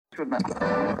Welcome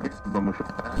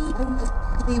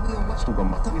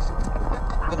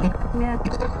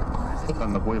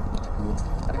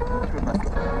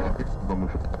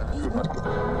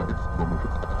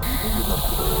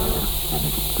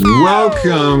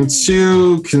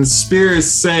to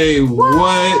Conspiracy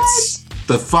What?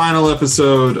 The final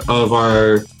episode of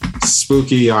our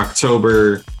spooky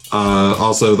October,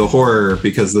 also the horror,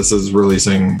 because this is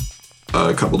releasing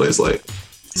a couple days late.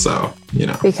 So, you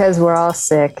know. Because we're all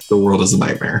sick. The world is a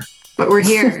nightmare. But we're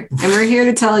here, and we're here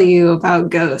to tell you about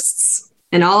ghosts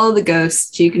and all of the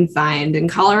ghosts you can find in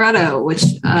Colorado, which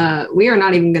we are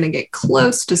not even going to get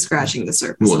close to scratching the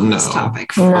surface on this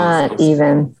topic. Not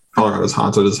even. Colorado's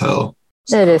haunted as hell.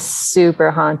 It is super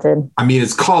haunted. I mean,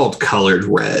 it's called Colored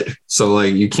Red, so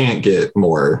like you can't get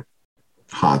more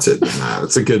haunted than that.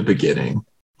 It's a good beginning.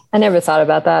 I never thought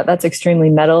about that. That's extremely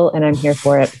metal, and I'm here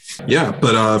for it. Yeah,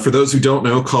 but for those who don't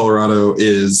know, Colorado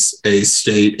is a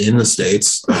state in the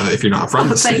States. If you're not from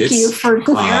the States. Thank you for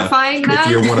clarifying that.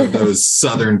 If you're one of those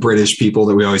Southern British people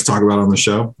that we always talk about on the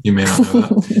show, you may not know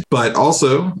that. But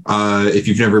also, if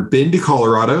you've never been to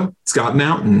Colorado, it's got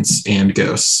mountains and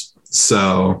ghosts.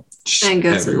 So and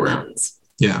ghosts everywhere. In mountains.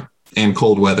 Yeah, and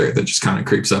cold weather that just kind of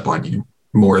creeps up on you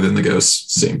more than the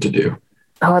ghosts seem to do.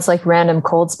 Oh, it's like random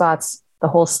cold spots. The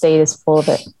whole state is full of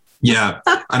it. Yeah,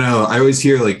 I know. I always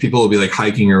hear like people will be like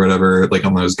hiking or whatever, like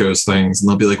on those ghost things, and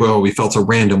they'll be like, well, we felt a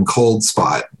random cold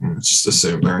spot. And just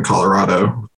assume they're in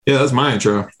Colorado. Yeah, that's my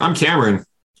intro. I'm Cameron.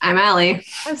 I'm Allie.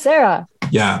 I'm Sarah.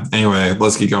 Yeah, anyway,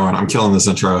 let's keep going. I'm killing this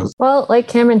intro. Well, like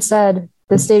Cameron said,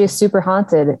 the state is super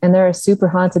haunted, and there are super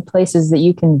haunted places that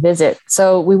you can visit.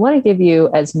 So we want to give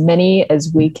you as many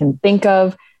as we can think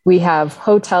of. We have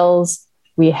hotels,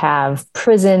 we have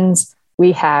prisons,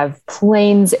 we have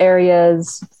plains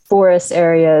areas, forest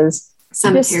areas,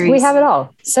 cemeteries. We have it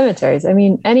all. Cemeteries. I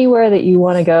mean, anywhere that you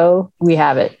want to go, we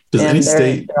have it. Does any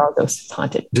state? They're all ghost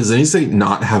haunted. Does any state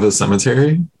not have a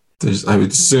cemetery? I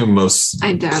would assume most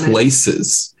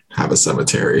places have a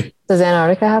cemetery. Does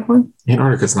Antarctica have one?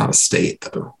 Antarctica's not a state,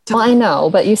 though. Well, I know,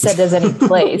 but you said does any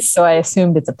place, so I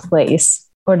assumed it's a place.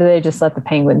 Or do they just let the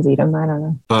penguins eat them? I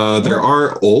don't know. There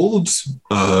are old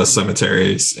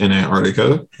cemeteries in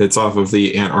Antarctica. It's off of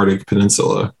the Antarctic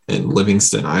Peninsula in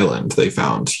Livingston Island. They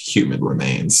found human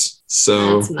remains.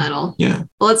 So that's metal. Yeah.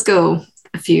 Well, let's go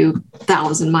a few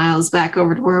thousand miles back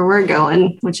over to where we're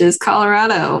going, which is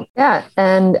Colorado. Yeah.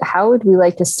 And how would we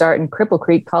like to start in Cripple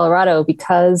Creek, Colorado?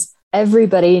 Because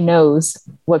everybody knows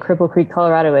what Cripple Creek,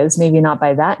 Colorado is. Maybe not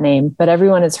by that name, but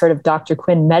everyone has heard of Dr.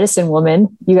 Quinn, Medicine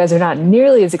Woman. You guys are not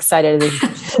nearly as excited as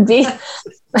you should be.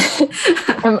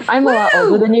 I'm a lot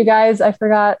older than you guys, I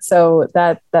forgot. So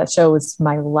that show was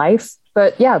my life.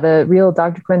 But yeah, the real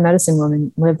Dr. Quinn, Medicine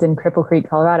Woman lived in Cripple Creek,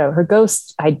 Colorado. Her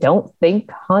ghost, I don't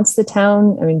think, haunts the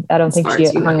town. I mean, I don't think she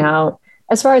hung out.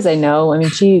 As far as I know, I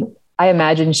mean, I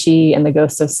imagine she and the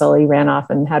ghost of Sully ran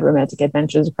off and had romantic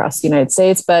adventures across the United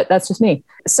States, but that's just me.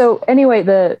 So anyway,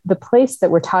 the place that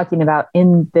we're talking about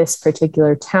in this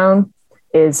particular town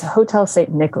is Hotel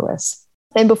St. Nicholas.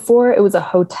 And before it was a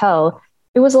hotel,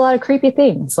 it was a lot of creepy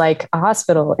things like a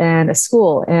hospital and a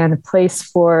school and a place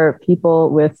for people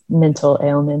with mental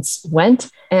ailments went.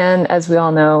 And as we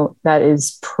all know, that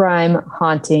is prime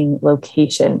haunting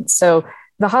location. So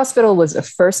the hospital was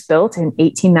first built in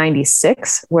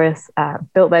 1896,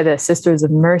 built by the Sisters of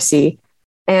Mercy.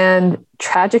 And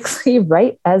tragically,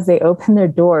 right as they opened their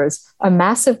doors, a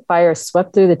massive fire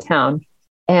swept through the town,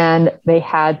 and they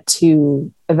had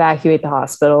to evacuate the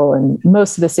hospital, and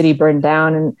most of the city burned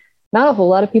down. And not a whole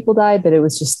lot of people died, but it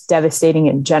was just devastating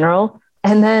in general.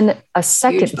 And then a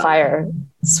second fire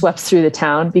swept through the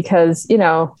town because,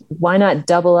 why not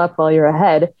double up while you're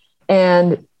ahead?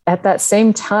 And at that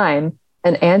same time,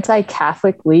 an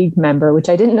anti-Catholic League member, which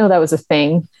I didn't know that was a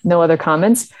thing. No other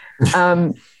comments.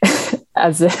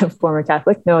 As a former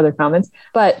Catholic, no other comments.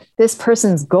 But this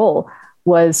person's goal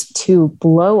was to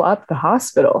blow up the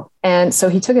hospital. And so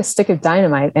he took a stick of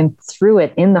dynamite and threw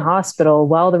it in the hospital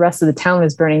while the rest of the town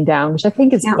is burning down, which I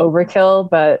think is overkill,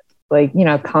 but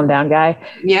calm down, guy.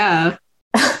 Yeah.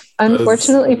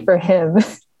 Unfortunately for him,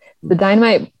 the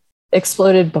dynamite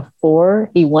exploded before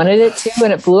he wanted it to,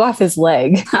 and it blew off his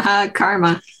leg.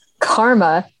 Karma.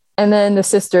 And then the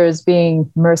sisters, being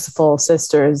merciful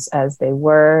sisters as they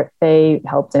were, they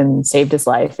helped him, saved his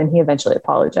life, and he eventually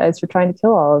apologized for trying to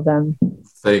kill all of them.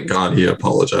 Thank God he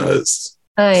apologized.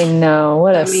 I know.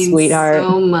 What a sweetheart.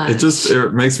 So much.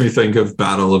 It makes me think of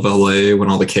Battle of LA when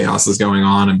all the chaos is going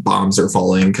on and bombs are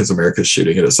falling because America's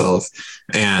shooting at itself.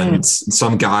 And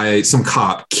some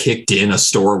cop kicked in a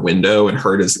store window and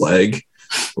hurt his leg.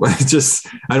 I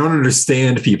don't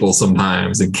understand people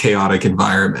sometimes in chaotic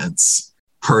environments.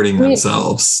 hurting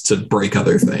themselves to break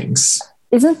other things.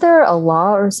 Isn't there a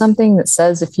law or something that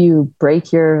says if you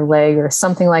break your leg or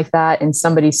something like that in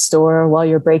somebody's store while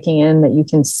you're breaking in, that you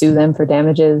can sue them for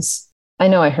damages? I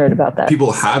know I heard about that.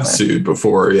 People have sued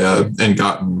before, yeah, and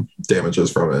gotten damages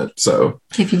from it. So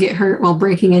if you get hurt while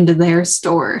breaking into their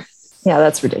store. Yeah,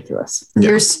 that's ridiculous.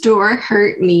 Your store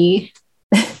hurt me.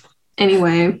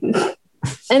 Anyway,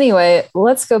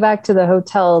 let's go back to the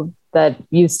hotel that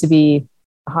used to be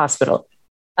a hospital.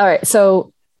 All right.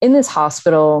 So in this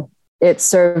hospital, it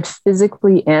served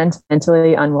physically and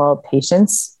mentally unwell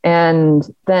patients. And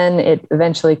then it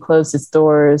eventually closed its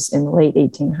doors in the late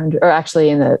 1800s, or actually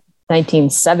in the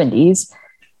 1970s.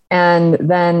 And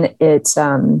then it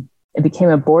became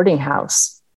a boarding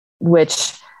house,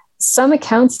 which some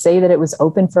accounts say that it was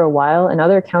open for a while, and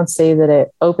other accounts say that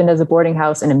it opened as a boarding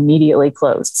house and immediately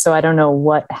closed. So I don't know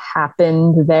what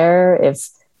happened there. If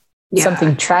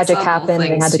something tragic happened,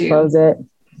 they had to close it.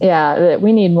 Yeah,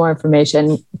 we need more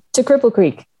information. To Cripple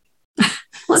Creek.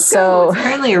 Let's go. It's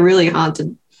apparently a really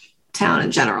haunted town in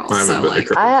general. I haven't been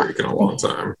to Cripple Creek in a long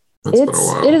time. It's been a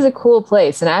while. It is a cool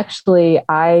place. And actually,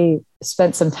 I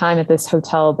spent some time at this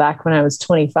hotel back when I was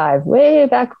 25, way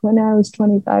back when I was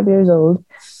 25 years old.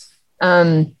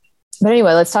 But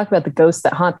anyway, let's talk about the ghosts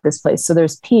that haunt this place. So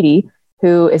there's Petey,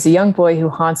 who is a young boy who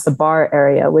haunts the bar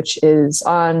area, which is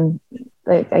on,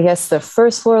 I guess, the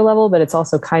first floor level, but it's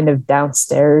also kind of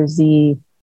downstairs-y.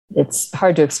 It's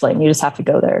hard to explain. You just have to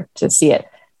go there to see it.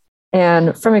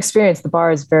 And from experience, the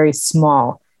bar is very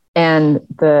small, and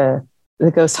the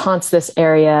ghost haunts this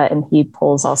area, and he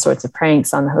pulls all sorts of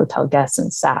pranks on the hotel guests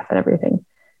and staff and everything.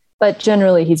 But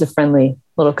generally, he's a friendly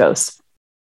little ghost.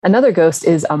 Another ghost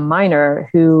is a miner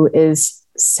who is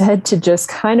said to just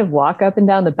kind of walk up and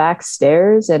down the back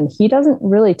stairs, and he doesn't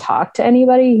really talk to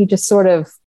anybody. He just sort of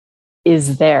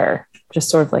is there, just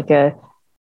sort of like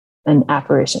an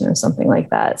apparition or something like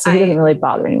that. So he doesn't really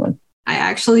bother anyone. I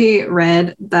actually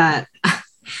read that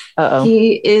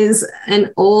he is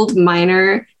an old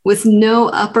miner with no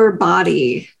upper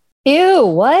body. Ew,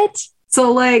 what?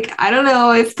 So, like, I don't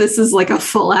know if this is like a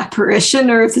full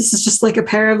apparition or if this is just like a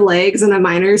pair of legs in a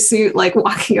miner suit, like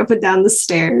walking up and down the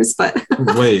stairs. But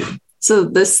wait. So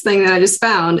this thing that I just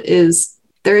found is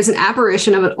there is an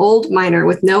apparition of an old miner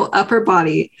with no upper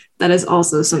body that is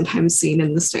also sometimes seen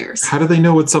in the stairs. How do they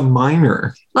know it's a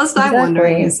miner? That's what I'm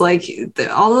wondering. Is like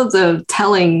all of the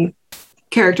telling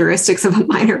characteristics of a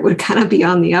miner would kind of be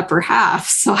on the upper half.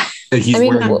 So he's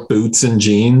wearing boots and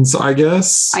jeans, I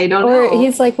guess. I don't know. Or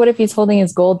he's like, what if he's holding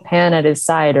his gold pan at his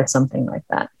side or something like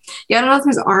that? Yeah, I don't know if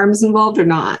there's arms involved or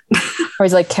not. Or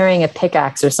he's like carrying a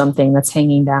pickaxe or something that's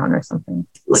hanging down or something.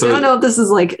 Like, I don't know if this is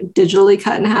like digitally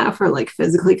cut in half or like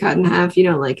physically cut in half, you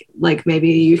know, like maybe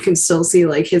you can still see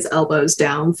like his elbows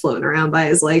down floating around by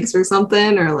his legs or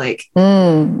something, or like, I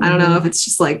don't know if it's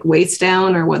just like waist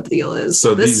down or what the deal is.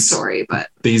 So this story, but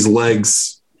these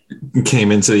legs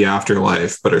came into the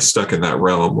afterlife, but are stuck in that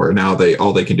realm where now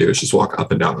all they can do is just walk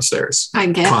up and down the stairs. I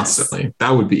guess. Constantly.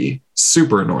 That would be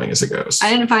super annoying as a ghost.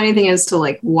 I didn't find anything as to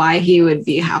like why he would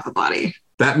be half a body.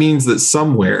 That means that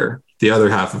somewhere the other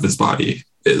half of his body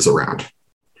is around.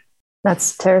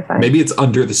 That's terrifying. Maybe it's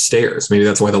under the stairs. Maybe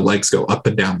that's why the legs go up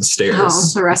and down the stairs.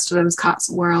 Oh, the rest of him is caught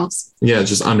somewhere else. Yeah,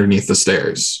 just underneath the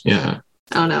stairs. Yeah.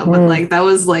 I don't know, but like that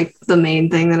was like the main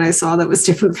thing that I saw that was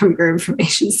different from your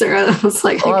information, Sarah. I was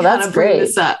like, I gotta bring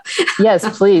this up.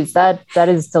 Yes, please. That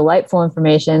is delightful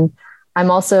information.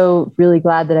 I'm also really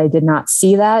glad that I did not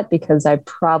see that, because I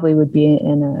probably would be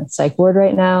in a psych ward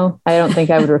right now. I don't think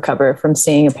I would recover from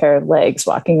seeing a pair of legs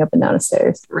walking up and down the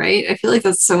stairs. Right? I feel like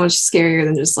that's so much scarier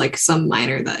than just like some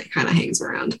miner that kind of hangs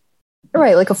around.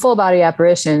 Right, like a full body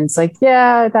apparition. It's like,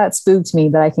 yeah, that spooked me,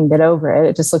 but I can get over it.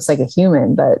 It just looks like a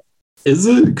human, but is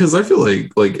it? Because I feel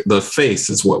like the face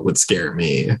is what would scare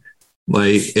me.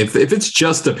 Like if it's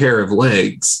just a pair of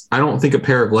legs, I don't think a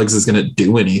pair of legs is going to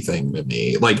do anything to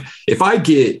me. Like if I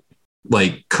get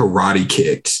like karate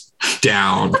kicked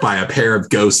down by a pair of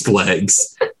ghost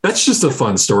legs, that's just a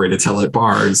fun story to tell at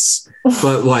bars.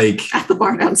 But like at the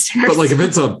bar downstairs. But like if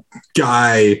it's a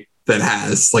guy that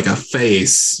has like a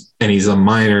face and he's a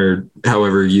minor,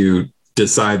 however you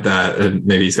decide that, and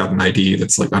maybe he's got an ID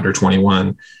that's like under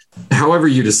 21. However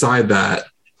you decide that,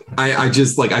 I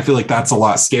just like, I feel like that's a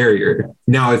lot scarier.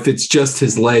 Now, if it's just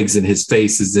his legs and his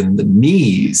face is in the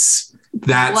knees,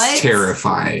 that's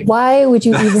terrifying. Why would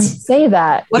you even say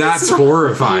that? That's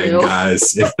horrifying,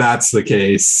 guys. If that's the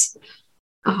case,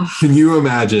 can you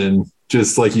imagine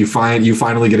just like you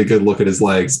finally get a good look at his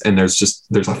legs and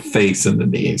there's a face in the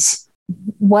knees.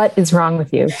 What is wrong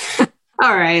with you?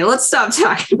 All right, let's stop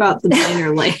talking about the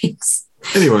minor legs.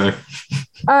 Anyway.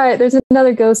 All right, there's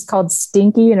another ghost called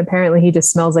Stinky, and apparently he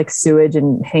just smells like sewage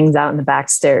and hangs out in the back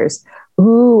stairs.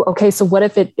 Ooh, okay. So what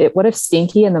if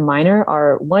Stinky and the miner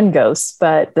are one ghost,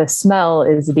 but the smell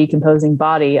is the decomposing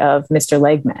body of Mr.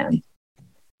 Legman?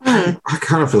 I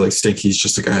kind of feel like Stinky's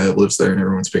just a guy that lives there and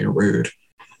everyone's being rude.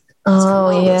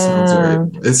 Oh, yeah. Sounds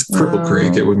right. It's Cripple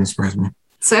Creek. It wouldn't surprise me.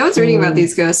 So I was reading about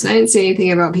these ghosts and I didn't see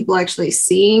anything about people actually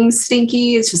seeing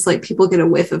Stinky. It's just like people get a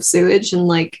whiff of sewage and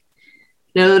like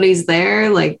nobody's there.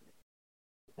 Like,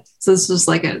 so it's just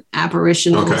like an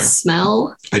apparitional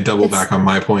smell. I double back on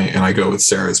my point and I go with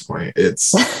Sarah's point.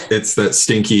 It's that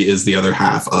Stinky is the other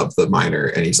half of the miner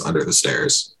and he's under the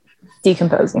stairs.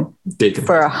 Decomposing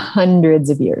for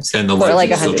hundreds of years. And the for like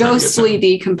ghostly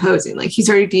decomposing. Like he's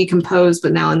already decomposed,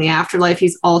 but now in the afterlife,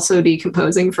 he's also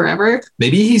decomposing forever.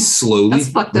 Maybe he's slowly,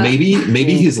 That's fucked up. maybe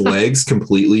his legs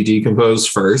completely decompose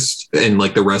first and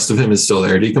like the rest of him is still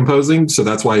there decomposing. So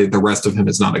that's why the rest of him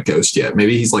is not a ghost yet.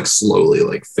 Maybe he's like slowly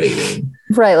like fading.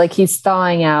 Right. Like he's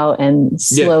thawing out and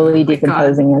slowly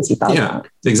decomposing as he thaws out.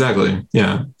 Exactly.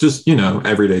 Yeah. Just,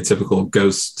 everyday typical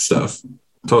ghost stuff.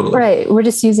 Totally. Right. We're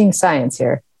just using science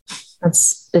here.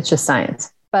 It's just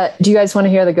science. But do you guys want to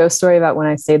hear the ghost story about when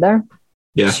I stayed there?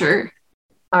 Yeah. Sure.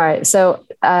 All right. So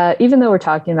even though we're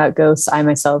talking about ghosts, I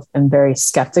myself am very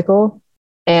skeptical.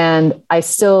 And I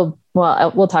still,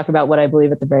 we'll talk about what I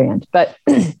believe at the very end. But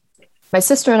my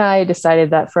sister and I decided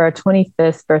that for our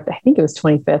 25th birthday, I think it was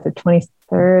 25th or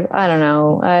 23rd. I don't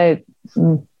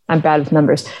know. I'm bad with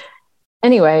numbers.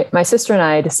 Anyway, my sister and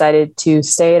I decided to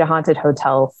stay at a haunted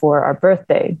hotel for our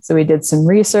birthday. So we did some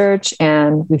research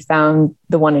and we found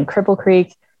the one in Cripple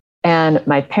Creek. And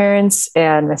my parents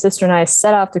and my sister and I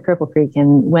set off to Cripple Creek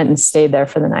and went and stayed there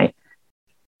for the night.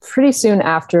 Pretty soon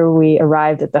after we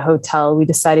arrived at the hotel, we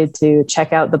decided to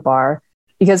check out the bar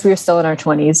because we were still in our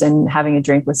 20s and having a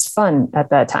drink was fun at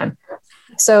that time.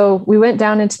 So we went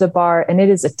down into the bar and it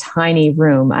is a tiny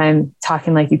room. I'm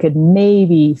talking like you could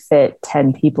maybe fit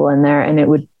 10 people in there and it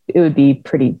would be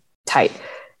pretty tight.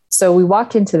 So we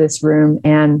walked into this room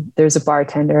and there's a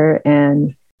bartender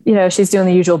and, she's doing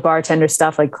the usual bartender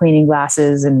stuff like cleaning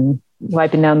glasses and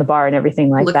wiping down the bar and everything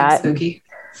like that. Spooky.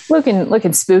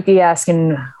 Looking spooky,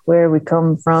 asking where we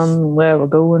come from, where we're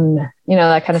going,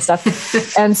 that kind of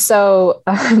stuff. And so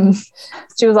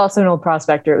she was also an old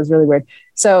prospector. It was really weird.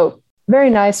 So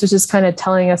very nice, was just kind of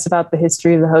telling us about the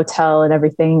history of the hotel and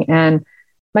everything. And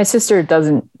my sister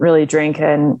doesn't really drink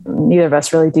and neither of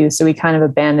us really do. So we kind of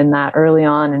abandoned that early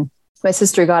on. And my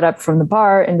sister got up from the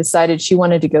bar and decided she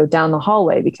wanted to go down the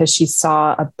hallway because she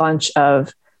saw a bunch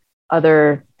of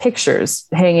other pictures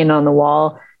hanging on the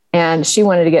wall. And she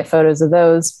wanted to get photos of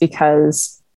those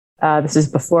because this is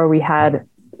before we had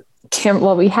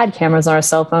we had cameras on our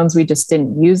cell phones. We just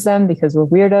didn't use them because we're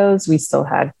weirdos. We still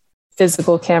had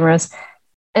physical cameras.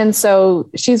 And so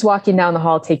she's walking down the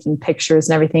hall, taking pictures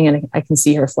and everything. And I can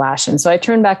see her flash. And so I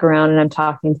turn back around and I'm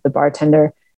talking to the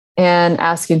bartender and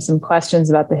asking some questions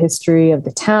about the history of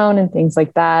the town and things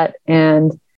like that.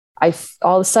 And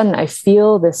all of a sudden I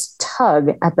feel this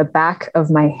tug at the back of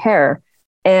my hair.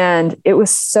 And it was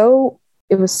so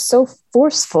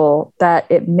forceful that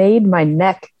it made my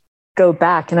neck go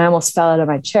back and I almost fell out of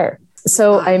my chair.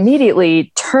 So I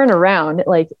immediately turn around,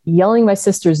 like yelling my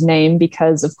sister's name,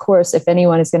 because of course, if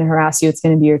anyone is going to harass you, it's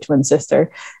going to be your twin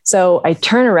sister. So I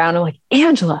turn around, I'm like,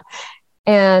 Angela,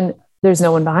 and there's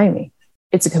no one behind me.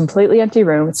 It's a completely empty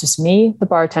room. It's just me, the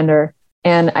bartender,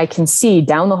 and I can see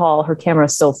down the hall, her camera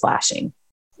is still flashing.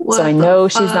 So I know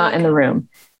she's not in the room.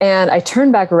 And I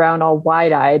turn back around all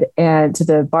wide-eyed and to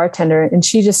the bartender, and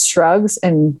she just shrugs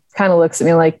and kind of looks at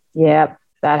me like, yeah,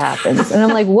 that happens. And I'm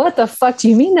like, what the fuck do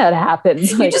you mean that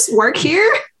happens? Like, you just work here?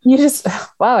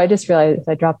 Wow, I just realized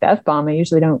I dropped the F-bomb. I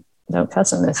usually don't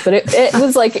cuss on this, but it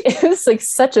was like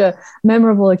such a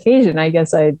memorable occasion. I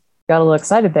guess I got a little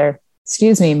excited there.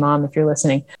 Excuse me, Mom, if you're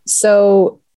listening.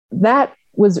 So that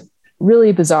was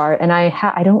really bizarre. And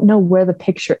I don't know where the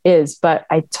picture is, but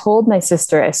I told my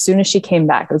sister as soon as she came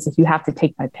back, I was like, you have to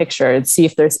take my picture and see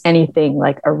if there's anything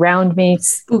like around me.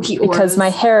 Spooky because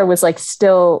my hair was like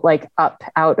still like up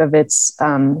out of its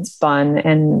bun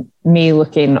and me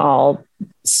looking all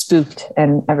spooked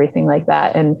and everything like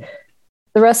that. And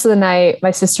the rest of the night,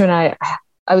 my sister and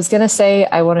I was going to say,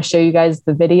 I want to show you guys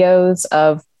the videos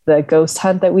of the ghost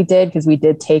hunt that we did, because we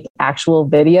did take actual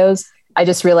videos. I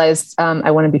just realized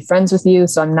I want to be friends with you,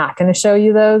 so I'm not going to show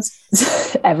you those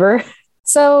ever.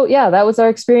 So yeah, that was our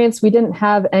experience. We didn't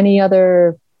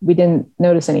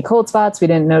notice any cold spots. We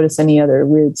didn't notice any other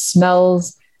weird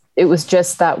smells. It was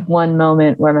just that one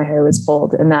moment where my hair was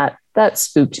pulled, and that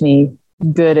spooked me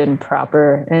good and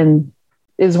proper, and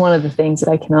is one of the things that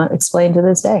I cannot explain to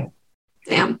this day.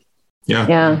 Damn. Yeah.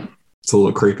 Yeah. It's a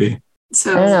little creepy.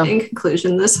 So in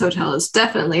conclusion, this hotel is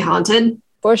definitely haunted.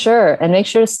 For sure. And make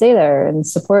sure to stay there and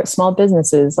support small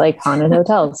businesses like haunted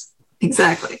hotels.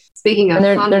 Exactly. Speaking of and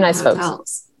they're nice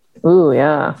hotels. Folks. Ooh,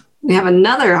 yeah. We have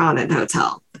another haunted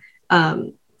hotel.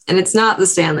 And it's not the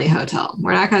Stanley Hotel.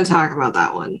 We're not going to talk about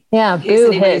that one. Yeah, in case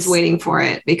anybody's waiting for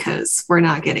it, because we're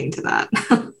not getting to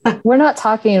that. We're not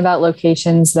talking about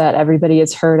locations that everybody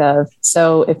has heard of.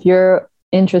 So if you're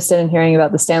interested in hearing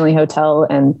about the Stanley Hotel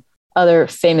and other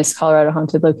famous Colorado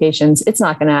haunted locations, it's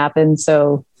not going to happen.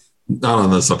 So not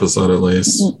on this episode, at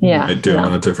least. Yeah, I do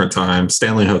on a different time.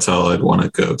 Stanley Hotel, I'd want to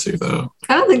go to, though.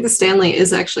 I don't think the Stanley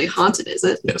is actually haunted, is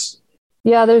it? Yes.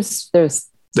 Yeah, there's.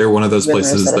 They're one of those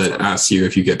places that asks you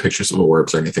if you get pictures of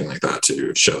orbs or anything like that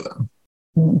to show them.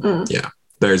 Mm-hmm. Yeah,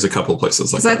 there's a couple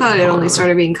places like that. Because I thought it only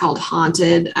started being called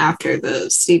haunted after the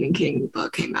Stephen King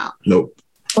book came out. Nope.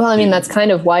 Well, I mean, that's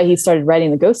kind of why he started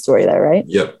writing the ghost story there, right?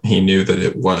 Yep. He knew that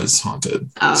it was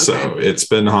haunted. Oh, okay. So it's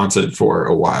been haunted for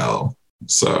a while.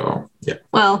 So, yeah.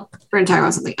 Well, we're going to talk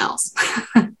about something else.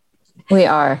 We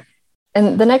are.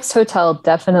 And the next hotel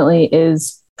definitely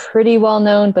is pretty well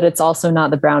known, but it's also not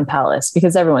the Brown Palace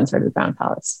because everyone's heard of the Brown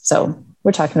Palace. So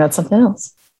we're talking about something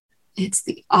else. It's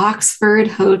the Oxford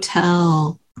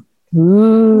Hotel.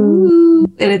 Ooh.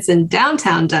 And it's in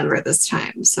downtown Denver this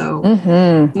time. So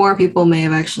more people may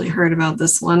have actually heard about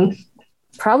this one.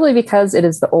 Probably because it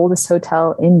is the oldest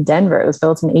hotel in Denver. It was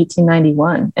built in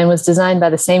 1891 and was designed by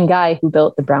the same guy who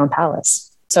built the Brown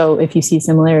Palace. So if you see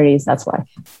similarities, that's why.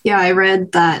 Yeah, I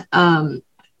read that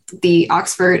the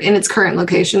Oxford in its current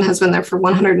location has been there for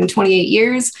 128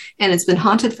 years and it's been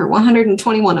haunted for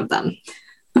 121 of them.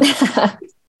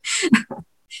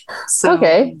 So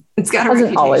okay. It's got a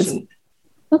reputation. Always.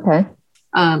 Okay.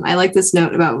 I like this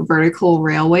note about vertical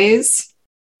railways.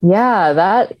 Yeah,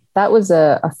 that was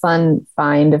a fun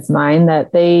find of mine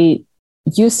that they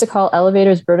used to call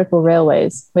elevators vertical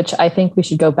railways, which I think we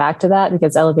should go back to that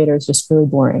because elevator is just really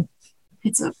boring.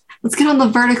 Let's get on the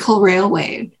vertical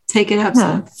railway. Take it up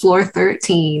to floor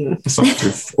 13. It's not too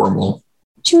formal.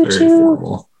 Very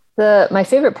formal. My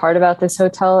favorite part about this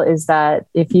hotel is that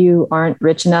if you aren't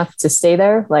rich enough to stay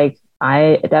there, like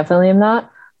I definitely am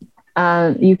not,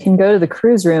 you can go to the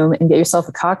cruise room and get yourself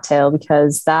a cocktail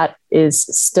because that is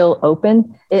still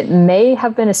open. It may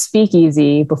have been a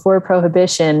speakeasy before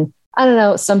Prohibition. I don't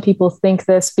know. Some people think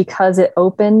this because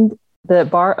the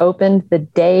bar opened the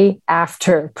day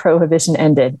after Prohibition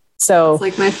ended. So it's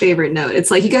like my favorite note.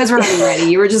 It's like you guys were already ready.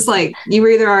 You were just like, you were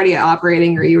either already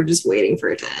operating or you were just waiting for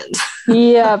it to end.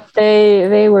 Yeah,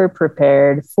 they were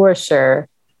prepared for sure.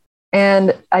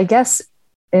 And I guess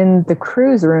in the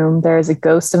cruise room, there is a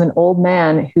ghost of an old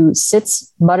man who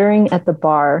sits muttering at the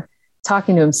bar,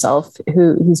 talking to himself,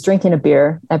 he's drinking a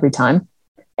beer every time.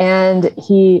 And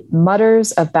he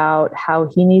mutters about how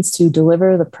he needs to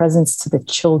deliver the presents to the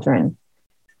children,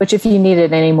 which if you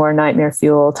needed any more nightmare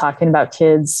fuel, talking about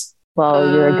kids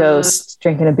while you're a ghost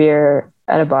drinking a beer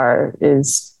at a bar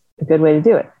is a good way to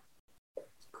do it.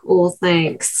 Cool,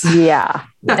 thanks. Yeah.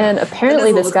 And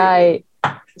apparently this guy,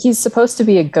 he's supposed to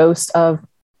be a ghost of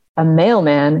a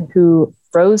mailman who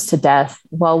froze to death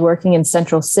while working in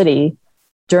Central City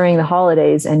during the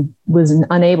holidays and was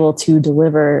unable to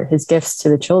deliver his gifts to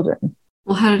the children.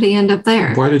 Well, how did he end up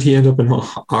there? Why did he end up in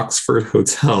the Oxford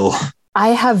Hotel? I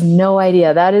have no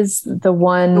idea. That is the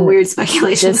one weird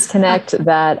speculation disconnect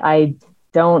that I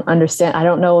don't understand. I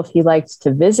don't know if he liked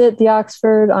to visit the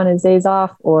Oxford on his days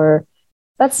off, or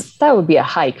that would be a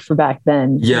hike for back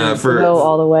then. Yeah, to go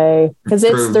all the way because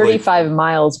it's 35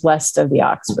 miles west of the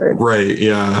Oxford. Right.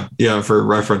 Yeah. For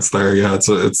reference there. Yeah.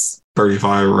 It's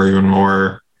 35 or even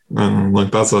more. And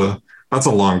like, that's a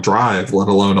long drive, let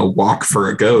alone a walk for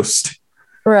a ghost.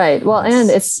 Right. Well, and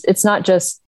it's not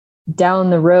just down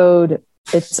the road.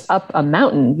 It's up a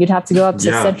mountain. You'd have to go up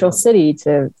to Central City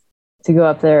to go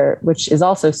up there, which is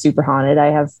also super haunted.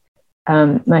 I have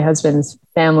my husband's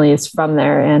family is from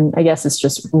there, and I guess it's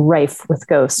just rife with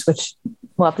ghosts, which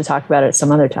we'll have to talk about it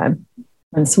some other time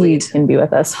when Sweet can be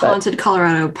with us. But Haunted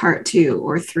Colorado Part 2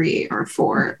 or 3 or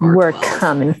 4 or we're 12.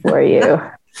 coming for you.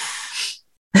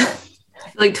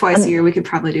 Like twice a year, we could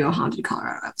probably do a Haunted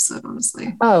Colorado episode,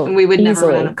 honestly. Oh, and we would never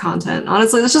run out of content.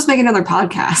 Honestly, let's just make another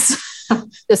podcast.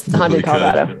 Just Haunted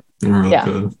Colorado. Really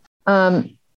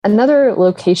could. Another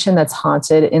location that's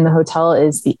haunted in the hotel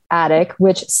is the attic,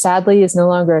 which sadly is no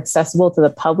longer accessible to the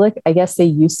public. I guess they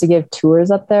used to give tours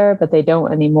up there, but they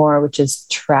don't anymore, which is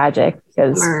tragic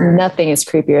because nothing is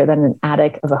creepier than an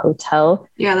attic of a hotel.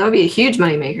 Yeah, that would be a huge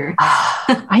moneymaker.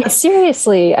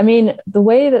 Seriously, I mean, the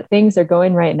way that things are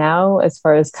going right now, as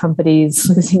far as companies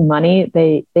losing money,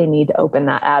 they need to open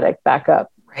that attic back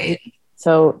up. Right.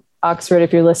 So Oxford,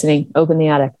 if you're listening, open the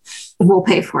attic. We'll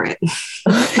pay for it.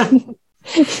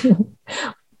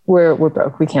 We're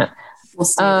broke. We can't. We'll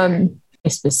see. A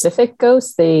specific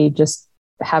ghost, they just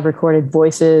have recorded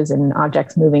voices and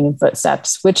objects moving in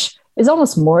footsteps, which is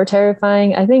almost more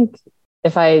terrifying. I think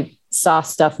if I saw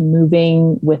stuff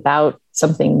moving without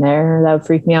something there, that would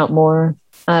freak me out more.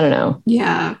 I don't know.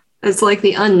 Yeah. It's like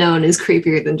the unknown is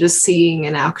creepier than just seeing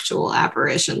an actual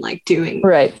apparition, like doing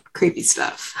creepy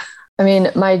stuff. I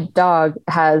mean, my dog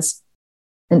has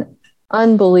an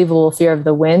unbelievable fear of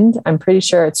the wind. I'm pretty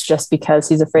sure it's just because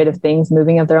he's afraid of things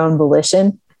moving of their own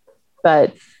volition.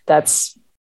 But that's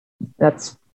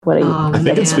what I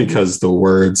think it's because the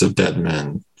words of dead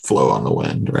men flow on the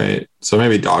wind, right? So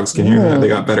maybe dogs can hear that. They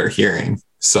got better hearing.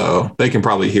 So they can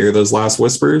probably hear those last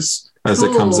whispers as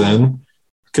it comes in.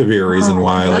 Could be a reason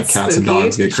why like cats and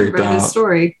dogs get creeped out.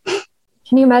 Story.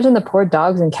 Can you imagine the poor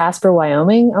dogs in Casper,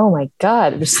 Wyoming? Oh my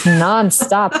God, just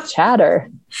nonstop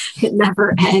chatter. It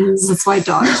never ends. That's why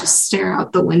dogs just stare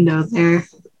out the window there.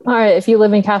 All right, if you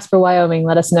live in Casper, Wyoming,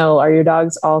 let us know. Are your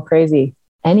dogs all crazy?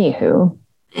 Anywho.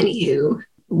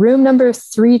 Room number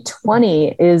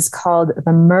 320 is called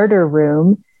the murder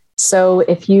room. So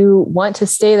if you want to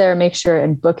stay there, make sure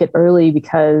and book it early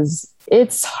because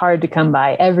it's hard to come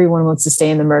by. Everyone wants to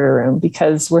stay in the murder room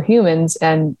because we're humans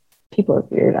and people are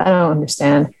weird. I don't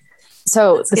understand.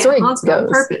 So the story goes, on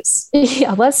purpose.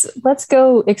 Yeah, let's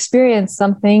go experience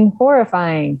something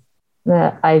horrifying.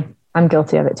 I'm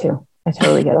guilty of it too. I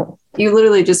totally get it. You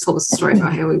literally just told us a story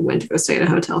about how we went to go stay at a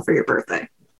hotel for your birthday.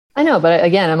 I know, but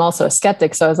again, I'm also a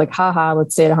skeptic. So I was like, haha,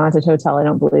 let's stay at a haunted hotel. I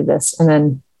don't believe this. And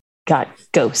then got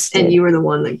ghosted. And you were the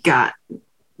one that got.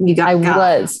 I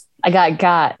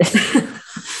got.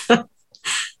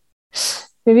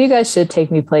 Maybe you guys should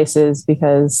take me places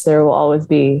because there will always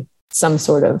be some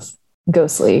sort of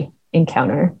ghostly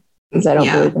encounter because I don't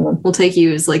believe in them. We'll take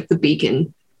you as like the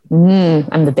beacon.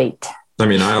 I'm the bait. I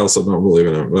mean, I also don't believe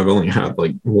in them. I've only had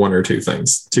like one or two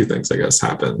things, I guess,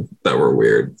 happen that were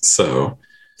weird. So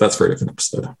that's for a different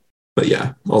episode. But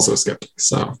yeah, also a skeptic.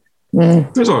 So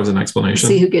there's always an explanation.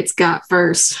 See who gets got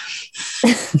first.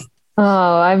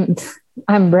 Oh,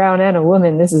 I'm brown and a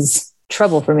woman. This is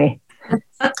trouble for me.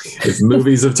 If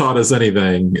movies have taught us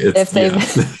anything, if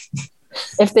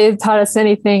they've taught us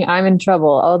anything, I'm in trouble.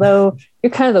 Although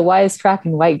you're kind of the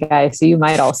wisecracking white guy, so you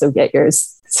might also get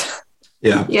yours.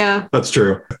 Yeah, that's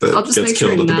true. I'll just make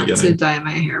sure not to dye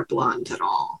my hair blonde at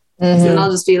all. And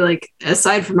I'll just be like,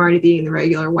 aside from already being the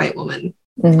regular white woman,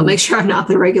 I'll make sure I'm not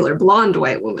the regular blonde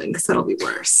white woman because that'll be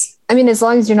worse. I mean, as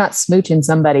long as you're not smooching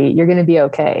somebody, you're going to be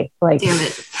okay. Like, damn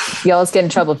it, you always get in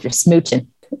trouble if you're smooching.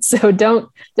 So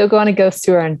don't go on a ghost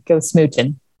tour and go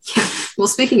smooching. Yeah. Well,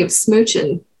 speaking of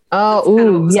smooching.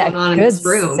 Good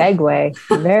segue.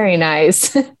 Very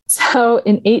nice. So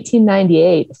in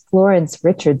 1898, Florence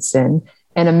Richardson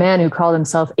and a man who called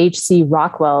himself H.C.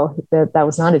 Rockwell, that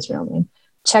was not his real name,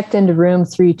 checked into room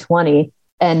 320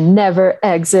 and never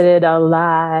exited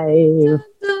alive.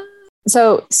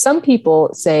 So some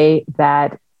people say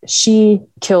that she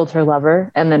killed her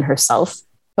lover and then herself,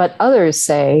 but others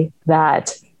say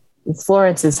that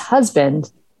Florence's husband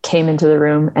came into the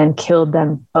room and killed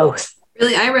them both.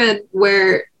 Really, I read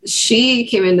where she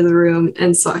came into the room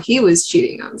and saw he was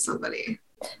cheating on somebody.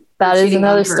 That is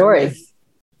another story.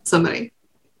 Somebody.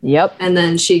 Yep. And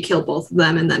then she killed both of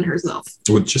them and then herself.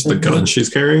 With just the gun she's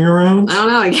carrying around? I don't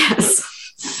know, I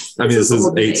guess. I mean, this is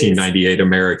 1898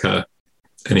 America.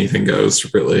 Anything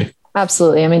goes, really.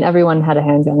 Absolutely. I mean, everyone had a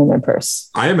handgun in their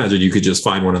purse. I imagine you could just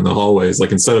find one in the hallways.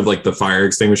 Like instead of like the fire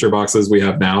extinguisher boxes we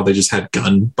have now, they just had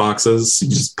gun boxes. You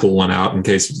just pull one out in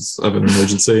case of an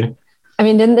emergency. I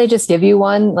mean, didn't they just give you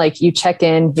one? Like you check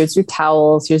in, here's your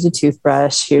towels, here's a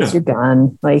toothbrush, here's your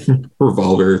gun. Like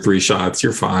revolver, 3 shots,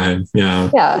 you're fine. Yeah.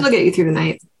 I'll get you through the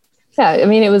night. Yeah. I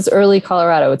mean, it was early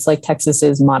Colorado. It's like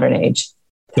Texas's modern age.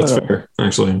 That's fair.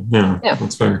 Actually. Yeah.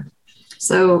 That's fair.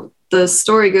 So the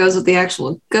story goes with the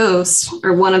actual ghost,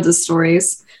 or one of the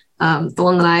stories. The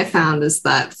one that I found is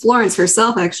that Florence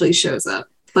herself actually shows up,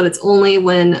 but it's only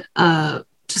when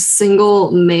just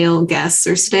single male guests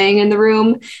are staying in the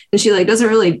room, and she like doesn't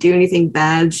really do anything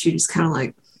bad. She just kind of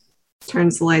like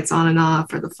turns the lights on and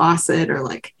off, or the faucet, or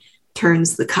like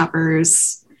turns the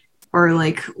covers, or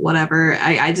like whatever.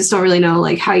 I just don't really know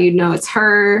like how you'd know it's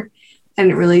her. I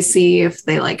didn't really see if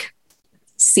they like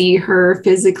see her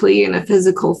physically in a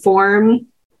physical form,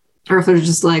 or if they're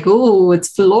just like, oh, it's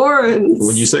Florence.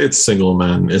 When you say it's single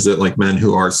men, is it like men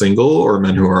who are single or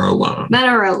men who are alone? Men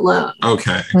are alone.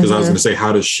 Okay, because I was going to say,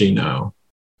 how does she know?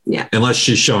 Yeah, unless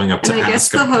she's showing up to ask. I guess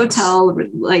the hotel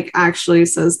like actually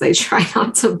says they try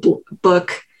not to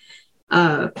book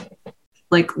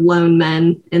like lone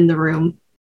men in the room.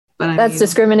 But that's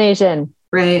discrimination.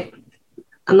 Right.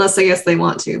 Unless I guess they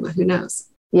want to, but who knows?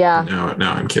 Yeah.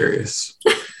 Now I'm curious.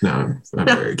 I'm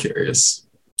very curious.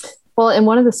 Well, in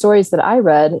one of the stories that I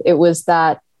read, it was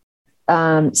that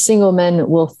single men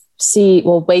will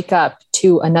wake up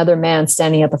to another man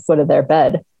standing at the foot of their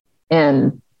bed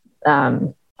and, I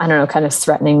don't know, kind of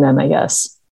threatening them, I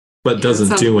guess. But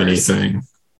doesn't do anything.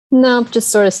 No, just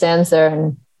sort of stands there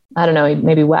and, I don't know, he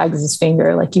maybe wags his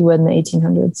finger like you would in the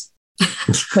 1800s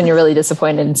when you're really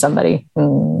disappointed in somebody.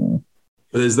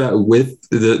 But is that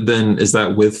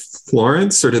with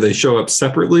Florence, or do they show up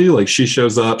separately? Like she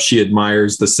shows up, she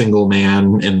admires the single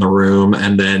man in the room,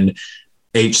 and then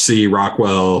H.C.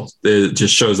 Rockwell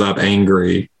just shows up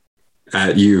angry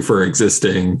at you for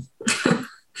existing.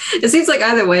 It seems like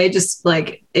either way, just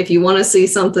like if you want to see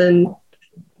something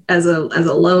as a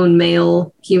lone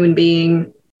male human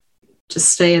being, just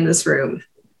stay in this room.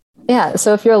 Yeah.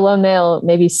 So if you're a lone male,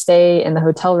 maybe stay in the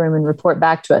hotel room and report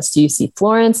back to us. Do you see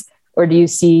Florence? Or do you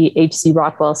see H.C.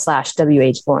 Rockwell /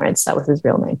 W.H. Lawrence? That was his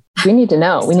real name. We need to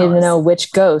know. We need to know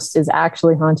which ghost is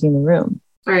actually haunting the room.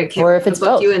 All right, or if it's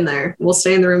both. You in there. We'll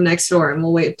stay in the room next door and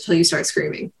we'll wait until you start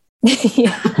screaming.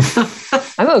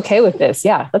 I'm okay with this.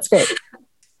 Yeah, that's great.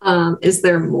 Is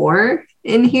there more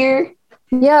in here?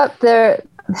 Yeah,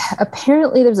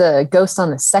 apparently there's a ghost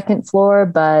on the second floor,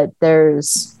 but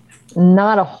there's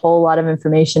not a whole lot of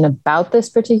information about this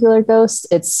particular ghost.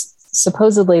 It's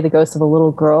supposedly the ghost of a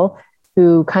little girl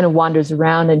who kind of wanders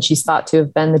around, and she's thought to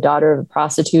have been the daughter of a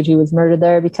prostitute who was murdered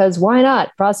there, because why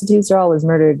not? Prostitutes are always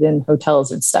murdered in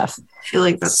hotels and stuff. I feel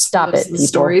like that's stop it. The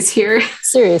stories here.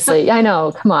 Seriously, I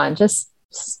know. Come on, just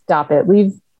stop it.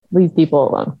 Leave people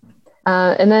alone.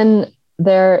 And then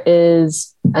there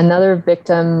is another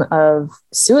victim of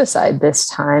suicide this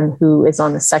time who is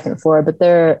on the second floor,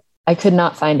 but I could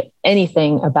not find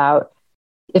anything about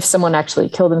if someone actually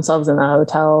killed themselves in the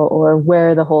hotel or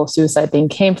where the whole suicide thing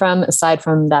came from, aside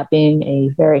from that being a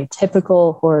very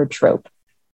typical horror trope.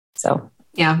 So,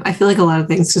 yeah, I feel like a lot of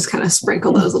things just kind of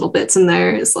sprinkle those little bits in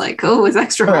there. It's like, oh, it's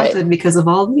extra haunted because of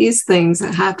all these things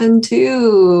that happened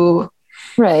too.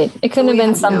 Right. It couldn't have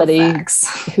been somebody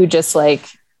who just like,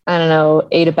 I don't know,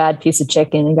 ate a bad piece of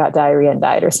chicken and got diarrhea and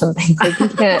died or something. Like you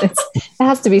can't, it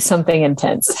has to be something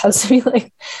intense. It has to be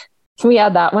like, can we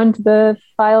add that one to the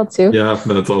file too? Yeah,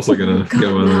 that's also going to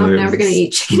go in there. I'm never going to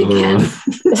eat chicken again.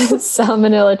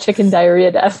 Salmonella chicken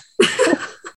diarrhea death.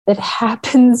 It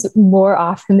happens more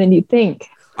often than you think.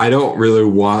 I don't really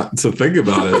want to think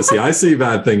about it. See, I see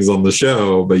bad things on the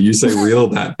show, but you say real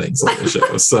bad things on the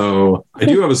show. So I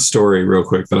do have a story real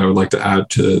quick that I would like to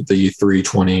add to the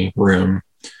 320 room.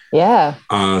 Yeah.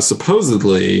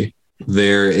 Supposedly,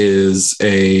 there is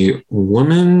a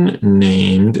woman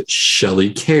named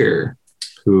Shelley Kerr,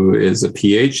 who is a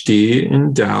PhD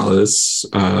in Dallas.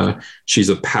 She's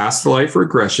a past life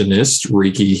regressionist,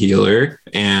 Reiki healer,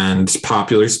 and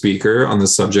popular speaker on the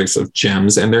subjects of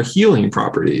gems and their healing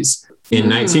properties. In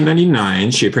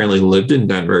 1999, she apparently lived in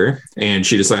Denver, and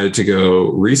she decided to go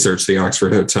research the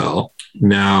Oxford Hotel.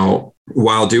 Now,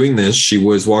 while doing this, she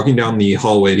was walking down the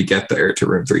hallway to get there to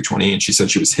room 320, and she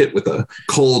said she was hit with a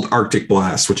cold Arctic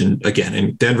blast, which in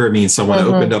Denver means someone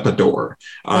opened up a door.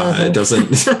 It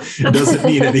doesn't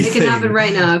mean anything. It can happen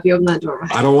right now if you open that door.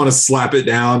 I don't want to slap it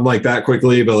down like that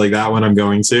quickly, but like that one I'm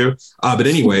going to. But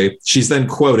anyway, she's then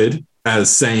quoted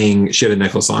as saying, she had a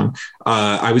necklace on.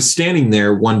 I was standing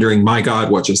there wondering, my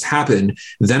God, what just happened?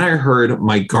 Then I heard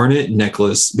my garnet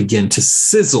necklace begin to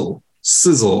sizzle.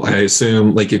 I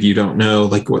assume, like, if you don't know,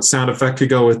 like what sound effect could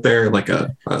go with there, like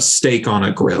a steak on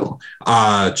a grill,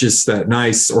 just that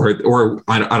nice, or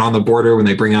on the border when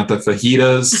they bring out the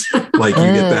fajitas, like you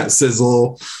get that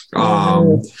sizzle.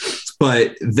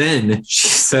 But then she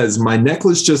says, my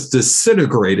necklace just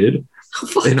disintegrated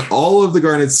and all of the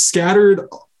garnets scattered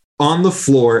on the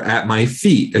floor at my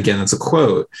feet. Again, that's a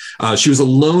quote. She was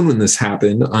alone when this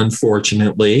happened,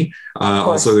 unfortunately.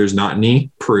 Also, there's not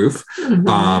any proof.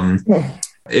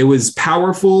 It was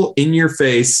powerful, in your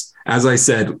face. As I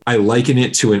said, I liken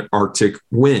it to an Arctic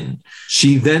wind.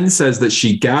 She then says that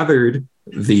she gathered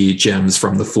the gems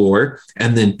from the floor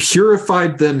and then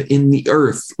purified them in the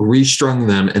earth, restrung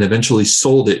them, and eventually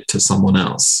sold it to someone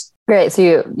else. Great.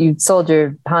 So you sold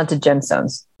your haunted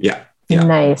gemstones. Yeah.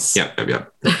 Nice. Yeah.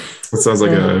 It sounds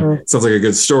like a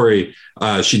good story.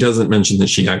 She doesn't mention that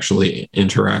she actually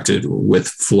interacted with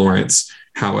Florence,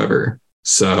 however.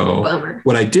 So Bummer.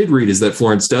 What I did read is that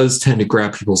Florence does tend to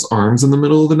grab people's arms in the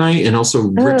middle of the night and also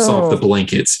rips off the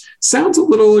blankets. Sounds a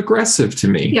little aggressive to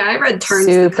me. Yeah, I read turns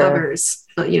the covers.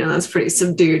 that's pretty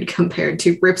subdued compared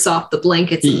to rips off the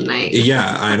blankets in the night.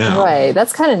 Yeah, I know. Right.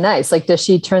 That's kind of nice. Like, does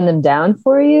she turn them down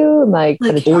for you? Like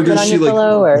or does she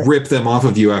rip them off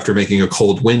of you after making a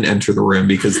cold wind enter the room?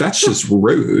 Because that's just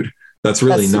rude. That's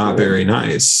really not very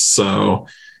nice. So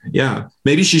yeah,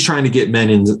 maybe she's trying to get men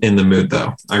in the mood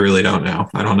though. I really don't know.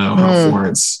 I don't know how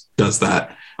Florence does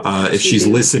that. If she's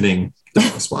listening,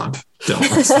 don't respond.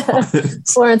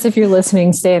 Florence, if you're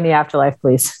listening, stay in the afterlife,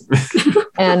 please.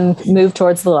 And move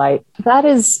towards the light. That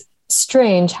is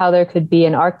strange how there could be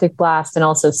an Arctic blast and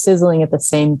also sizzling at the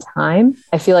same time.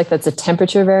 I feel like that's a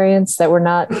temperature variance that we're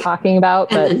not talking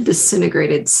about. And then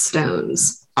disintegrated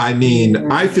stones. I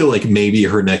mean, I feel like maybe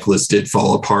her necklace did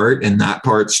fall apart and that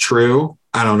part's true.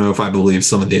 I don't know if I believe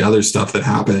some of the other stuff that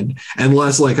happened.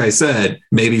 Unless, like I said,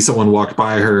 maybe someone walked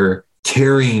by her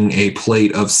carrying a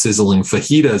plate of sizzling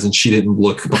fajitas and she didn't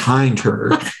look behind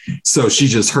her. So she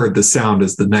just heard the sound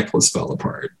as the necklace fell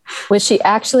apart. Was she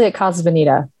actually at Casa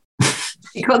Bonita?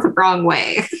 She went the wrong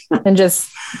way. And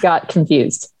just got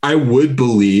confused. I would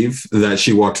believe that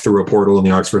she walked through a portal in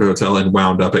the Oxford Hotel and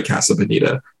wound up at Casa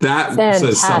Bonita. That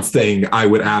says something I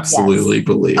would absolutely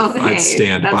believe. Okay, I'd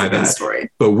stand by that. Story.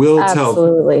 But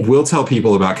we'll tell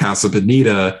people about Casa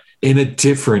Bonita in a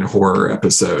different horror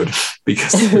episode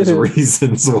because there's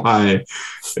reasons why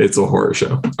it's a horror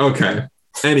show. Okay.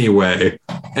 Anyway,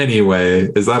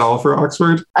 is that all for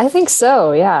Oxford? I think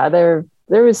so. Yeah. There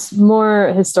was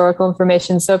more historical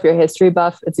information. So if you're a history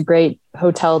buff, it's a great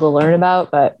hotel to learn about,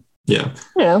 but yeah,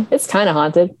 it's kind of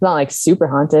haunted. It's not like super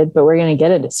haunted, but we're going to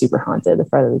get into super haunted the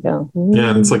farther we go.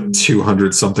 Yeah. And it's like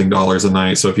 $200 something a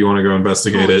night. So if you want to go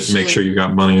investigate it, make sure you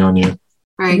got money on you.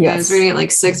 All right, guys, we're going to get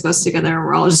like 6 of us together. And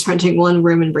we're all just renting one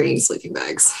room and bringing sleeping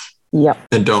bags. Yep.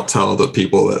 And don't tell the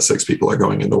people that 6 people are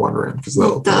going into one room because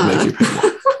they'll make you pay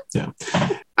more. Yeah.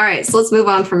 All right. So let's move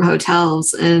on from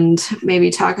hotels and maybe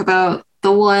talk about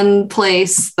the one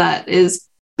place that is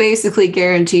basically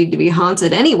guaranteed to be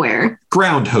haunted anywhere.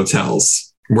 Ground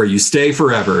hotels, where you stay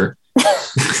forever.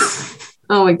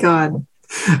 Oh my God.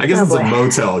 I guess it's a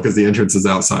motel because the entrance is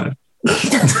outside.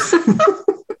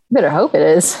 Better hope it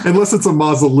is. Unless it's a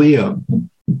mausoleum,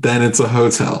 then it's a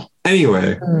hotel.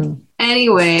 Anyway,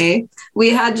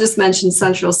 we had just mentioned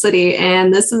Central City,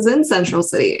 and this is in Central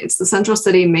City. It's the Central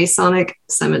City Masonic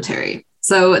Cemetery.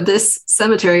 So this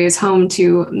cemetery is home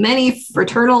to many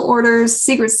fraternal orders,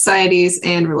 secret societies,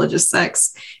 and religious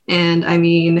sects. And I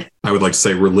mean, I would like to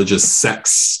say religious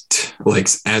sext, like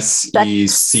SECTS.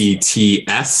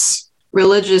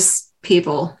 Religious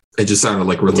people. It just sounded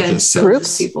like religious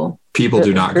groups. People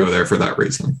do not go there for that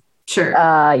reason. Sure.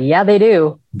 Yeah, they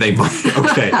do. They might.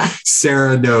 Okay.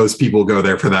 Sarah knows people go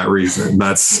there for that reason.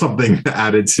 That's something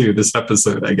added to this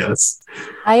episode, I guess.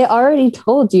 I already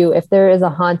told you if there is a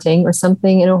haunting or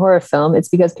something in a horror film, it's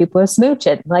because people are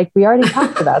smooching. Like, we already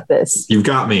talked about this. You've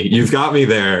got me. You've got me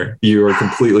there. You are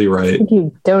completely right.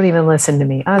 You don't even listen to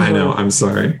me. I know. I'm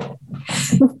sorry.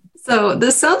 So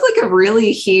this sounds like a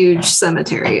really huge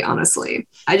cemetery, honestly.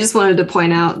 I just wanted to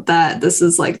point out that this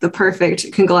is like the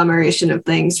perfect conglomeration of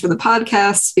things for the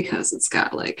podcast because it's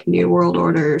got like New World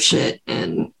Order shit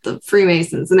and the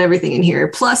Freemasons and everything in here,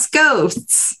 plus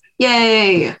ghosts.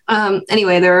 Yay!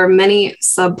 Anyway, there are many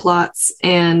subplots,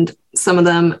 and some of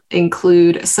them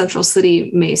include Central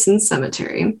City Mason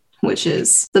Cemetery, which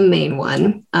is the main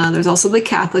one. There's also the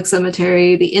Catholic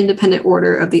Cemetery, the Independent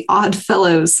Order of the Odd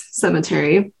Fellows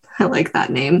Cemetery. I like that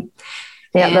name.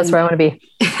 Yeah, that's where I want to be.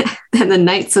 And the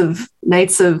Knights of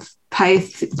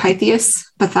Pythias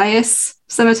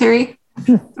Cemetery.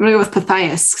 I'm gonna go with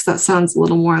Pythias because that sounds a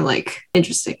little more like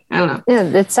interesting. I don't know. Yeah,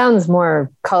 it sounds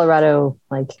more Colorado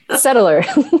like settler.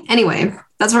 Anyway,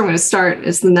 that's where I'm going to start.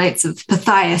 Is the Knights of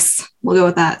Pythias. We'll go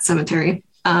with that cemetery.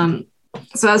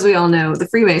 So as we all know, the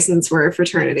Freemasons were a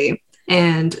fraternity,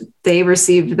 and they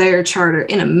received their charter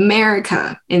in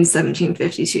America in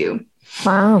 1752.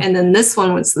 Wow. And then this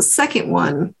one was the second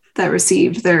one that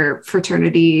received their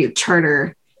fraternity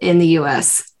charter in the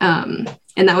US. And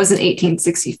that was in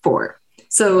 1864.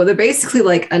 So they're basically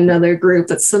like another group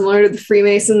that's similar to the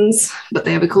Freemasons, but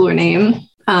they have a cooler name.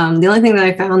 The only thing that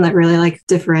I found that really like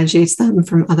differentiates them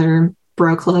from other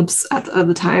bro clubs at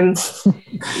the time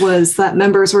was that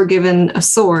members were given a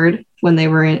sword when they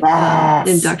were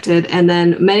inducted. And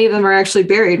then many of them are actually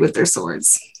buried with their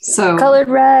swords. So colored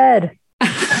red.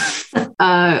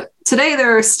 Today,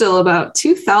 there are still about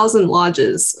 2,000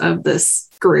 lodges of this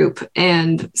group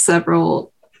and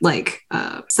several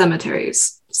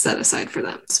cemeteries set aside for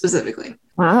them specifically.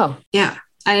 Wow. Yeah.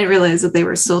 I didn't realize that they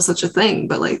were still such a thing,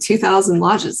 but like 2,000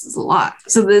 lodges is a lot.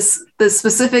 So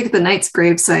the Knight's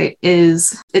grave site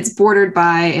it's bordered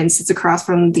by and sits across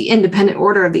from the Independent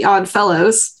Order of the Odd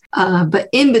Fellows. But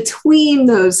in between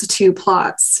those two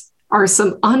plots are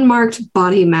some unmarked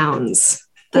body mounds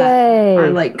that are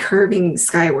like curving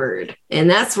skyward. And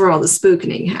that's where all the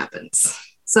spookening happens.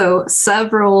 So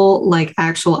several like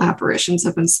actual apparitions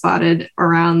have been spotted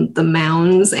around the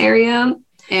mounds area.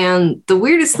 And the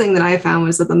weirdest thing that I found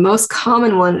was that the most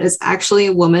common one is actually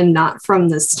a woman not from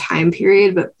this time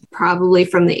period, but probably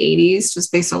from the 80s,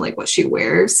 just based on like what she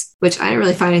wears, which I didn't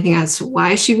really find anything as to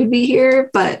why she would be here,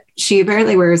 but she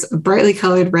apparently wears a brightly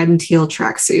colored red and teal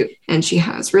tracksuit, and she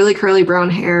has really curly brown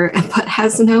hair, but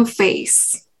has no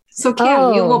face. So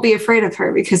Cam, you won't be afraid of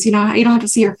her because you don't have to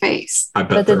see her face. I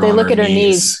bet but they look at her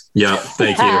knees. Yep,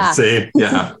 thank you. See,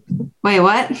 yeah. Wait,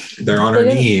 what? They're on her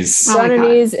knees. They're on her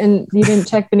knees, and you didn't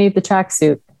check beneath the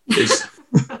tracksuit.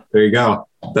 There you go.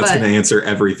 That's going to answer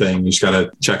everything. You just got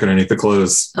to check underneath the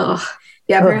clothes. Oh,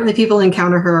 yeah. Apparently, people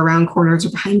encounter her around corners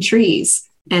or behind trees,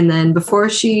 and then before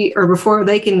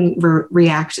they can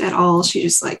react at all, she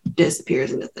just like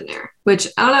disappears into thin air. Which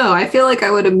I don't know. I feel like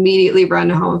I would immediately run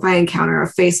home if I encounter a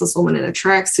faceless woman in a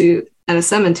tracksuit at a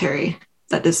cemetery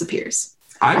that disappears.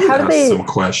 I would have some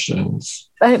questions.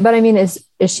 But I mean, is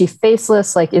she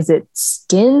faceless? Like, is it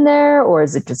skin there, or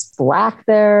is it just black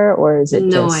there, or is it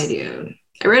no idea?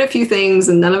 I read a few things,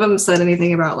 and none of them said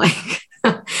anything about like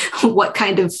what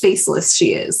kind of faceless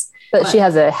she is. But she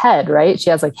has a head, right? She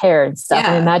has like hair and stuff.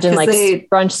 Yeah, I imagine like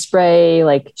brunch spray,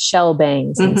 like shell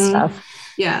bangs and stuff.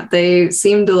 Yeah, they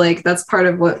seem to like, that's part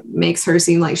of what makes her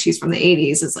seem like she's from the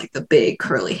 80s is like the big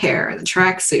curly hair and the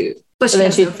tracksuit. But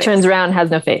then she turns around and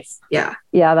has no face. Yeah.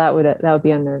 Yeah, that would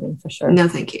be unnerving for sure. No,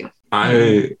 thank you.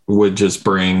 I would just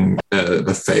bring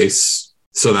a face.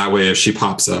 So that way, if she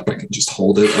pops up, I can just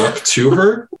hold it up to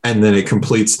her and then it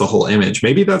completes the whole image.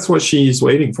 Maybe that's what she's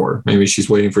waiting for. Maybe she's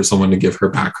waiting for someone to give her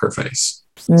back her face.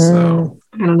 So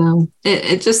I don't know.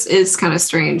 It just is kind of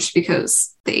strange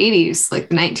because the 80s, like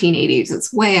the 1980s,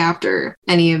 it's way after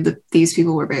any of these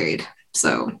people were buried.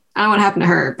 So I don't know what happened to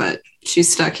her, but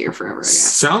she's stuck here forever, I guess.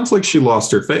 Sounds like she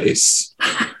lost her face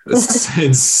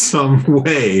in some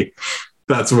way.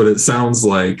 That's what it sounds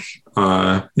like.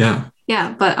 Yeah.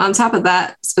 Yeah, but on top of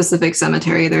that specific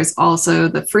cemetery, there's also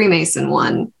the Freemason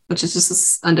one, which is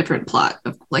just a different plot,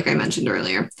 like I mentioned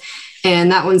earlier. And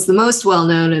that one's the most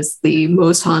well-known as the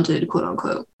most haunted, quote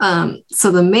unquote. So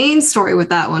the main story with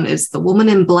that one is the woman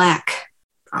in black.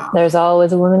 There's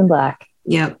always a woman in black.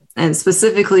 Yep. And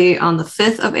specifically on the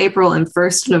 5th of April and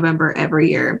 1st of November every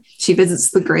year, she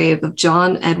visits the grave of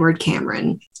John Edward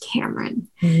Cameron.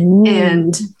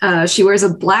 And she wears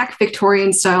a black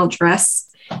Victorian style dress,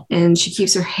 and she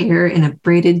keeps her hair in a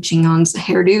braided chignon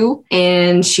hairdo,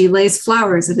 and she lays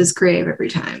flowers at his grave every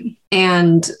time.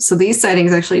 And so these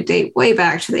sightings actually date way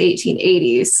back to the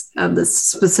 1880s of this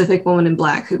specific woman in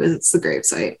black who visits the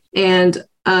gravesite. And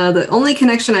the only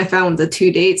connection I found with the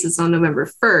two dates is on November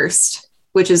 1st,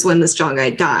 which is when this John guy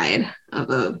died of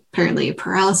apparently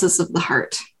paralysis of the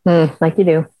heart. Like you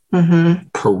do. Mm-hmm.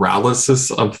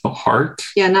 Paralysis of the heart?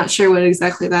 Yeah, not sure what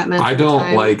exactly that meant. I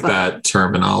don't like that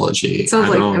terminology. It sounds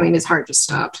his heart just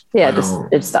stopped. Yeah,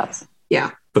 it stops.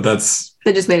 Yeah. But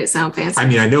they just made it sound fancy. I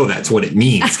mean, I know that's what it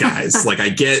means, guys. Like, I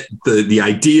get the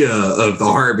idea of the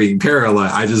heart being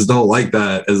paralyzed. I just don't like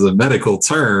that as a medical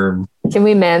term. Can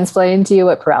we mansplain to you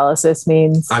what paralysis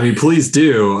means? I mean, please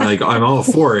do. Like, I'm all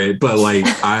for it, but like,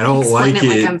 I don't like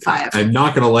it. I'm 5. I'm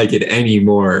not going to like it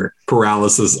anymore.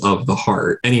 Paralysis of the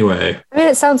heart. Anyway. I mean,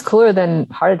 it sounds cooler than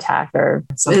heart attack or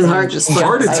something. His heart just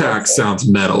heart attack sounds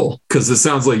metal because it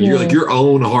sounds like you're like your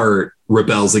own heart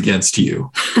rebels against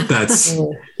you. That's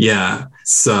yeah.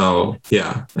 So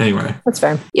yeah. Anyway, that's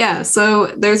fair. Yeah. So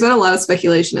there's been a lot of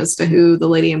speculation as to who the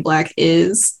lady in black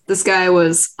is. This guy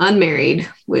was unmarried,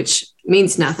 which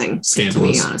means nothing to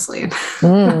me, honestly.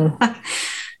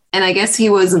 And I guess he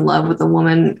was in love with a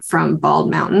woman from Bald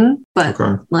Mountain, but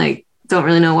like don't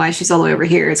really know why she's all the way over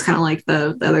here. It's kind of like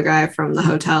the other guy from the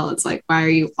hotel. It's like, why are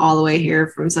you all the way here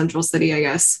from Central City, I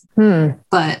guess.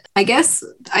 But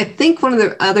I think one of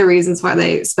the other reasons why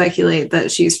they speculate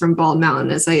that she's from Bald Mountain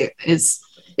is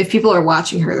if people are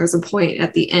watching her, there's a point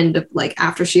at the end of like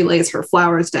after she lays her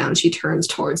flowers down, she turns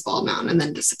towards Bald Mountain and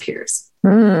then disappears.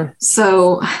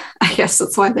 So I guess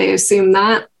that's why they assume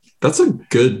that. That's a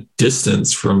good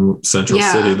distance from Central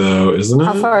City, though, isn't it?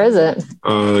 How far is it?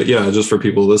 Yeah, just for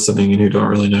people listening and who don't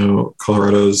really know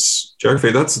Colorado's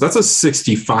geography, that's a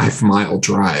 65-mile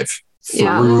drive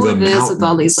through the mountains. With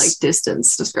all these like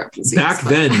distance discrepancies. Back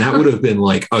then, that would have been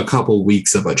like a couple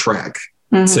weeks of a trek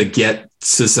to get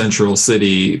to Central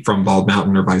City from Bald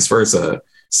Mountain or vice versa.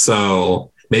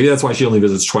 So maybe that's why she only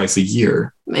visits twice a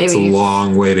year. Maybe it's a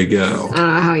long way to go. I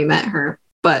don't know how he met her.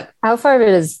 But how far of it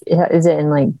is it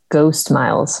in like ghost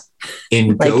miles?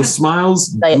 In Like- Ghost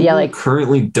Miles, like- yeah, Google like-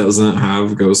 currently doesn't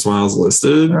have Ghost Miles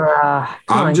listed. Come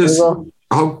on, Google.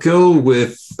 I'll go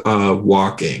with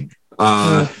walking.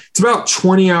 It's about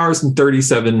 20 hours and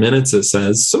 37 minutes, it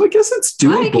says. So I guess it's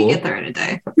Well, you can doable. get there in a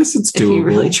day I guess it's if you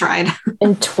really doable. tried.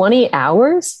 In 20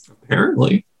 hours?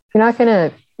 Apparently. You're not going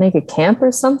to make a camp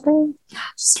or something?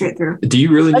 Straight through. Do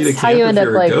you really need a That's how camp you if end up,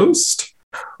 you're a like- ghost?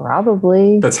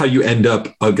 Probably. That's how you end up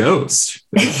a ghost.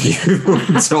 You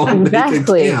don't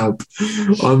Exactly. make a camp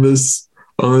on this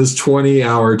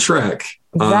 20-hour trek.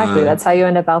 Exactly. That's how you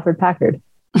end up Alfred Packard.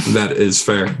 That is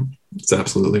fair. It's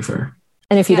absolutely fair.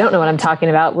 And if you Yeah. don't know what I'm talking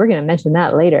about, we're going to mention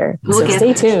that later. We'll So get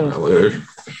stay there. tuned.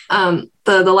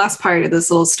 The last part of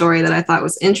this little story that I thought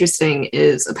was interesting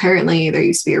is apparently there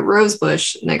used to be a rose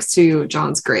bush next to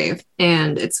John's grave,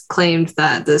 and it's claimed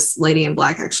that this lady in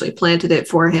black actually planted it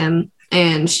for him,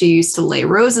 and she used to lay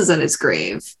roses at his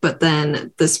grave. But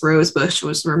then this rose bush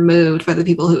was removed by the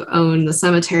people who owned the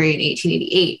cemetery in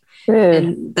 1888, Good.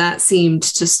 and that seemed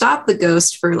to stop the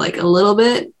ghost for like a little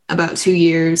bit, about 2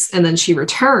 years, and then she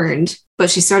returned, but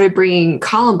she started bringing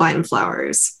columbine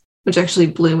flowers, which actually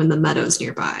bloom in the meadows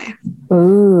nearby.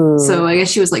 Ooh. So I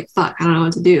guess she was like, fuck, I don't know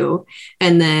what to do.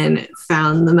 And then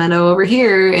found the meadow over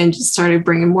here and just started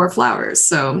bringing more flowers.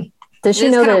 So does she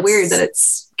it's know kind that of weird it's- that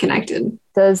it's connected.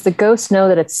 Does the ghost know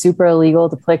that it's super illegal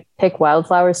to pick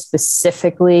wildflowers,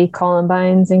 specifically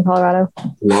columbines in Colorado?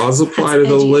 Laws apply That's to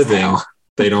the edgy as living. hell.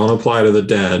 They don't apply to the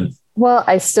dead. Well,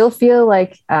 I still feel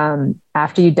like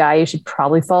after you die, you should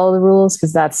probably follow the rules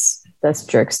because that's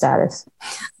jerk status.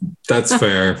 That's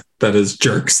fair. That is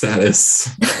jerk status.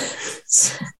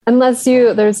 Unless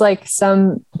there's like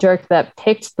some jerk that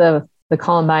picked the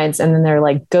columbines and then they're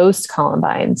like ghost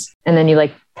columbines, and then you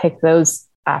like pick those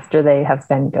after they have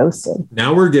been ghosted.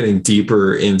 Now we're getting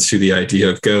deeper into the idea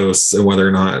of ghosts and whether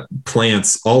or not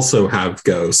plants also have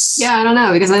ghosts. Yeah, I don't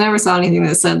know, because I never saw anything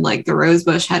that said like the rose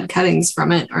bush had cuttings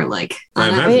from it, or like, I I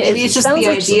don't know, imagine maybe it's just sounds the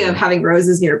like idea of having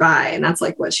roses nearby. And that's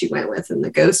like what she went with in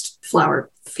the ghost flower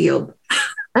field.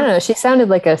 I don't know. She sounded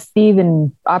like a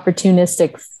thieving,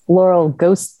 opportunistic floral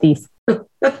ghost thief.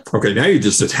 Okay, now you're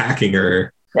just attacking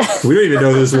her. We don't even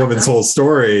know this woman's whole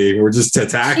story. We're just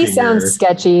attacking She sounds her.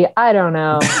 sketchy. I don't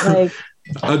know. Like,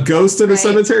 A ghost in a Right,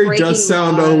 cemetery breaking does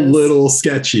sound a laws. little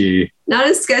sketchy. Not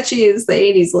as sketchy as the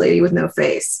 80s lady with no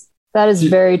face. that is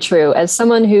very true. As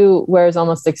someone who wears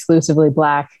almost exclusively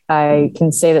black, I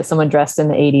can say that someone dressed in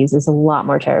the 80s is a lot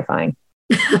more terrifying.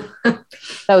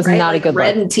 That was Right? not Like a good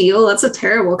red look. and teal. That's a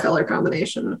terrible color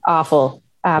combination. Awful.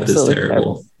 Absolutely That is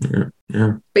terrible. terrible.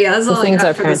 Yeah. But yeah, that's The all I things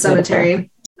our got for the parents made up for.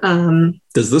 cemetery.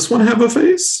 Does this one have a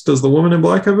face? Does the woman in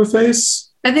black have a face?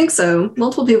 I think so.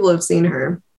 Multiple people have seen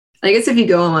her. I guess if you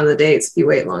go on one of the dates, if you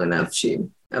wait long enough, she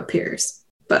appears.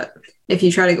 But if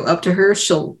you try to go up to her,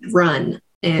 she'll run.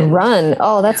 And Run.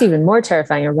 Oh, that's even more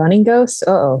terrifying. A running ghost?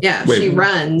 Oh. yeah, Wait, she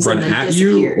runs Run and then at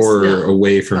you disappears. or No,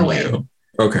 away from away. you?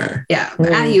 Okay. yeah, but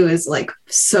at you is like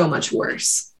so much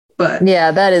worse. But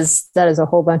Yeah, that is a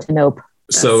whole bunch of nope.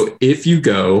 So if you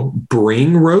go,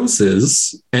 bring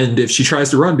roses, and if she tries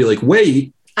to run, be like,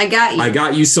 wait, I got you. I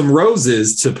got you some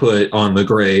roses to put on the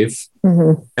grave.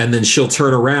 Mhm. And then she'll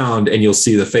turn around and you'll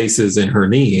see the faces in her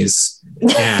knees.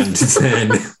 And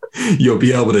then you'll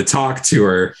be able to talk to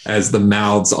her as the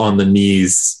mouths on the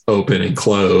knees open and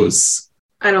close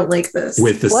I don't like this.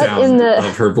 with the What sound in the-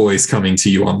 of her voice coming to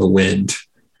you on the wind.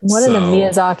 What in the So-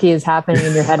 Miyazaki is happening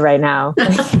in your head right now?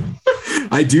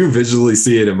 I do visually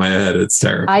see it in my head. It's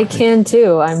terrible. I can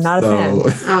too. I'm not a fan.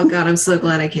 Oh god, I'm so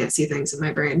glad I can't see things in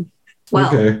my brain. Well,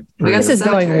 okay. we got This the is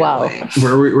going cemetery well. away.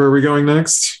 Where are we going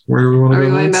next? Where do we want to Are we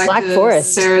go going next? back Black to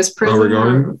Forest. Sarah's prison? we're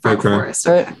going? or Black Okay. Forest?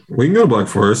 Okay. We can go to Black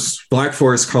Forest. Black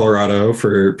Forest, Colorado,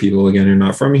 for people, again, who are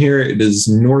not from here. It is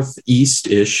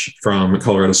northeast-ish from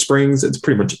Colorado Springs. It's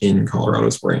pretty much in Colorado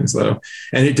Springs, though.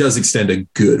 And it does extend a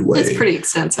good way. It's pretty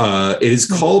extensive. It is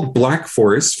called Black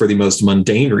Forest for the most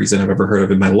mundane reason I've ever heard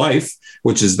of in my life,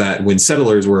 which is that when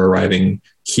settlers were arriving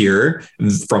here,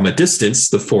 from a distance,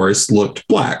 the forest looked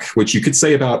black, which you could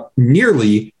say about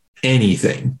nearly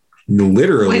anything. Way to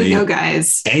Literally go,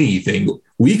 guys. anything.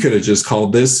 We could have just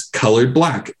called this colored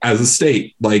black as a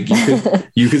state. Like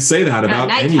you could say that At about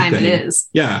nighttime anything. it is.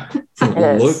 Yeah.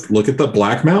 is. Look at the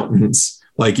Black Mountains.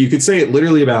 Like you could say it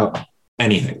literally about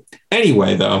anything.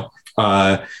 Anyway, though,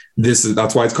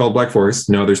 that's why it's called Black Forest.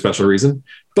 No other special reason.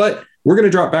 But we're going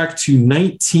to drop back to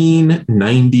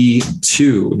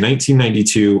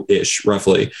 1992-ish,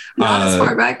 roughly. Not as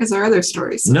far back as our other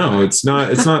stories. No, it's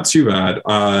not. It's not too bad.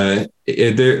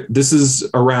 This is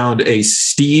around a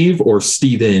Steve or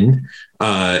Steven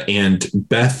and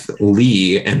Beth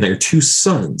Lee and their 2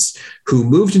 sons, who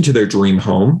moved into their dream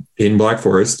home in Black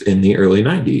Forest in the early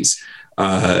 90s.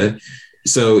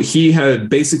 So he had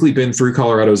basically been through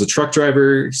Colorado as a truck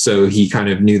driver. So he kind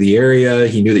of knew the area.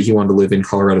 He knew that he wanted to live in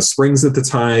Colorado Springs at the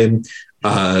time.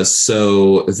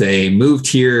 So they moved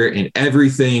here and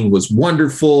everything was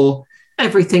wonderful.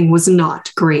 Everything was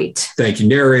not great. Thank you,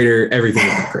 narrator. Everything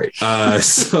was not great.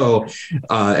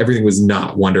 Everything was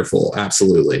not wonderful.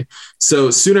 Absolutely.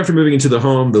 So soon after moving into the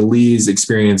home, the Lees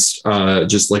experienced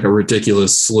just like a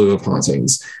ridiculous slew of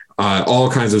hauntings. All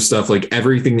kinds of stuff, like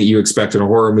everything that you expect in a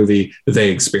horror movie,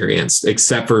 they experienced,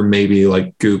 except for maybe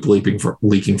like goop leaking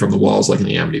from the walls, like in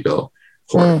the Amityville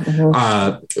horror.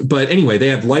 Mm-hmm. But anyway, they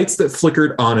had lights that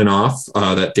flickered on and off,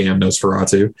 that damn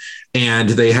Nosferatu, and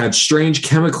they had strange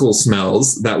chemical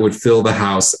smells that would fill the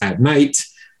house at night,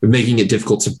 making it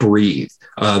difficult to breathe.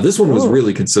 This one was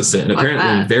really consistent and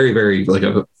apparently very, very like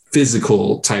a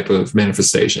physical type of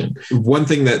manifestation. One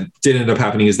thing that did end up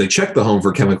happening is they checked the home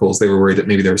for chemicals. They were worried that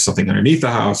maybe there was something underneath the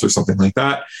house or something like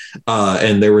that.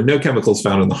 And there were no chemicals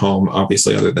found in the home,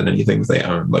 obviously, other than anything that they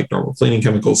owned, like normal cleaning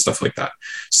chemicals, stuff like that.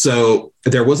 So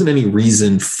there wasn't any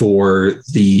reason for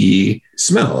the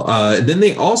smell. Then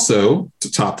they also,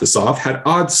 to top this off, had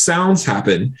odd sounds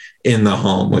happen in the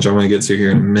home, which I'm going to get to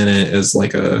here in a minute as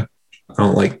like I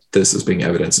don't like this as being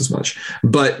evidence as much,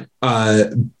 but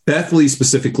Beth Lee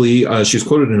specifically, she was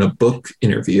quoted in a book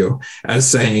interview as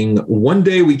saying, "One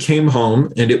day we came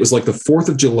home and it was like the 4th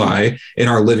of July in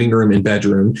our living room and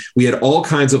bedroom. We had all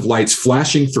kinds of lights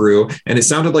flashing through and it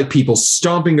sounded like people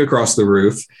stomping across the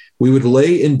roof. We would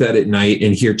lay in bed at night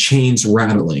and hear chains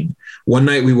rattling. One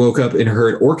night we woke up and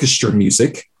heard orchestra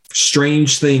music.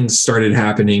 Strange things started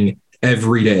happening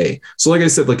every day." So like I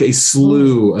said, like a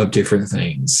slew of different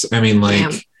things. I mean,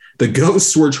 like the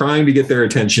ghosts were trying to get their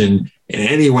attention in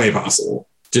any way possible.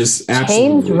 Just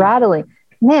absolutely. Chains rattling.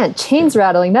 Man, chains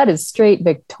rattling. That is straight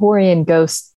Victorian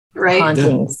ghost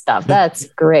haunting stuff. That's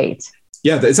great.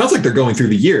 Yeah, it sounds like they're going through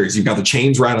the years. You've got the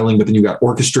chains rattling, but then you've got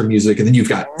orchestra music, and then you've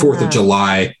got 4th of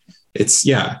July. It's,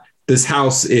 this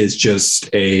house is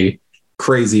just a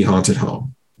crazy haunted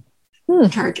home.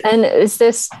 And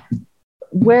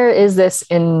where is this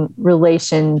in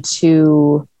relation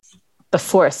to the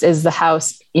forest? Is the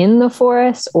house in the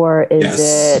forest or is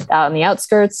it out on the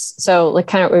outskirts? So like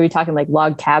kind of, are we talking like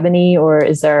log cabiny or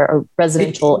is there a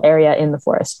residential area in the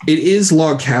forest? It is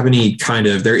log cabiny kind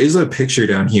of. There is a picture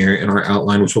down here in our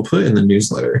outline, which we'll put in the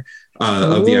newsletter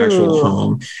of the actual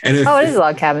home. And it is a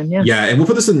log cabin. Yeah. Yeah. And we'll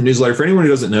put this in the newsletter for anyone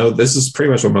who doesn't know. This is pretty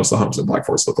much what most of the homes in Black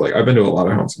Forest look like. I've been to a lot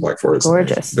of homes in Black Forest.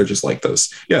 Gorgeous. They're just like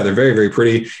this. Yeah. They're very, very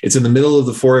pretty. It's in the middle of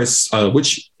the forest,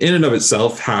 which in and of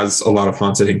itself has a lot of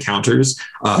haunted encounters.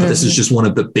 This is just one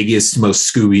of the biggest,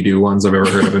 most Scooby-Doo ones I've ever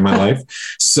heard of in my life.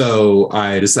 So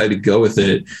I decided to go with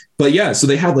it. But yeah, so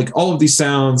they had like all of these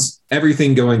sounds,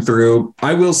 everything going through.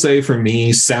 I will say for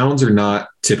me, sounds are not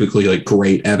typically like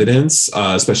great evidence,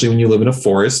 especially when you live in a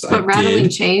forest. But rattling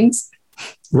chains?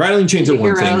 Rattling chains are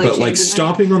one thing, but like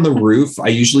stomping on the roof, I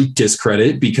usually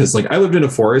discredit because like I lived in a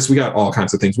forest. We got all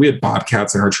kinds of things. We had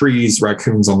bobcats in our trees,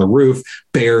 raccoons on the roof,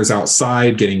 bears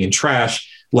outside getting in trash.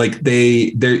 Like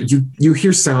you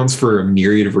hear sounds for a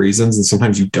myriad of reasons, and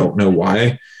sometimes you don't know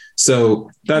why.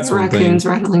 So that's one thing. Raccoons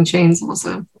rattling chains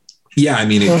also. Yeah, I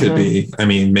mean, it could be. I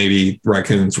mean, maybe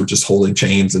raccoons were just holding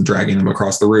chains and dragging them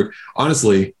across the roof.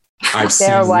 Honestly, I've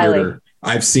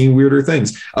seen weirder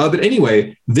things. But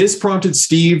anyway, this prompted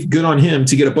Steve, good on him,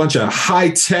 to get a bunch of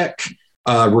high-tech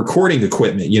recording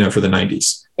equipment, for the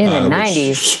 90s. In the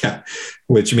 90s.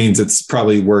 Which means it's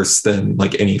probably worse than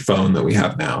like any phone that we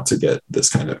have now to get this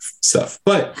kind of stuff.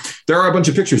 But there are a bunch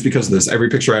of pictures because of this. Every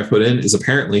picture I've put in is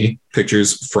apparently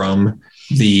pictures from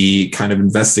the kind of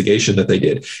investigation that they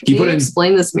did. Can you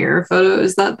explain this mirror photo?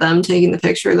 Is that them taking the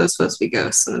picture? Those supposed to be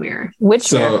ghosts in the mirror.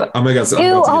 Which mirror? Oh my God.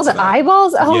 Ew, all the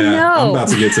eyeballs? Oh no. I'm about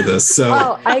to get to this.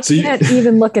 So I can't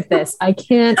even look at this. I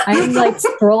can't. I'm like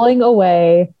scrolling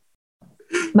away.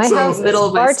 My house is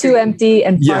far too empty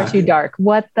and far too dark.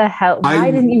 What the hell?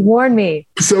 Why didn't you warn me?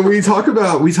 So we talk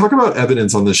about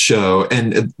evidence on this show,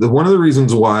 and one of the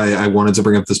reasons why I wanted to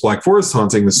bring up this Black Forest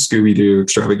haunting, the Scooby-Doo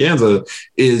extravaganza,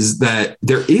 is that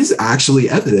there is actually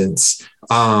evidence.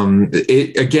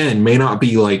 It again may not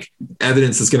be like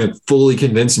evidence that's going to fully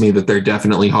convince me that they're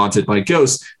definitely haunted by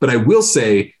ghosts, but I will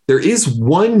say there is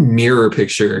one mirror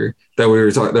picture that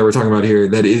we're talking about here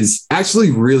that is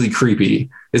actually really creepy.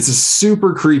 It's a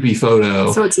super creepy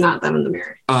photo. So it's not them in the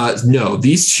mirror. No,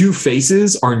 these two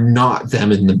faces are not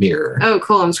them in the mirror. Oh,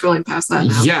 cool. I'm scrolling past that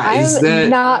now. Yeah, I'm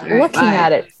not looking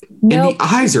at it. Nope. And the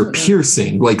eyes are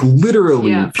piercing, like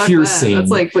literally piercing.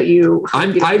 That's like what you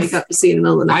wake up to see in the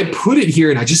middle of the night. I put it here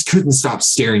and I just couldn't stop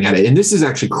staring at it. And this is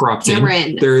actually cropped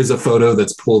in. There is a photo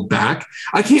that's pulled back.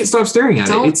 I can't stop staring at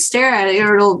it. Don't stare at it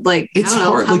or it'll it's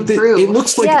hard. Like it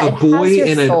looks like a boy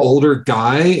and an older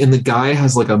guy, and the guy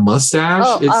has like a mustache.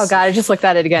 Oh God, I just looked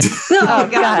at it again. Oh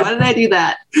God, why did I do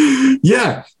that?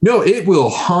 Yeah, no, it will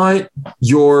haunt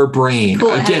your brain.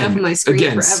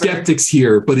 Again, skeptics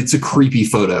here, but it's a creepy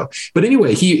photo. But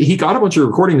anyway, he got a bunch of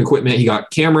recording equipment. He got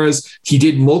cameras. He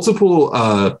did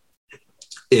multiple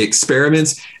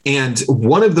experiments. And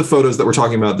one of the photos that we're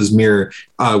talking about, this mirror,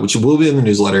 which will be in the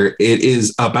newsletter, it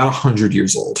is about 100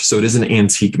 years old. So it is an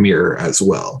antique mirror as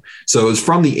well. So it was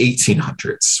from the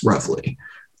 1800s, roughly.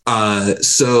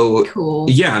 So cool.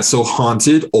 Yeah, so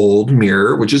haunted old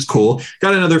mirror, which is cool.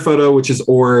 Got another photo, which is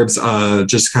orbs.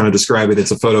 Just kind of describe it.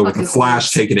 It's a photo with a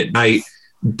flash taken at night.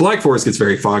 Black Forest gets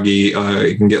very foggy.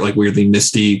 It can get like weirdly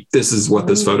misty. This is what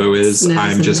this photo is.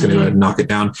 I'm just going to knock it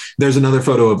down. There's another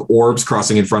photo of orbs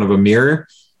crossing in front of a mirror.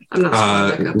 I'm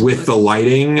not with the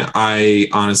lighting, I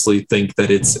honestly think that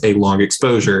it's a long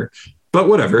exposure, but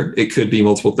whatever. It could be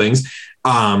multiple things.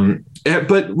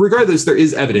 But regardless, there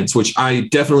is evidence, which I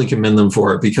definitely commend them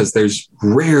for, because there's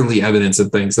rarely evidence in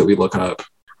things that we look up.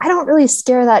 I don't really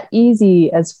stare that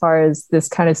easy as far as this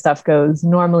kind of stuff goes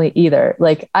normally either.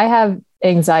 Like I have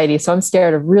anxiety, so I'm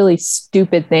scared of really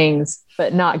stupid things,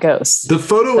 but not ghosts. The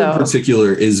photo in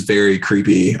particular is very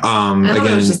creepy.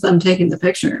 Again, it's just them taking the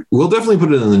picture. We'll definitely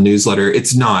put it in the newsletter.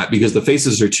 It's not, because the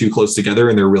faces are too close together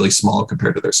and they're really small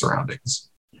compared to their surroundings.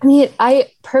 I mean,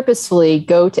 I purposefully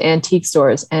go to antique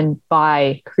stores and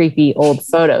buy creepy old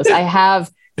photos. I have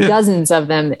dozens of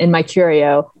them in my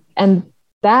curio, and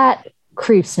that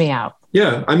creeps me out.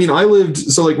 Yeah, I mean, when I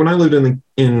lived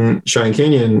in Cheyenne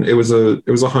Canyon, it was a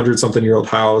 100-something-year-old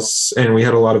house, and we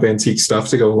had a lot of antique stuff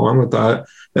to go along with that.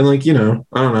 And I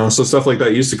don't know. So stuff like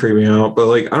that used to creep me out.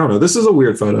 But I don't know. This is a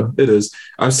weird photo. It is.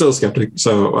 I'm still a skeptic.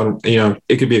 So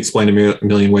it could be explained a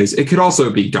million ways. It could also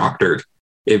be doctored.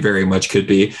 It very much could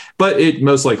be, but it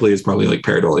most likely is probably like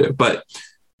pareidolia. But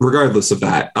regardless of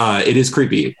that, it is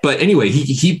creepy. But anyway,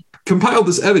 he compiled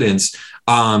this evidence.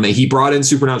 He brought in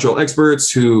supernatural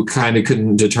experts who kind of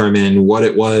couldn't determine what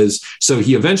it was. So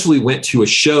he eventually went to a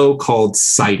show called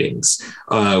Sightings,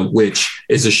 which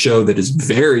is a show that is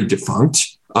very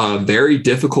defunct, very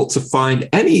difficult to find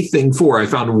anything for. I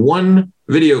found one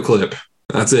video clip.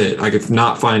 That's it. I could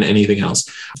not find anything else.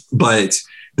 But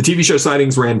the TV show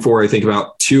Sightings ran for, I think,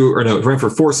 it ran for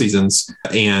 4 seasons,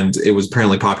 and it was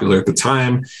apparently popular at the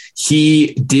time. He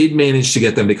did manage to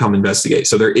get them to come investigate.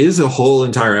 So there is a whole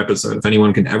entire episode. If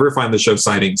anyone can ever find the show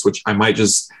Sightings, which I might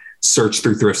just search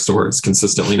through thrift stores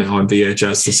consistently now on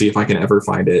VHS to see if I can ever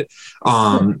find it.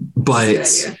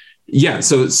 But yeah,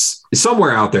 so it's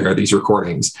somewhere out there are these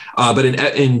recordings. But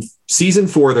in season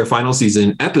 4, their final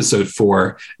season, episode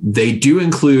 4, they do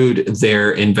include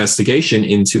their investigation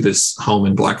into this home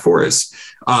in Black Forest.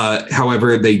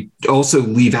 However, they also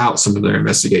leave out some of their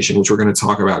investigation, which we're going to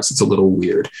talk about because it's a little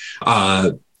weird.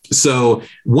 So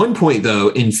one point, though,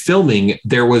 in filming,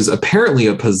 there was apparently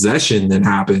a possession that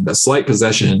happened, a slight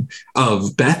possession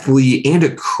of Beth Lee and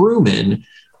a crewman,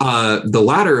 the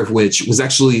latter of which was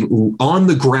actually on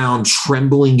the ground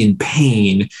trembling in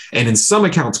pain, and in some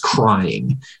accounts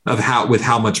crying with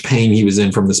how much pain he was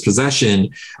in from this possession.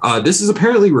 This is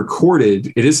apparently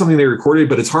recorded. It is something they recorded,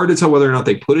 but it's hard to tell whether or not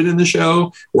they put it in the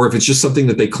show or if it's just something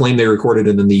that they claim they recorded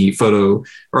and then the photo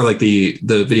or like the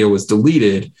video was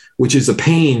deleted, which is a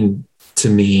pain to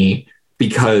me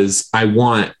because I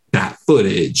want that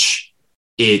footage.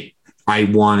 I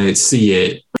want to see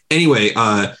it. Anyway,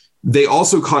 they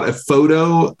also caught a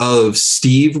photo of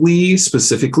Steve Lee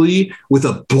specifically with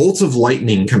a bolt of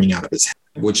lightning coming out of his head,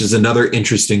 which is another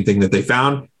interesting thing that they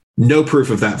found. No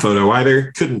proof of that photo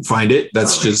either. Couldn't find it.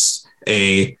 That's just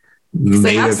may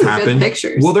have happened.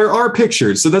 Well, there are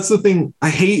pictures. So that's the thing. I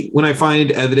hate when I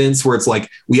find evidence where it's like,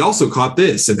 we also caught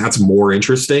this and that's more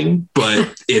interesting,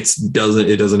 but it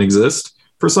doesn't exist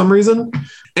for some reason.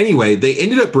 Anyway, they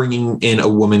ended up bringing in a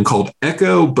woman called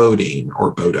Echo Bodine or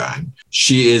Bodine.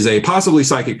 She is a possibly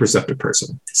psychic perceptive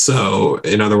person. So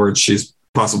in other words, she's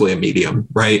possibly a medium,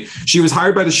 right? She was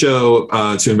hired by the show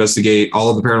to investigate all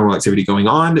of the paranormal activity going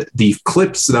on. The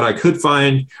clips that I could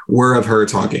find were of her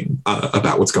talking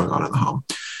about what's going on in the home.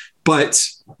 But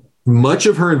much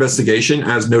of her investigation,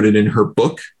 as noted in her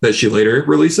book that she later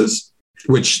releases,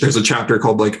 which there's a chapter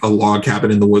called like A Log Cabin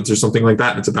in the Woods or something like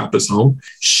that. And it's about this home.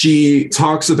 She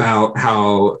talks about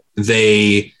how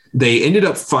they they ended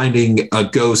up finding a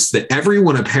ghost that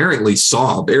everyone apparently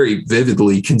saw very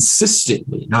vividly,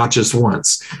 consistently, not just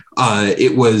once.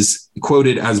 It was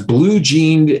quoted as blue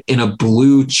jeaned in a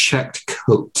blue checked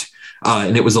coat.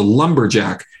 And it was a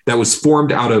lumberjack that was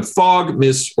formed out of fog,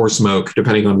 mist, or smoke,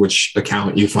 depending on which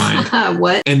account you find.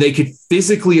 What? And they could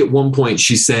physically, at one point,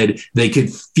 she said, they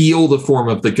could feel the form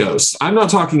of the ghost. I'm not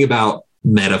talking about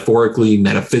metaphorically,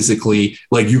 metaphysically,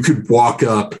 like you could walk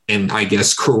up and I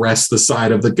guess caress the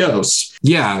side of the ghost.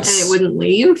 Yes. And it wouldn't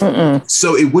leave.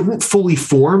 So it wouldn't fully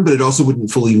form, but it also wouldn't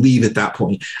fully leave at that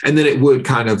point. And then it would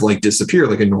kind of like disappear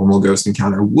like a normal ghost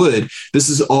encounter would. This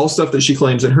is all stuff that she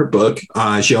claims in her book.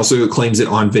 She also claims it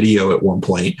on video at one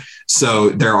point. So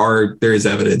there is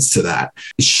evidence to that.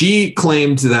 She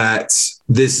claimed that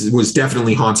this was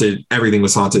definitely haunted. Everything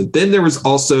was haunted. Then there was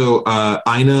also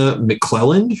Ina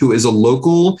McClellan, who is a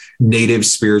local native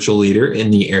spiritual leader in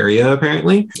the area,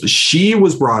 apparently. She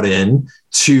was brought in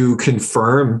to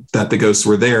confirm that the ghosts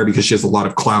were there because she has a lot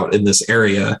of clout in this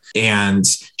area. And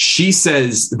she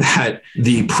says that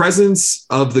the presence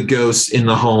of the ghosts in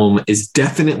the home is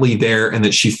definitely there and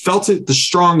that she felt it the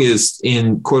strongest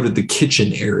in, quoted, the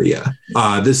kitchen area.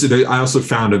 I also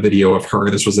found a video of her.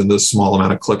 This was in the small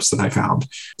amount of clips that I found.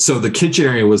 So the kitchen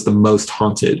area was the most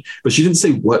haunted, but she didn't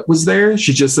say what was there.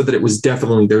 She just said that there was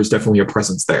definitely a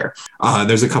presence there.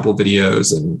 There's a couple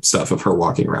videos and stuff of her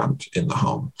walking around in the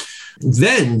home.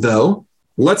 Then, though,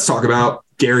 let's talk about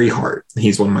Gary Hart.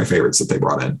 He's one of my favorites that they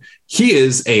brought in. He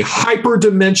is a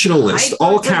hyperdimensionalist,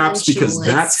 all caps, because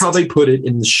that's how they put it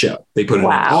in the show. They put it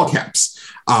in all caps,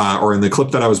 or in the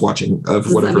clip that I was watching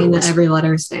of whatever. Does that mean that every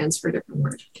letter stands for a different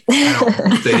word?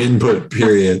 They didn't put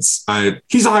periods.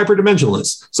 He's a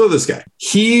hyperdimensionalist. So this guy,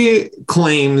 he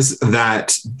claims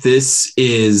that this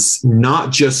is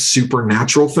not just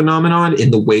supernatural phenomenon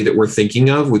in the way that we're thinking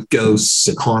of with ghosts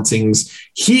and hauntings.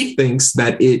 He thinks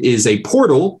that it is a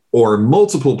portal or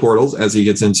multiple portals, as he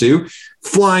gets into,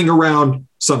 flying around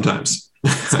sometimes.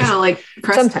 It's kind of like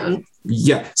Crestone.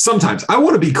 Yeah, sometimes. I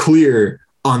want to be clear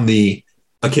on the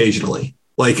occasionally.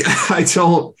 Like, I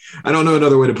don't know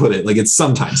another way to put it. Like, it's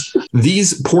sometimes.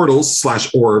 These portals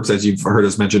 / orbs, as you've heard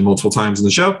us mention multiple times in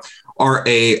the show, are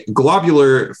a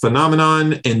globular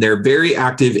phenomenon, and they're very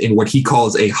active in what he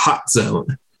calls a hot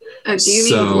zone. Do you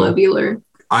mean globular?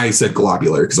 I said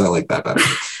globular because I like that better.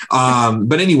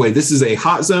 But anyway, this is a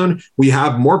hot zone. We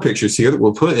have more pictures here that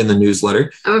we'll put in the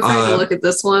newsletter. I'm afraid to look at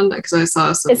this one because I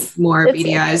saw some more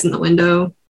beady eyes in the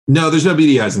window. No, there's no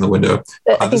beady eyes in the window.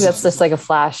 I think that's just like a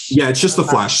flash. Yeah, it's just the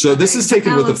flash. So this is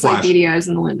taken with a flash. Like beady eyes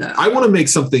in the window. I want to make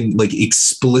something like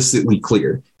explicitly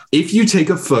clear. If you take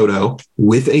a photo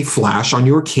with a flash on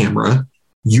your camera,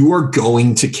 you are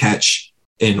going to catch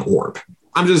an orb.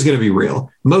 I'm just going to be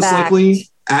real. Most likely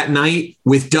at night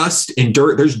with dust and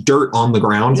dirt, there's dirt on the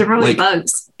ground. They're probably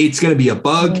bugs. It's going to be a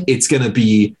bug. Mm-hmm. It's going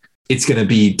to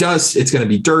be dust. It's going to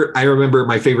be dirt. I remember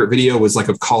my favorite video was like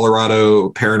of Colorado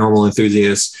paranormal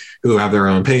enthusiasts who have their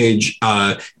own page.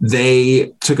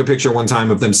 They took a picture one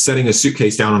time of them setting a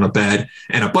suitcase down on a bed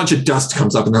and a bunch of dust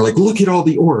comes up and they're like, look at all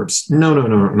the orbs. No.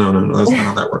 That's not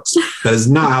how that works. That is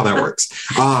not how that works.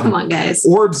 Come on, guys.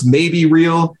 Orbs may be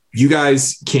real. You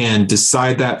guys can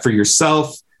decide that for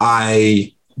yourself.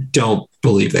 I don't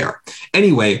believe they are.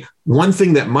 Anyway, one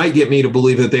thing that might get me to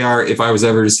believe that they are, if I was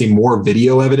ever to see more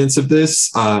video evidence of this,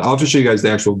 I'll just show you guys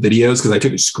the actual videos because I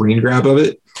took a screen grab of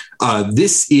it.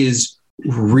 This is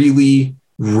really,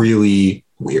 really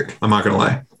weird. I'm not going to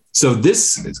lie. So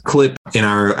this clip in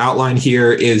our outline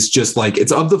here is just like,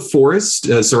 it's of the forest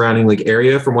surrounding like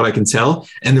area from what I can tell.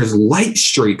 And there's light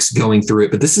streaks going through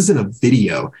it, but this isn't a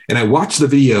video. And I watched the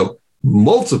video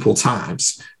multiple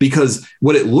times because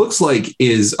what it looks like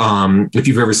is if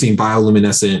you've ever seen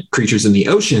bioluminescent creatures in the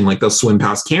ocean, like they'll swim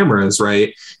past cameras,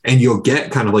 right? And you'll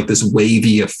get kind of like this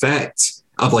wavy effect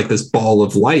of like this ball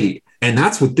of light. And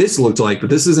that's what this looked like, but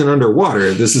this isn't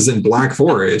underwater. This is in Black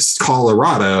Forest,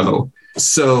 Colorado.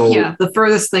 So yeah, the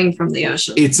furthest thing from the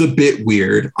ocean. It's a bit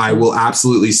weird. I will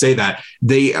absolutely say that.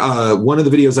 They one of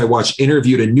the videos I watched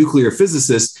interviewed a nuclear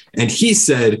physicist and he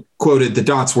said, quoted, the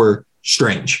dots were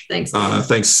strange. Thanks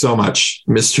so much,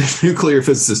 Mr. Nuclear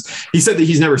Physicist. He said that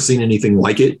he's never seen anything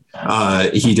like it.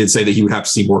 He did say that he would have to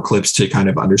see more clips to kind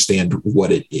of understand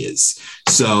what it is.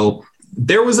 So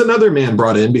there was another man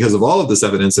brought in because of all of this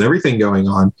evidence and everything going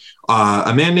on.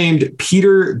 A man named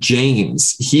Peter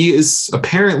James. He is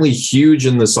apparently huge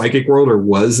in the psychic world, or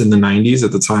was in the 90s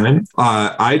at the time.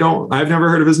 I've never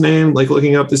heard of his name, like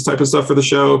looking up this type of stuff for the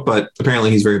show, but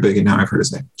apparently he's very big and now I've heard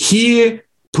his name. He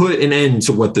put an end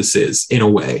to what this is in a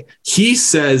way. He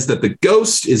says that the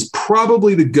ghost is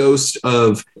probably the ghost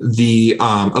of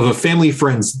a family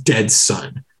friend's dead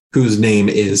son. whose name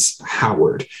is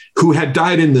Howard, who had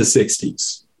died in the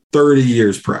 60s, 30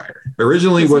 years prior.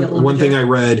 Originally, one thing I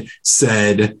read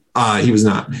said he was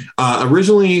not.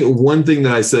 Originally, one thing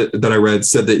that I read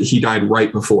said that he died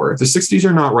right before. The 60s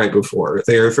are not right before.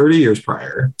 They are 30 years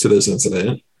prior to this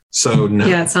incident. So no.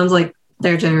 Yeah, it sounds like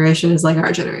their generation is like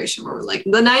our generation, where we're like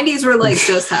the 90s were like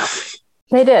just happening.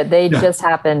 They did. They just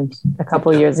happened a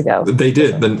couple years ago. They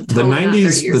did. The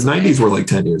 90s were like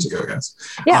 10 years ago, guys.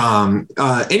 Yeah.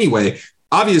 Anyway,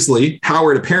 obviously,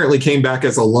 Howard apparently came back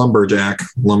as a lumberman,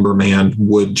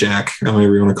 woodjack,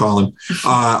 however you want to call him.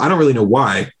 I don't really know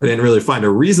why. I didn't really find a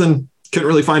reason. Couldn't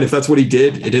really find if that's what he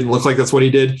did. It didn't look like that's what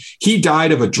he did. He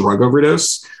died of a drug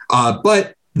overdose,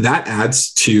 but that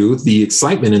adds to the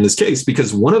excitement in this case,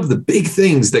 because one of the big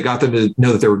things that got them to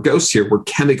know that there were ghosts here were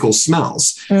chemical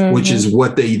smells, which is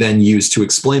what they then used to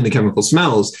explain the chemical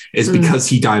smells, is because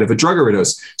he died of a drug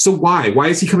overdose. So why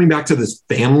is he coming back to this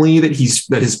family that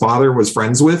his father was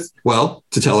friends with? Well,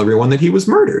 to tell everyone that he was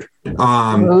murdered.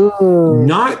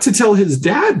 Not to tell his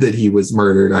dad that he was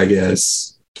murdered, I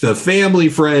guess. The family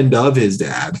friend of his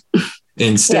dad.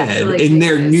 Instead, in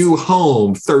their new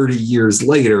home 30 years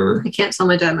later. I can't tell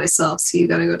my dad myself, so you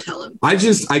gotta go tell him. I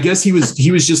guess he was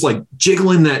just like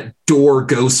jiggling that door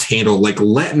ghost handle, like,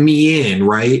 let me in,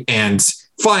 right? And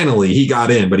finally he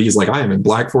got in, but he's like, I am in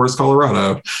Black Forest,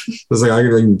 Colorado. I was like, I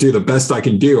can do the best I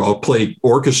can do. I'll play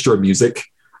orchestra music.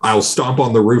 I'll stomp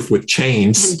on the roof with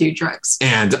chains. And do drugs.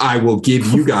 And I will give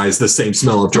you guys the same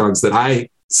smell of drugs that I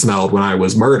smelled when I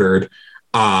was murdered.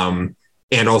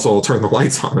 And also I'll turn the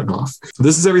lights on and off.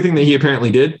 This is everything that he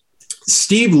apparently did.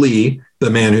 Steve Lee, the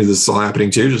man who this is all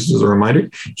happening to, just as a reminder,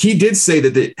 he did say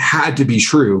that it had to be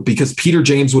true because Peter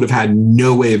James would have had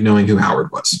no way of knowing who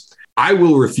Howard was. I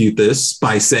will refute this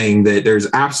by saying that there's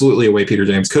absolutely a way Peter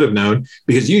James could have known,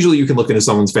 because usually you can look into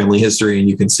someone's family history and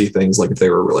you can see things like if they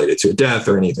were related to a death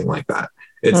or anything like that.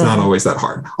 It's not always that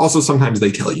hard. Also, sometimes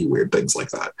they tell you weird things like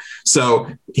that.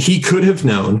 So he could have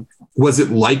known. Was it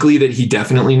likely that he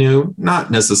definitely knew?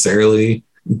 Not necessarily,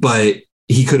 but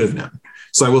he could have known.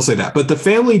 So I will say that. But the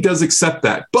family does accept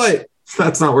that. But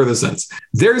that's not where this ends.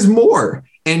 There's more.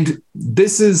 And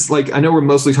this is like, I know we're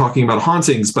mostly talking about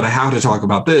hauntings, but I have to talk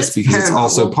about this because it's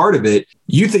also part of it.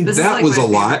 You think that was a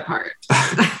lot.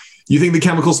 You think the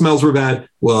chemical smells were bad?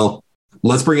 Well,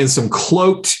 let's bring in some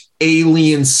cloaked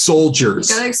alien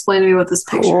soldiers. You gotta explain to me what this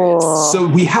picture is. So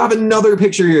we have another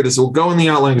picture here. This will go in the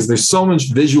outline because there's so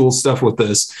much visual stuff with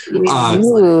this.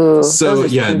 So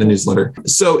yeah, in the newsletter.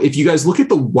 So if you guys look at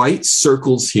the white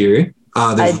circles here,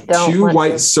 there's two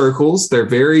white circles. They're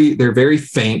very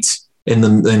faint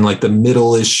in like the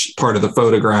middle-ish part of the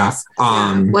photograph.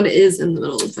 What is in the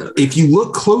middle of the photograph? If you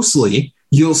look closely,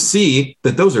 you'll see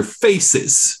that those are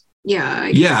faces. Yeah.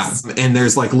 And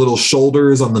there's like little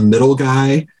shoulders on the middle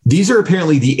guy. These are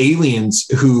apparently the aliens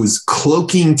whose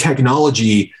cloaking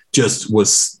technology just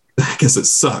was, I guess it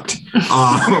sucked.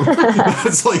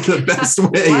 That's like the best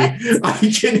way I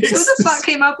can. Who the fuck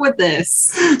came up with this?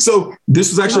 So this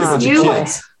was actually a bunch of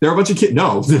kids. There are a bunch of kids.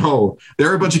 No. There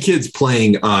are a bunch of kids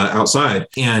playing outside,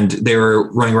 and they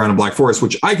were running around in Black Forest,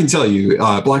 which I can tell you,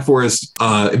 Black Forest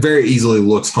very easily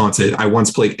looks haunted. I once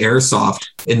played Airsoft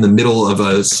in the middle of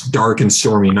a dark and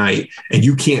stormy night, and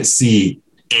you can't see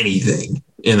anything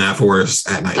in that forest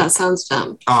at night. That sounds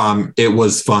dumb. It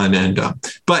was fun and dumb.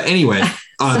 But anyway,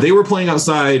 they were playing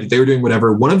outside. They were doing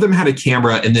whatever. One of them had a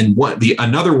camera, and then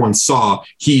another one saw.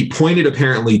 He pointed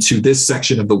apparently to this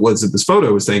section of the woods that this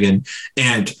photo was taken,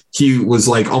 and he was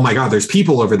like, "Oh my God, there's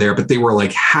people over there," but they were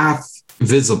like half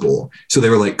visible, so they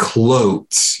were like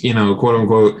cloaked, quote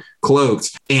unquote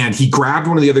cloaked. And he grabbed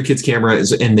one of the other kids'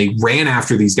 cameras, and they ran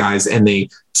after these guys, and they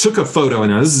took a photo.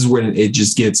 And now this is when it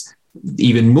just gets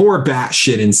even more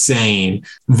batshit insane.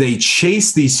 They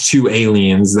chase these two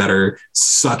aliens that are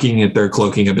sucking at their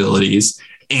cloaking abilities,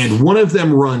 and one of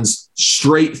them runs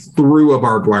straight through a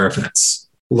barbed wire fence,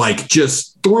 like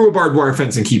just through a barbed wire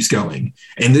fence, and keeps going.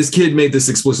 And this kid made this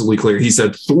explicitly clear. He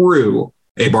said through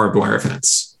a barbed wire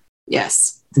fence.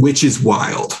 Yes. Which is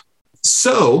wild.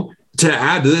 So to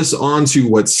add this on to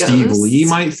what Steve Lee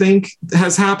might think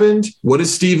has happened, what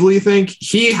does Steve Lee think?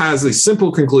 He has a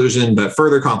simple conclusion that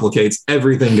further complicates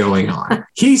everything going on.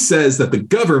 He says that the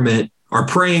government are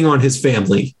preying on his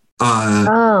family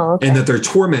and that they're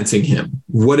tormenting him.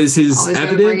 What is his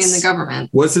evidence? Bring in the government.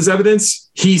 What's his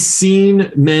evidence? He's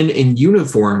seen men in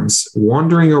uniforms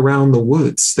wandering around the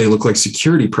woods. They look like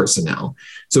security personnel.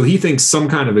 So he thinks some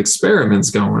kind of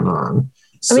experiment's going on.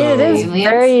 I mean, it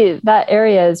is that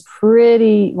area is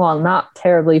pretty, well, not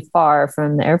terribly far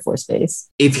from the Air Force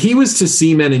Base. If he was to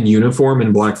see men in uniform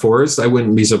in Black Forest, I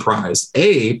wouldn't be surprised.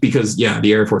 A, because,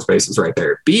 the Air Force Base is right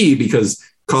there. B, because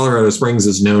Colorado Springs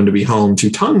is known to be home to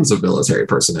tons of military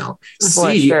personnel.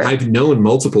 Sure. I've known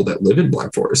multiple that live in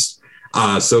Black Forest.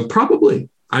 So probably,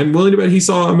 I'm willing to bet he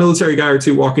saw a military guy or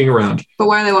two walking around. But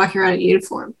why are they walking around in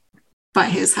uniform by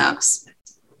his house?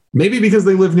 Maybe because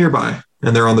they live nearby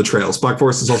and they're on the trails. Black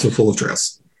Forest is also full of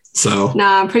trails. So,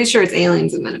 Nah, I'm pretty sure it's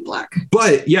aliens and Men in Black.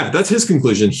 but yeah, that's his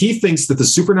conclusion. He thinks that the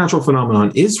supernatural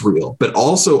phenomenon is real, but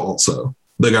also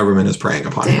the government is preying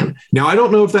upon him. Now, I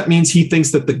don't know if that means he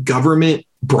thinks that the government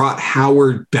brought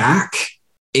Howard back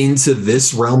into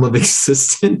this realm of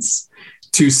existence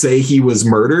to say he was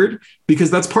murdered, because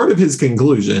that's part of his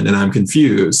conclusion, and I'm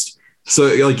confused.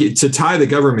 So, like, to tie the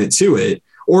government to it,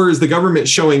 or is the government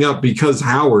showing up because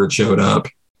Howard showed up?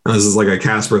 And this is like a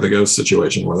Casper the Ghost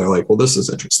situation where they're like, well, this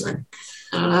is interesting.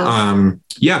 I don't know.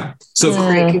 Yeah. So, That's a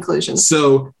great conclusion.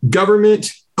 So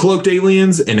government, cloaked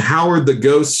aliens, and Howard the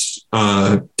Ghost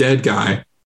dead guy.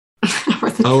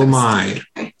 Oh my.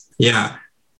 Yeah.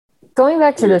 Going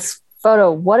back to this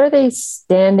photo, what are they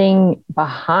standing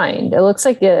behind? It looks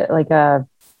like a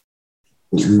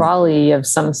trolley of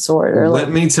some sort. Or Let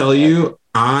me tell you,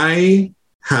 I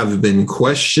have been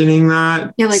questioning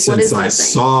that since I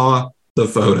saw the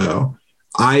photo.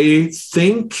 I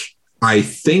think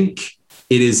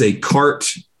it is a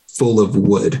cart full of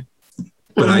wood,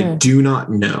 but I do not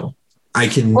know. I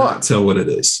cannot tell what it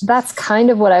is. That's kind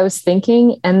of what I was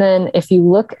thinking. And then if you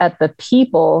look at the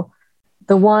people,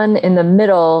 the one in the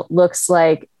middle looks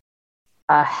like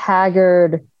a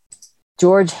haggard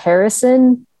George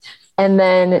Harrison. And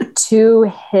then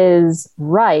to his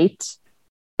right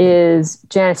is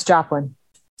Janis Joplin.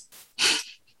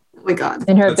 Oh my God.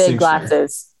 In her big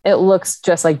glasses. Fair. It looks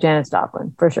just like Janis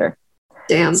Joplin, for sure.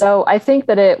 Damn. So I think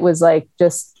that it was like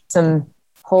just some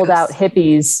holdout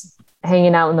hippies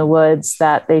hanging out in the woods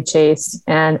that they chased.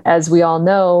 And as we all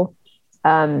know,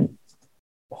 hippies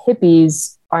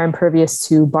are impervious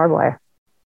to barbed wire.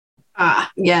 Ah,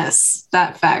 yes.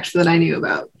 That fact that I knew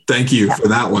about. Thank you for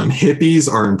that one.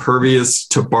 Hippies are impervious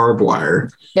to barbed wire.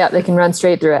 Yeah, they can run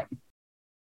straight through it.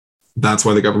 That's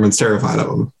why the government's terrified of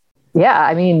them. Yeah,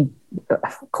 I mean,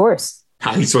 of course.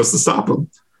 How are you supposed to stop them?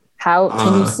 How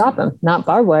can you stop them? Not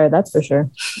barbed wire, that's for sure.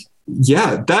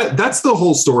 Yeah, that's the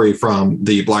whole story from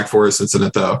the Black Forest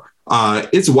incident, though.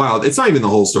 It's wild. It's not even the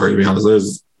whole story, to be honest.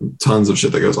 There's tons of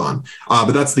shit that goes on.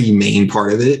 But that's the main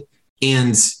part of it.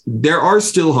 And there are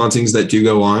still hauntings that do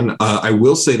go on. I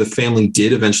will say the family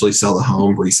did eventually sell the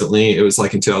home recently. It was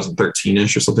like in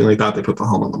 2013-ish or something like that. They put the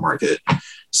home on the market.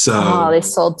 So they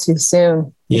sold too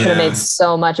soon. They could have made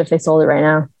so much if they sold it right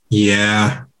now.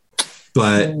 Yeah.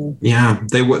 But yeah,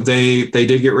 they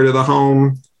did get rid of the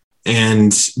home,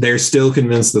 and they're still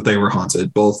convinced that they were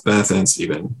haunted. Both Beth and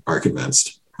Steven are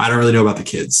convinced. I don't really know about the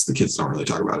kids. The kids don't really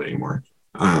talk about it anymore.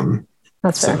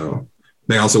 That's fair. So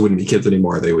they also wouldn't be kids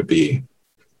anymore. They would be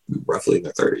roughly in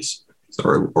their 30s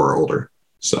or older.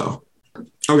 So,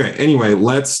 okay. Anyway,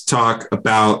 let's talk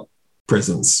about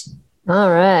prisons.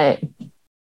 All right.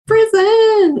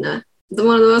 Prison.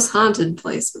 One of the most haunted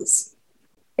places.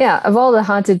 Yeah. Of all the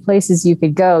haunted places you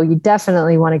could go, you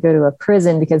definitely want to go to a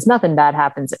prison because nothing bad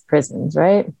happens at prisons,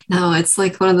 right? No, it's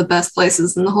like one of the best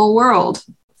places in the whole world.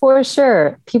 For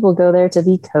sure. People go there to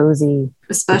be cozy.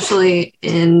 Especially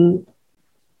in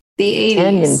the 80s.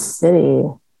 Canyon City.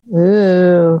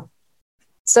 Ooh.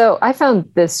 So I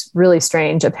found this really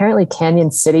strange. Apparently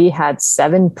Canyon City had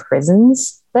 7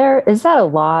 prisons there. Is that a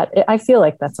lot? I feel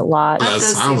like that's a lot. That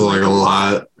sounds like a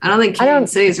lot. I don't think Canyon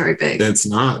City is very big. It's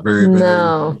not very big.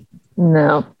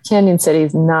 No. Canyon City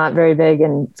is not very big.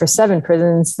 And for 7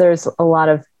 prisons, there's a lot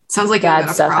of sounds like bad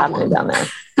stuff happening down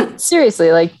there.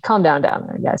 Seriously, like calm down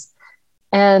there, guys.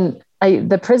 And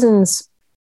the prisons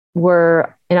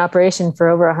were in operation for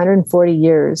over 140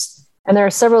 years. And there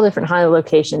are several different haunted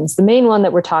locations. The main one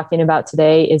that we're talking about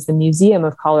today is the Museum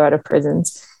of Colorado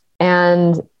Prisons.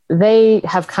 And they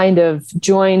have kind of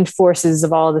joined forces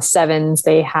of all the 7s.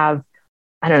 They have,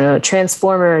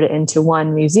 transformed into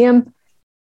one museum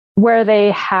where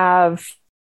they have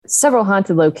several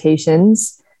haunted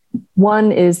locations.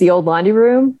 One is the old laundry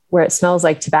room where it smells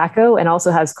like tobacco and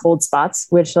also has cold spots,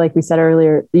 which, like we said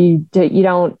earlier,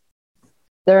 there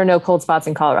are no cold spots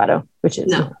in Colorado, which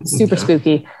is super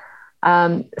spooky.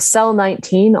 Cell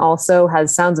 19 also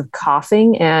has sounds of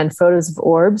coughing and photos of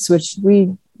orbs, which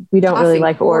we don't really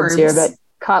like orbs here,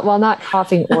 but not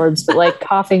coughing orbs, but like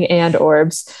coughing and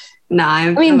orbs.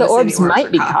 The orbs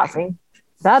might be coughing.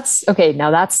 That's okay.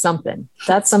 Now that's something.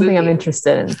 That's something I'm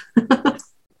interested in.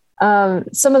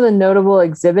 Some of the notable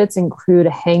exhibits include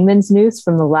a hangman's noose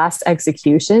from the last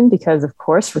execution, because of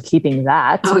course we're keeping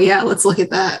that. Oh yeah, let's look at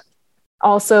that.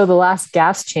 Also, the last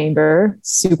gas chamber,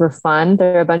 super fun.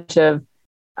 There are a bunch of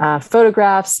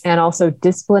photographs, and also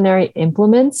disciplinary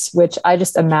implements, which I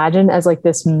just imagine as like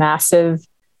this massive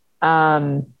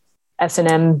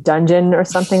S&M dungeon or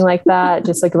something like that.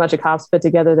 Just like a bunch of cops put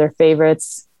together their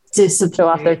favorites, show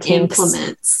off their kinks.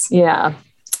 Implements. Yeah.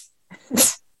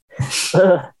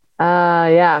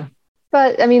 Yeah.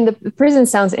 But I mean, the prison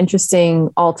sounds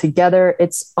interesting altogether.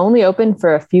 It's only open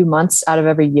for a few months out of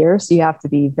every year. So you have to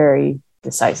be very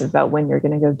decisive about when you're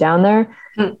going to go down there,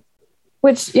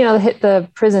 which, you know, the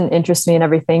prison interests me and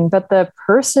everything. But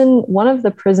one of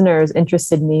the prisoners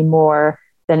interested me more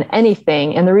than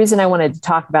anything. And the reason I wanted to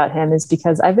talk about him is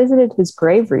because I visited his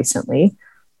grave recently,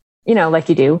 you know, like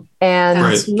you do. And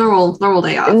That's normal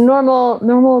day off.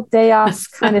 Normal day off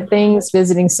kind of things,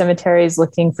 visiting cemeteries,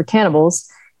 looking for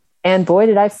cannibals. And boy,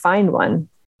 did I find one.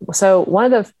 So one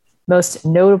of the most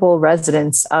notable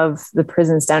residents of the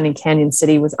prisons down in Canyon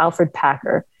City was Alfred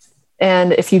Packer.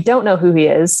 And if you don't know who he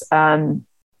is, I'm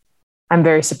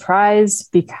very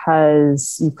surprised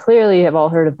because you clearly have all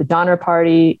heard of the Donner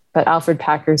Party, but Alfred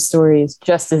Packer's story is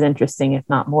just as interesting, if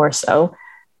not more so.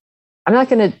 I'm not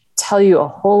going to tell you a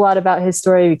whole lot about his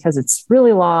story because it's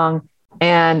really long,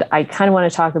 and I kind of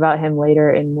want to talk about him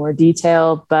later in more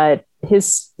detail, but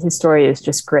his story is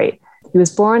just great. He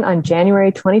was born on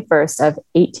January 21st of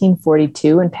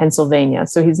 1842 in Pennsylvania.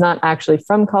 So he's not actually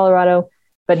from Colorado,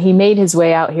 but he made his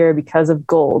way out here because of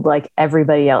gold, like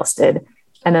everybody else did.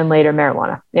 And then later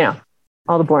marijuana, you know,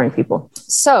 all the boring people.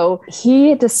 So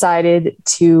he decided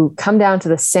to come down to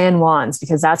the San Juans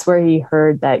because that's where he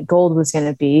heard that gold was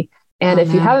going to be. And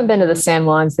if you haven't been to the San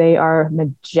Juans, they are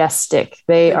majestic.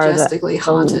 They majestically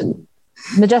haunted.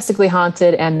 Majestically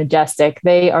haunted and majestic.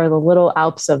 They are the little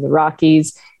Alps of the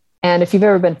Rockies. And if you've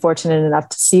ever been fortunate enough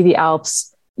to see the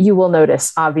Alps, you will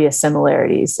notice obvious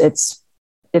similarities. It's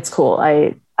cool.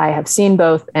 I have seen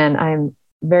both, and I'm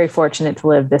very fortunate to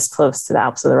live this close to the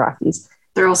Alps of the Rockies.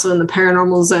 They're also in the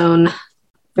paranormal zone.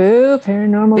 Ooh,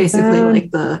 paranormal Basically zone. like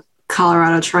the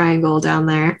Colorado Triangle down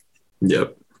there.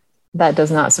 Yep. That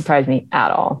does not surprise me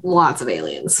at all. Lots of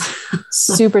aliens.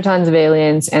 Super tons of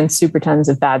aliens and super tons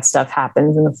of bad stuff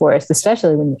happens in the forest,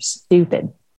 especially when you're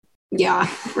stupid. Yeah,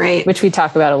 right. Which we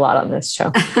talk about a lot on this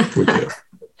show. We do.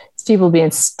 It's people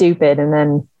being stupid and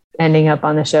then ending up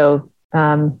on the show,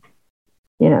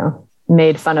 you know,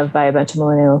 made fun of by a bunch of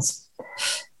millennials.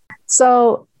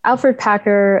 So Alfred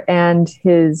Packer and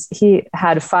he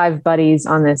had 5 buddies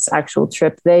on this actual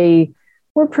trip. They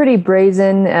were pretty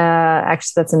brazen.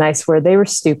 Actually, that's a nice word. They were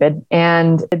stupid,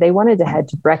 and they wanted to head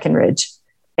to Breckenridge.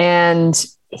 And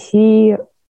they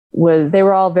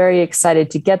were all very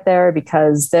excited to get there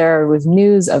because there was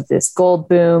news of this gold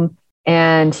boom,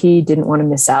 and he didn't want to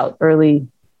miss out. Early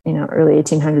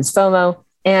 1800s FOMO.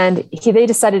 And they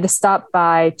decided to stop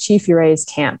by Chief Uray's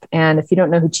camp. And if you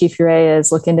don't know who Chief Uray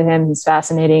is, look into him. He's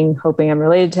fascinating, hoping I'm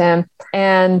related to him.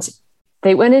 And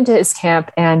they went into his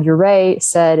camp, and Uray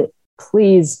said,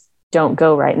 please don't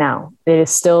go right now. It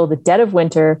is still the dead of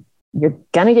winter. You're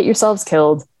going to get yourselves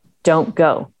killed. Don't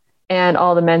go. And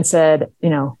all the men said,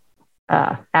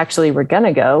 actually, we're going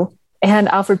to go. And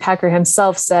Alfred Packer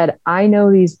himself said, I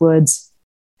know these woods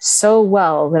so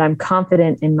well that I'm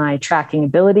confident in my tracking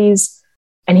abilities.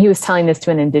 And he was telling this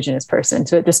to an indigenous person.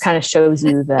 So it just kind of shows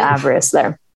you the avarice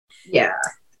there. Yeah.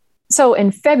 So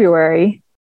in February,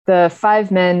 the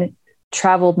 5 men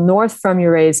traveled north from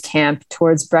Uray's camp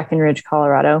towards Breckenridge,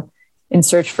 Colorado, in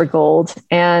search for gold.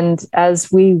 And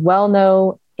as we well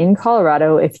know in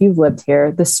Colorado, if you've lived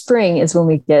here, the spring is when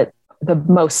we get the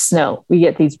most snow. We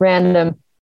get these random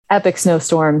epic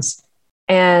snowstorms,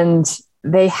 and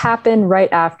they happen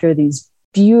right after these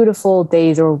beautiful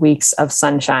days or weeks of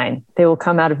sunshine. They will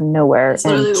come out of nowhere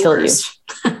and kill you.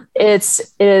 It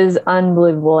is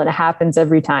unbelievable. And it happens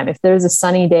every time. If there's a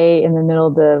sunny day in the middle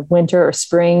of the winter or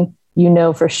spring, you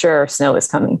know for sure snow is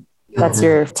coming. That's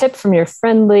your tip from your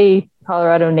friendly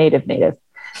Colorado native.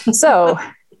 So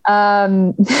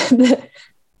the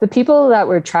people that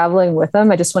were traveling with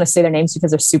them, I just want to say their names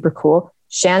because they're super cool.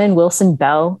 Shannon Wilson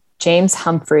Bell, James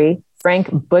Humphrey,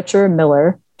 Frank Butcher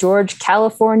Miller, George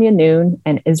California Noon,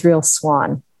 and Israel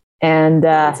Swan. And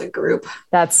that's a group.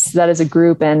 That is a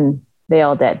group, and they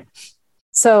all did.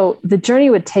 So the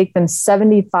journey would take them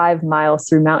 75 miles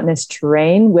through mountainous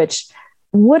terrain, which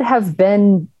would have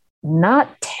been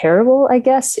not terrible, I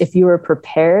guess, if you were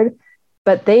prepared,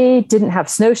 but they didn't have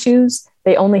snowshoes.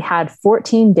 They only had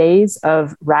 14 days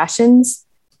of rations,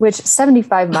 which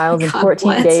 75 miles in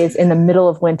 14 days in the middle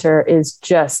of winter is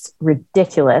just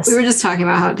ridiculous. We were just talking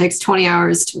about how it takes 20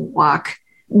 hours to walk.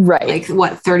 Right. Like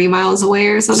what, 30 miles away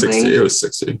or something? 60. It was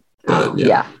 60. But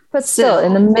yeah. But still,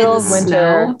 in the middle of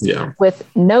winter, with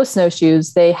no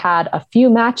snowshoes, they had a few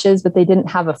matches, but they didn't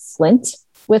have a flint,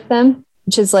 with them,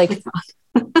 which is like,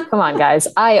 come on, guys.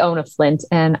 I own a flint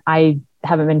and I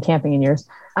haven't been camping in years.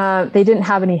 They didn't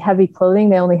have any heavy clothing.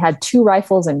 They only had 2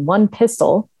 rifles and 1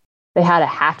 pistol. They had a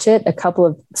hatchet, a couple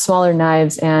of smaller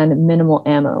knives, and minimal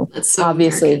ammo. That's so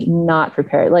obviously American. not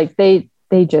prepared. Like they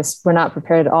just were not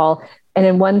prepared at all. And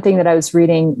in one thing that I was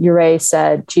reading,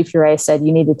 Chief Ouray said,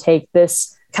 you need to take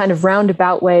this kind of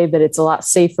roundabout way, but it's a lot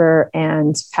safer.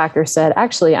 And Packer said,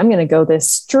 actually, I'm going to go this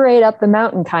straight up the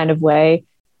mountain kind of way.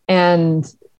 And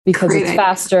because Great it's idea.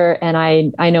 faster and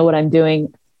I know what I'm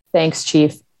doing. Thanks,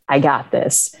 Chief. I got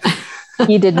this.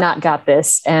 He did not got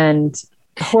this. And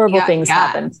horrible things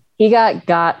happened. He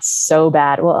got so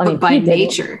bad. Well, I mean, by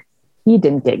nature, he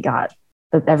didn't get got,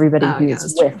 but everybody he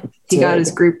was with. He got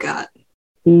his group got.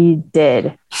 He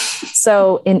did.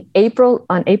 So on April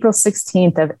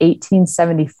 16th of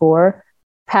 1874,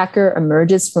 Packer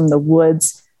emerges from the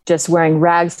woods, just wearing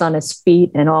rags on his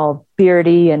feet and all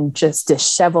beardy and just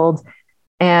disheveled.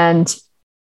 And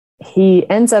he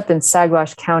ends up in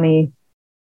Saguache County,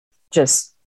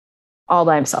 just all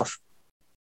by himself.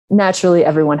 Naturally,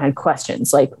 everyone had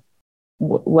questions like,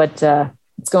 what's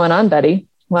going on, buddy?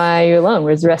 Why are you alone?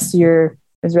 Where's the rest of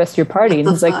your party? And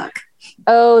he's like,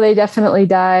 oh, they definitely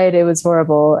died. It was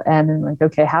horrible. And I'm like,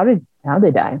 okay, how'd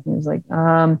they die? And he was like,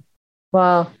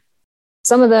 well,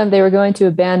 some of them, they were going to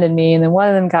abandon me. And then one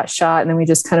of them got shot. And then we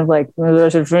just kind of like,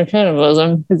 resulted from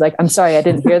cannibalism. He's like, I'm sorry, I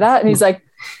didn't hear that. And he's like,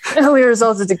 no, we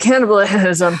resulted to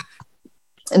cannibalism.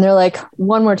 And they're like,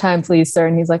 one more time, please, sir.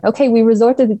 And he's like, okay, we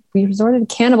resorted to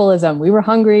cannibalism. We were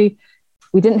hungry.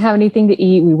 We didn't have anything to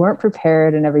eat. We weren't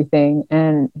prepared and everything.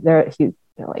 And they're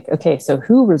like, okay, so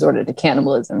who resorted to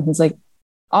cannibalism? He's like,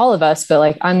 all of us, but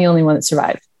like, I'm the only one that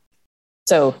survived.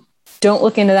 So don't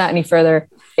look into that any further.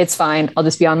 It's fine. I'll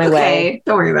just be on my way.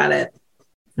 Don't worry about it.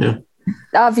 Yeah.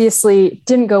 Obviously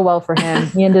didn't go well for him.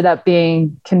 He ended up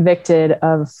being convicted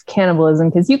of cannibalism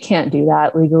because you can't do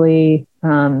that legally.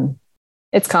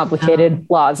 It's complicated,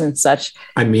 laws and such.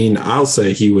 I mean, I'll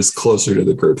say he was closer to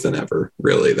the group than ever,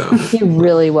 really, though. He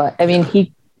really was. I mean,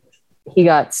 he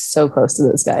got so close to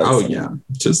those guys. Oh, yeah.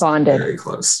 Just bonded. Very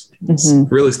close.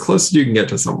 Mm-hmm. Really as close as you can get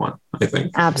to someone, I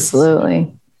think.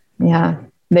 Absolutely. Yeah.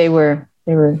 They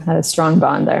had a strong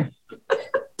bond there.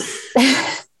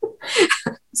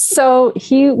 So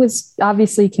he was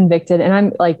obviously convicted,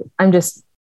 and I'm just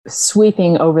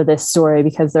sweeping over this story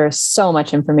because there's so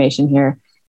much information here.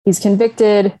 He's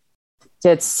convicted,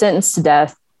 gets sentenced to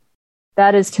death.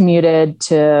 That is commuted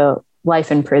to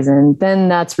life in prison. Then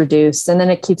that's reduced, and then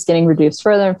it keeps getting reduced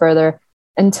further and further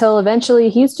until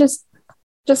eventually he's just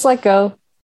let go.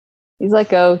 He's let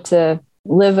go to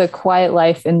live a quiet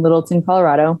life in Littleton,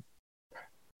 Colorado.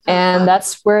 And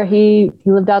that's where he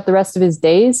lived out the rest of his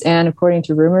days. And according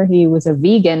to rumor, he was a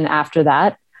vegan after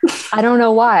that. I don't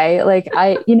know why.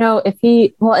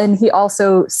 And he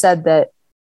also said that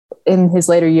in his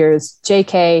later years,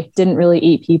 JK didn't really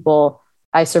eat people.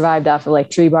 I survived off of like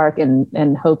tree bark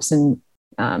and hopes and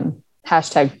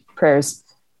hashtag prayers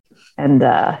and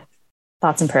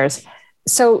thoughts and prayers.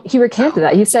 So he recanted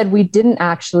that. He said, we didn't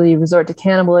actually resort to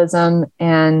cannibalism,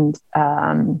 and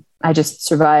I just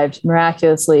survived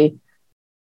miraculously.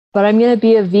 But I'm going to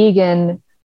be a vegan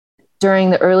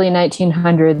during the early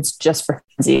 1900s just for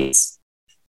funsies,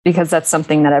 because that's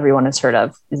something that everyone has heard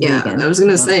of. Vegan. I was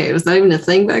going to say, was that even a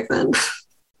thing back then?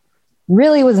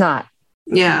 Really was not.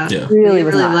 Yeah. Really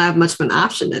was really not. have much of an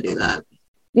option to do that.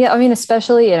 Yeah, I mean,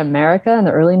 especially in America in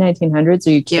the early 1900s.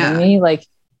 Are you kidding me? Like,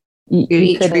 you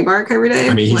eat tree bark every day?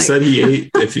 I mean, he said he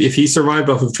ate, if he survived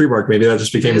off of tree bark, maybe that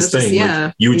just became his thing.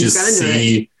 Like, you would just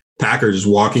see Packer just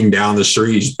walking down the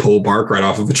street, just pull bark right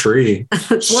off of a tree,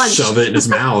 shove it in his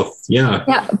mouth. Yeah.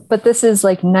 Yeah. But this is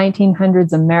like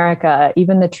 1900s America.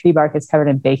 Even the tree bark is covered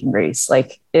in bacon grease.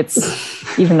 Like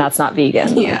even that's not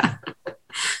vegan. Yeah.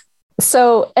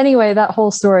 So anyway, that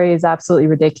whole story is absolutely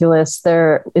ridiculous.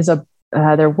 There was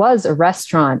a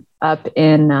restaurant up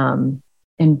in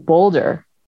Boulder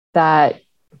that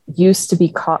used to be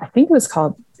called, I think it was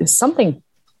something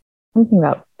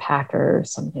about Packer or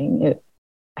something.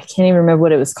 I can't even remember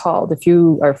what it was called. If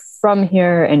you are from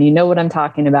here and you know what I'm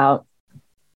talking about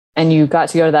and you got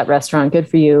to go to that restaurant, good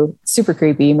for you. Super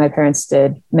creepy. My parents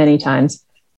did many times.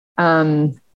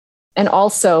 And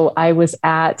also I was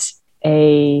at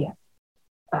I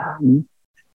can't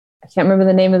remember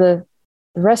the name of the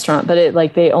restaurant, but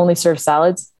they only serve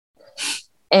salads.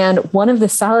 And one of the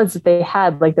salads that they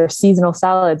had, like their seasonal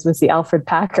salads, was the Alfred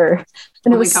Packer.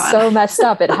 And it was so messed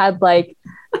up. It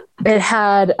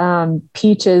had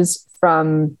peaches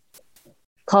from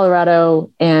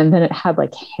Colorado, and then it had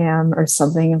like ham or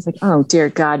something. I was like, oh dear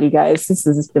God, you guys, this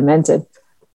is demented.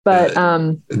 But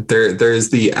there's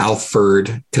the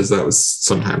Alfred, because that was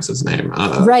sometimes his name.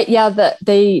 Right. Yeah.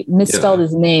 They misspelled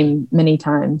his name many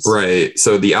times. Right.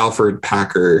 So the Alfred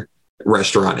Packer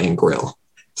Restaurant and Grill.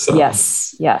 So.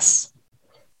 Yes.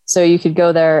 So you could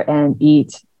go there and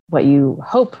eat what you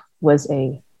hope was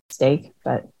a steak,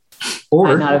 but or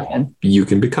might not have been. You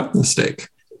can become the steak.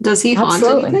 Does he haunt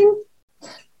anything?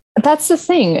 That's the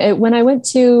thing. When I went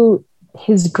to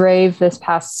his grave this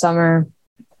past summer,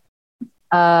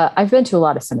 I've been to a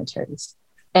lot of cemeteries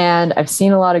and I've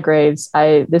seen a lot of graves.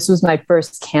 This was my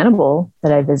first cannibal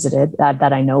that I visited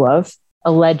that I know of,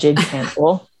 alleged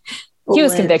cannibal. He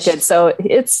was convicted. So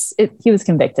he was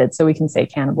convicted. So we can say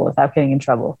cannibal without getting in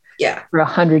trouble. Yeah. For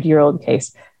 100-year-old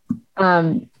case.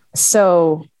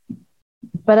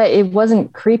 But it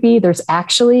wasn't creepy. There's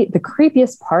actually the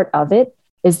creepiest part of it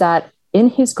is that in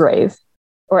his grave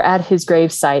or at his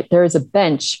grave site, there is a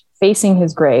bench facing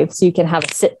his grave. So you can have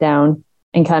a sit down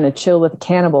and kind of chill with a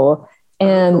cannibal.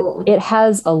 And it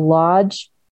has a lodge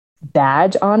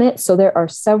badge on it. So there are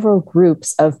several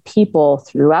groups of people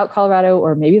throughout Colorado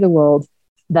or maybe the world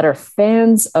that are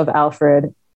fans of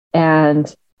Alfred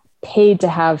and paid to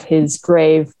have his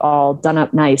grave all done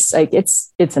up nice. Like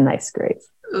it's a nice grave.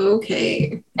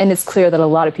 Okay. And it's clear that a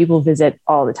lot of people visit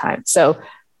all the time. So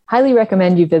highly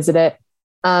recommend you visit it.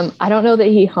 I don't know that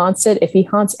he haunts it. If he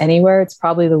haunts anywhere, it's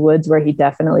probably the woods where he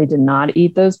definitely did not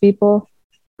eat those people.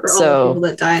 For all the people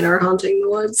that died are haunting the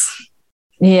woods.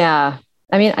 Yeah.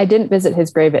 I mean, I didn't visit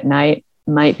his grave at night.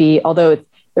 Might be, although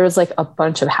there was like a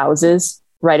bunch of houses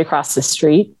right across the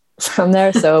street from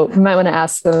there. So you might want to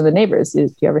ask some of the neighbors. Do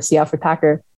you ever see Alfred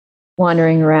Packer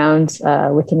wandering around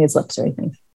licking his lips or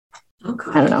anything?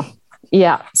 Okay. I don't know.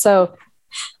 Yeah. So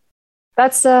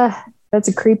that's a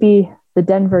creepy, the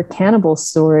Denver cannibal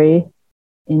story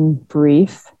in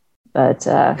brief, but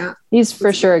he's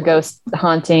for sure a ghost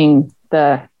haunting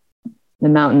the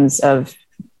mountains of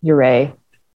Uray.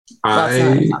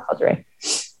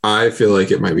 I feel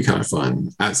like it might be kind of fun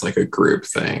as like a group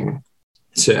thing.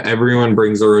 To everyone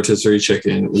brings a rotisserie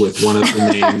chicken with one of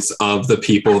the names of the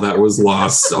people that was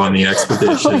lost on the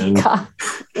expedition. Oh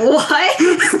what?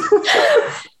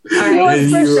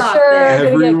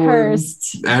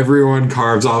 Everyone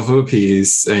carves off a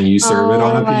piece and you serve it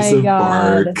on a piece of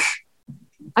bark.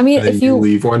 I mean, if you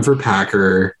leave one for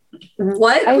Packer.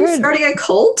 What? Are we starting a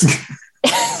cult?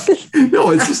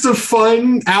 No, it's just a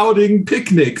fun outing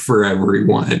picnic for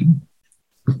everyone.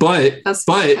 But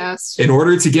in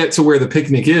order to get to where the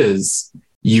picnic is,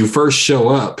 you first show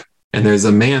up and there's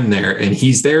a man there and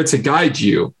he's there to guide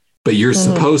you, but you're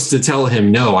supposed to tell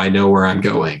him, no, I know where I'm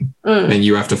going. And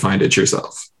you have to find it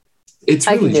yourself. It's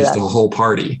really just a whole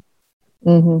party.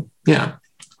 Mm-hmm. Yeah.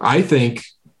 I think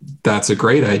that's a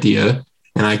great idea.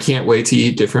 And I can't wait to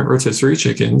eat different rotisserie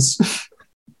chickens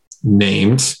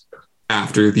named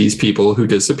after these people who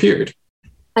disappeared.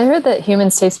 I heard that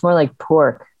humans taste more like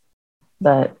pork,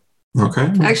 but okay.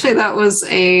 Actually, that was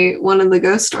one of the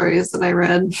ghost stories that I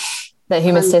read. That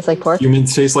humans taste like pork?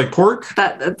 Humans taste like pork?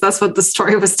 That's what the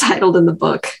story was titled in the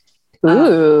book.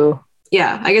 Ooh.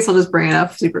 Yeah, I guess I'll just bring it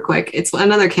up super quick. It's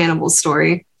another cannibal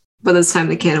story, but this time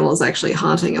the cannibal is actually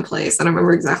haunting a place. I don't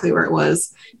remember exactly where it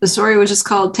was. The story was just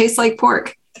called Tastes Like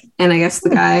Pork. And I guess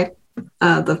the guy,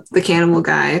 the cannibal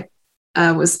guy,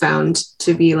 was found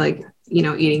to be like,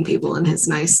 eating people in his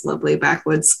nice, lovely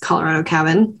backwoods Colorado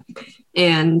cabin.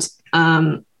 And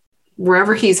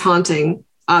wherever he's haunting,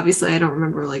 obviously I don't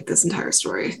remember like this entire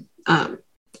story.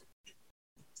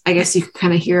 I guess you can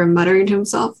kind of hear him muttering to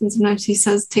himself, and sometimes he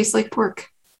says, tastes like pork.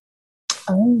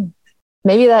 Oh,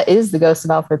 maybe that is the ghost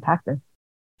of Alfred Packer.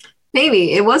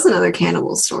 Maybe. It was another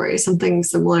cannibal story, something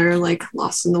similar, like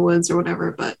Lost in the Woods or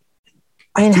whatever, but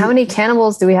I mean, how many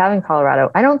cannibals do we have in Colorado?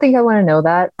 I don't think I want to know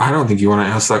that. I don't think you want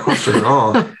to ask that question at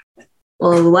all.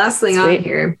 Well, the last thing on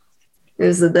here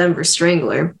is the Denver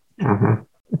Strangler. Mm-hmm.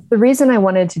 The reason I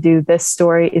wanted to do this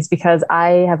story is because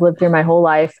I have lived here my whole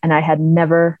life and I had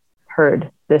never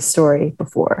heard this story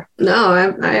before. No, I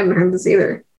haven't heard this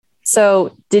either.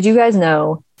 So did you guys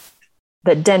know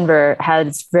that Denver had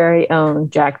its very own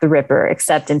Jack the Ripper,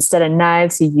 except instead of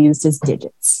knives, he used his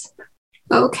digits?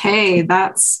 Okay,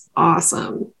 that's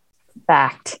awesome.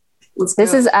 Fact.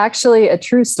 This is actually a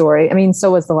true story. I mean,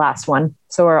 so was the last one.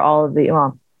 So are all of the,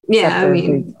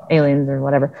 aliens or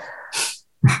whatever.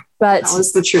 But that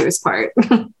was the truest part.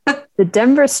 The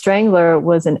Denver Strangler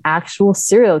was an actual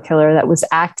serial killer that was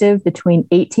active between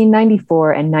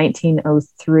 1894 and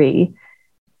 1903.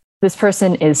 This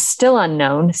person is still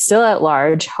unknown, still at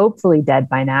large, hopefully dead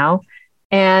by now.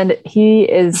 And he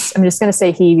is, I'm just going to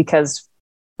say he because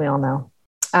we all know.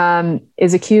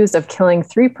 is accused of killing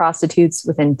 3 prostitutes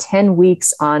within 10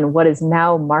 weeks on what is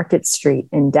now Market Street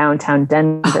in downtown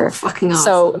Denver. Oh, fucking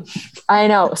awesome. So I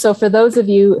know. So for those of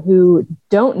you who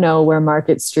don't know where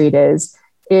Market Street is,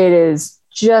 it is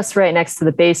just right next to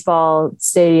the baseball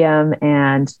stadium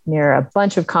and near a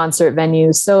bunch of concert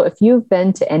venues. So if you've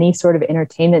been to any sort of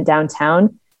entertainment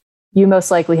downtown, you most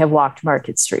likely have walked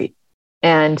Market Street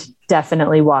and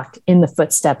definitely walked in the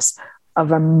footsteps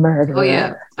of a murderer. Oh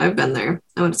yeah, I've been there.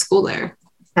 I went to school there.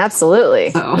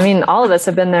 Absolutely. So. I mean, all of us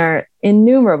have been there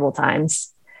innumerable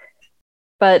times.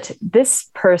 But this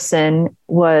person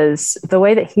was, the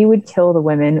way that he would kill the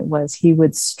women was he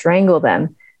would strangle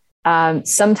them.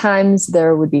 Sometimes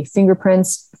there would be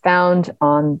fingerprints found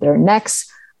on their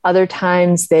necks. Other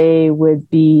times they would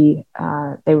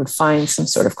find some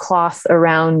sort of cloth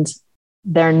around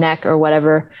their neck or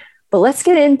whatever. But let's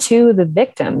get into the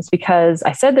victims, because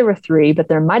I said there were 3, but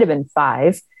there might have been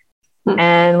 5.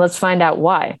 And let's find out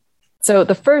why. So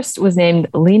the first was named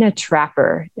Lena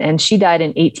Trapper, and she died in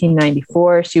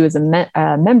 1894. She was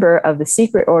a member of the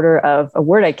secret order of a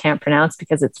word I can't pronounce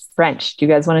because it's French. Do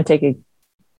you guys want to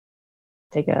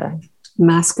take a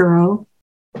Mascaro?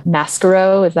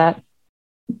 Mascaro? Is that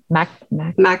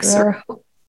Maxaro?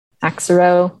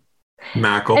 Maxaro.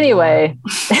 Macklemore. Anyway,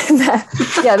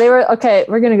 yeah, they were okay.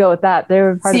 We're gonna go with that. They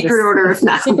were part Secret of Order of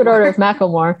Macklemore. Secret Order of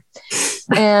Macklemore,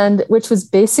 and which was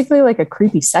basically like a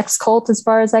creepy sex cult, as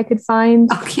far as I could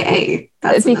find. Okay,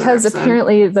 that's because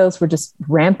apparently those were just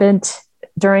rampant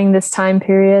during this time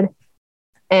period,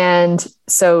 and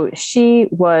so she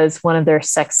was one of their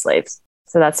sex slaves.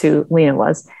 So that's who Lena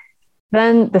was.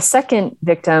 Then the second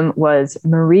victim was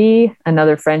Marie,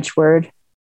 another French word,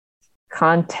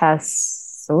 Countess.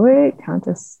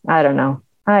 I don't know.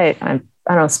 I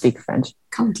don't speak French.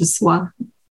 Countess.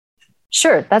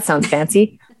 Sure, that sounds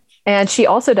fancy. And she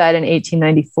also died in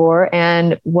 1894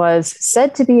 and was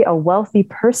said to be a wealthy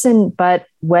person. But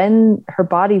when her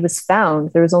body was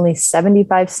found, there was only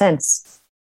 75 cents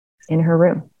in her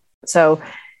room. So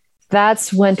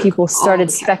that's when people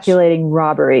started speculating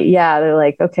robbery. Yeah, they're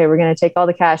like, okay, we're going to take all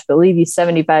the cash, but leave you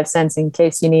 75 cents in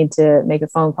case you need to make a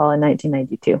phone call in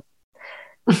 1992.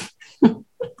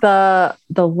 The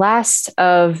last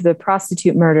of the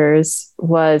prostitute murders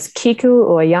was Kiku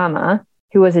Oyama,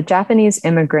 who was a Japanese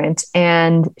immigrant,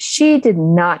 and she did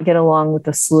not get along with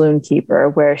the saloon keeper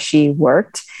where she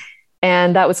worked.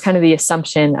 And that was kind of the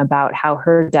assumption about how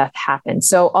her death happened.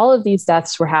 So all of these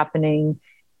deaths were happening,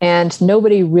 and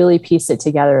nobody really pieced it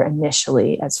together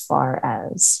initially as far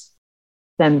as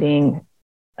them being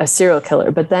a serial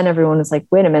killer. But then everyone was like,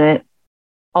 wait a minute,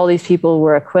 all these people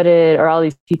were acquitted, or all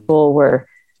these people were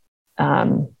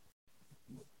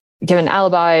given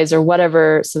alibis or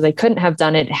whatever, so they couldn't have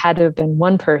done it. It had to have been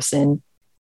one person.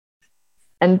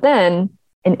 And then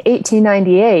in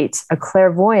 1898, a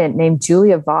clairvoyant named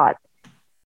Julia Vaught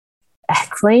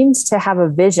claimed to have a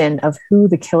vision of who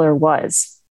the killer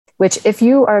was, which if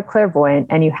you are a clairvoyant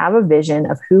and you have a vision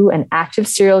of who an active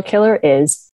serial killer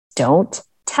is, don't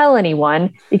tell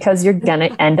anyone because you're going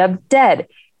to end up dead,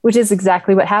 which is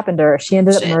exactly what happened to her. She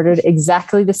ended up murdered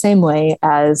exactly the same way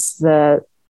as the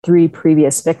 3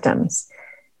 previous victims.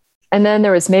 And then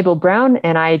there was Mabel Brown,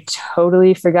 and I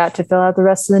totally forgot to fill out the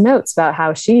rest of the notes about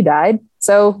how she died.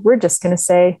 So we're just going to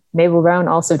say Mabel Brown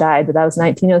also died, but that was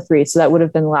 1903. So that would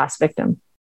have been the last victim.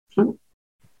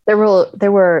 There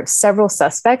were several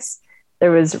suspects.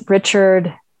 There was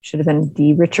Richard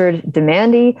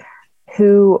Demandy,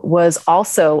 who was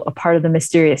also a part of the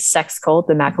mysterious sex cult,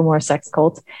 the Macklemore sex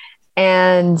cult.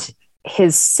 And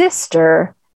his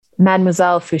sister,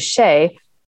 Mademoiselle Fouché,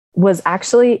 was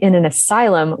actually in an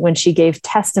asylum when she gave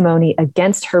testimony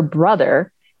against her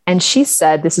brother. And she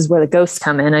said, this is where the ghosts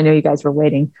come in. I know you guys were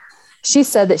waiting. She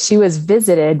said that she was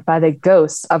visited by the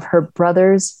ghosts of her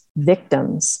brother's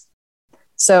victims.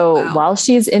 So while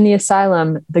she's in the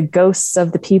asylum, the ghosts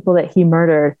of the people that he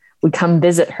murdered would come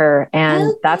visit her.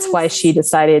 And that's why she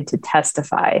decided to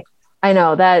testify. I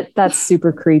know that's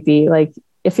super creepy. Like,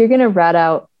 if you're going to rat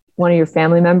out one of your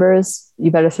family members,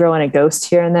 you better throw in a ghost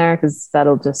here and there, because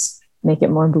that'll just make it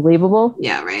more believable.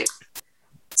 Yeah, right.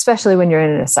 Especially when you're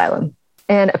in an asylum.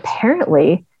 And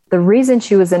apparently the reason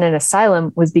she was in an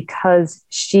asylum was because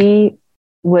she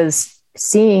was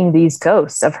seeing these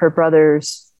ghosts of her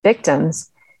brother's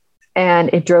victims, and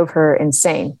it drove her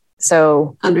insane.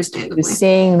 So understandably,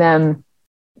 seeing them,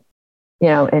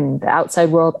 in the outside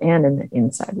world and in the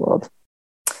inside world.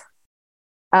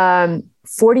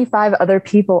 45 other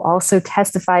people also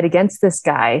testified against this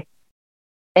guy.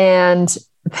 And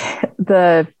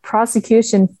the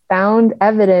prosecution found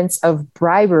evidence of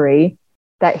bribery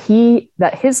that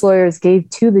his lawyers gave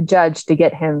to the judge to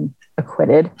get him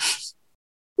acquitted.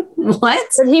 What?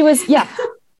 But he was, yeah.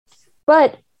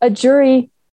 But a jury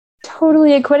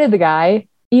totally acquitted the guy,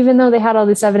 even though they had all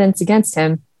this evidence against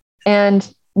him.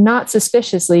 And not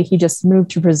suspiciously, he just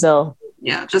moved to Brazil.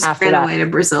 Yeah, just ran away to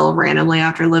Brazil randomly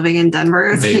after living in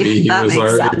Denver. Maybe he was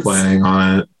already planning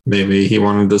on it. Maybe he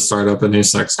wanted to start up a new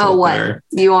sex cult there.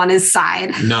 You on his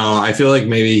side? No, I feel like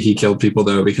maybe he killed people,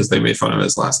 though, because they made fun of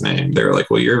his last name. They were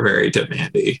like, well, you're very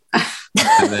demandy.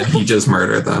 And then he just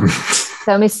murdered them.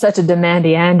 That makes such a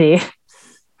demandy Andy.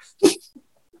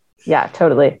 Yeah,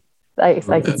 totally. I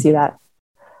could see that.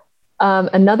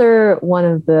 Another one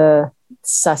of the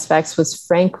suspects was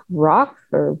Frank Roch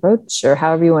or Roach, or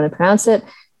however you want to pronounce it.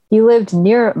 He lived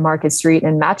near Market Street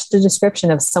and matched the description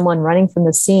of someone running from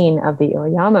the scene of the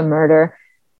Oyama murder.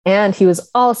 And he was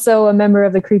also a member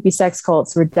of the creepy sex cult.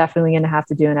 So we're definitely going to have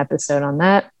to do an episode on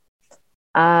that.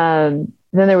 Then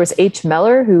there was H.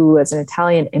 Meller, who was an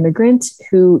Italian immigrant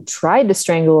who tried to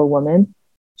strangle a woman.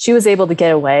 She was able to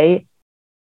get away.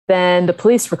 Then the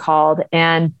police were called,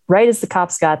 and right as the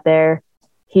cops got there,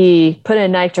 he put a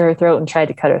knife to her throat and tried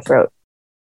to cut her throat.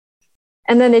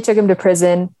 And then they took him to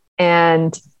prison,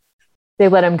 and they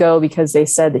let him go because they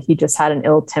said that he just had an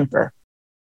ill temper.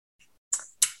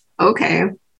 Okay.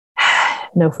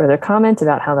 No further comment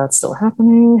about how that's still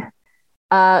happening.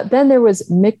 Then there was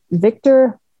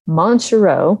Victor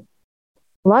Monchereau.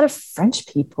 A lot of French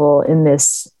people in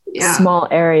this small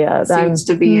area. Seems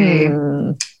to be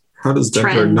How does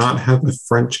Denver not have a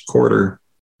French Quarter?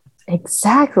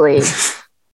 Exactly.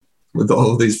 With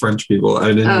all of these French people. I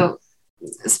didn't. Oh,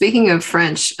 speaking of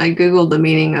French, I Googled the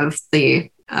meaning of the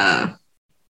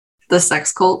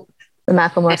sex cult. The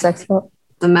Macklemore sex cult?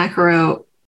 The macro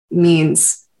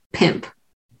means pimp.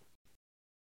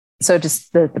 So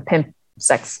just the pimp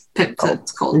sex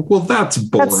cult. Well, that's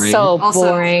boring. That's so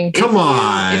boring. Come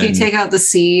on. If you take out the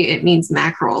C, it means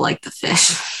mackerel, like the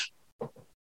fish.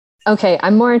 Okay,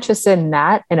 I'm more interested in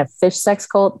that, in a fish sex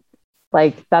cult.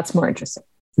 Like, that's more interesting.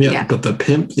 Yeah, but the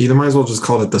pimp, you might as well just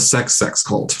call it the sex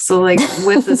cult. So, like,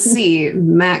 with the C,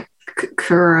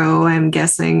 macro, I'm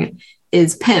guessing,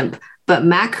 is pimp, but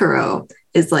macro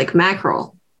is like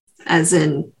mackerel, as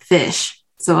in fish.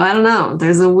 So, I don't know.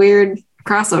 There's a weird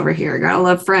crossover here. Gotta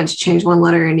love French. Change one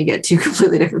letter and you get two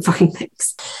completely different fucking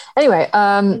things. Anyway,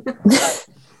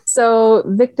 so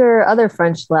Victor, other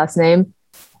French last name,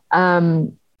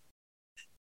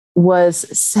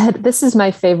 was said, this is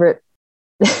my favorite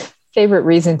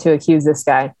reason to accuse this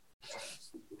guy.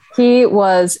 He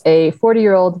was a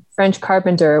 40-year-old French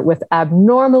carpenter with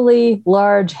abnormally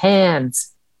large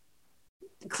hands.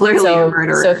 Clearly a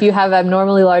murderer. So if you have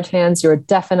abnormally large hands, you're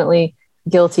definitely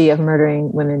guilty of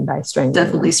murdering women by strangling.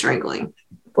 Definitely strangling.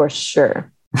 For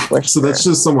sure. So that's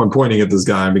just someone pointing at this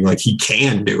guy and being like, he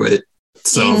can do it.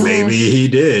 So maybe he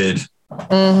did.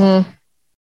 Mm-hmm.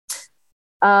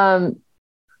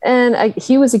 And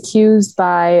he was accused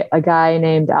by a guy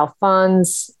named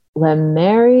Alphonse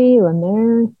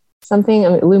Lumiere, something.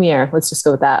 Lumiere. Let's just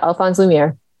go with that. Alphonse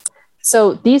Lumiere.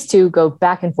 So these two go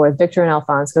back and forth. Victor and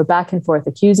Alphonse go back and forth,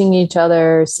 accusing each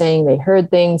other, saying they heard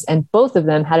things, and both of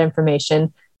them had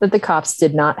information that the cops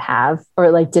did not have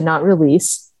or did not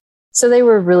release. So they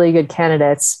were really good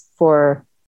candidates for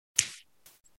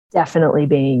definitely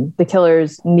being the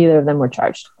killers. Neither of them were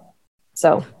charged.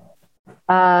 So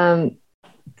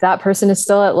that person is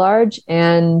still at large.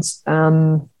 And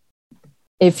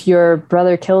if your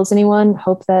brother kills anyone,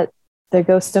 hope that the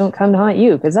ghosts don't come to haunt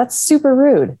you, because that's super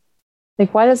rude.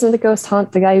 Like, why doesn't the ghost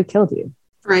haunt the guy who killed you?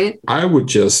 Right. I would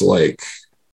just like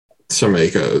to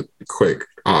make a quick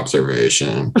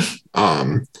observation.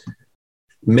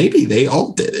 Maybe they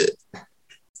all did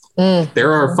it.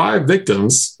 There are 5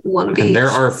 victims, and there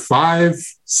are 5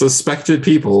 suspected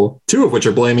people, 2 of which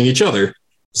are blaming each other.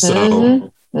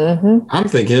 So I'm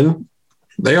thinking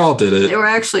they all did it. They were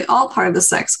actually all part of the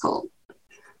sex cult.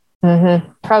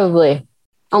 Probably.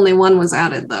 Only one was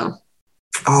outed, though.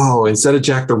 Oh, instead of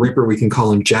Jack the Ripper, we can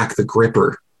call him Jack the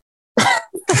Gripper.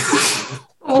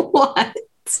 What?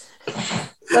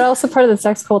 But also part of the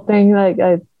sex cult thing.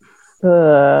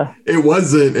 It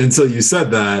wasn't until you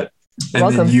said that.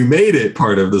 And then you made it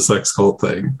part of the sex cult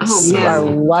thing. Oh,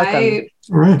 man. Welcome.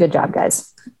 Right. Good job,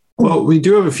 guys. Well, we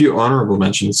do have a few honorable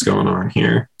mentions going on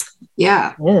here.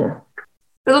 Yeah.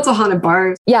 There's lots of haunted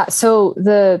bars. Yeah. So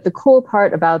the cool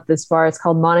part about this bar, it's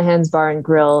called Monahan's Bar and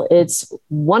Grill. It's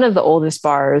one of the oldest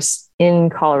bars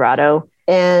in Colorado.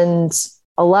 And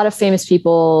a lot of famous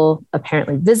people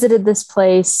apparently visited this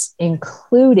place,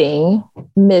 including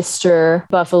Mr.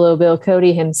 Buffalo Bill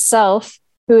Cody himself,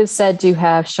 who is said to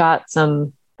have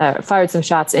fired some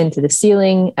shots into the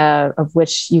ceiling, of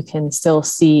which you can still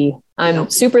see I'm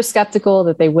super skeptical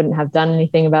that they wouldn't have done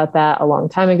anything about that a long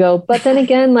time ago. But then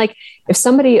again, like if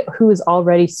somebody who is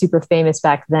already super famous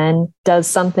back then does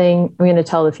something, I'm going to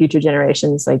tell the future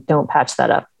generations, like, don't patch that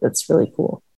up. That's really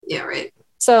cool. Yeah, right.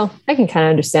 So I can kind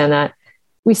of understand that.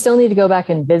 We still need to go back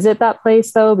and visit that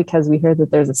place though, because we heard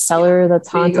that there's a cellar that's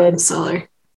haunted. Cellar.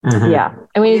 Mhm. Yeah.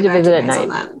 And we need to visit at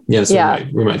night. Yes,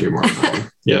 we might do more on that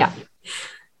one. Yeah.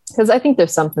 Because I think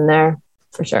there's something there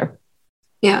for sure.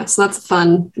 Yeah, so that's a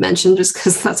fun mention just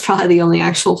because that's probably the only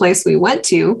actual place we went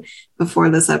to before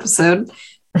this episode.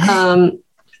 I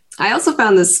also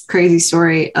found this crazy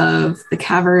story of the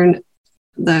Caverna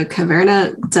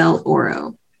del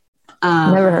Oro.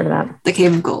 Never heard of that. The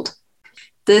Cave of Gold.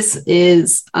 This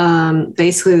is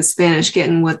basically the Spanish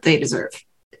getting what they deserve.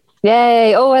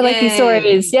 Yay. Oh, I like these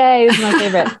stories. Yay. This is my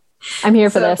favorite. I'm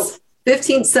here for this.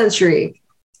 15th century.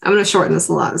 I'm going to shorten this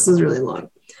a lot. This is really long.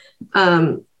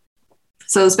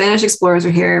 So Spanish explorers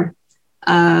are here.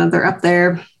 They're up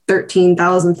there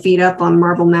 13,000 feet up on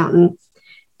Marble Mountain.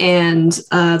 And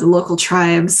the local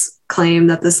tribes claim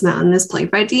that this mountain is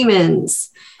plagued by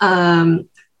demons.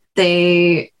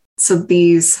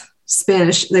 These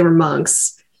Spanish, they were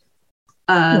monks.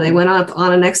 They went up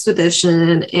on an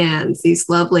expedition, and these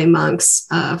lovely monks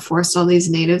forced all these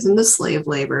natives into slave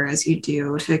labor, as you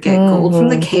do, to get gold from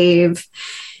the cave.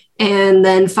 And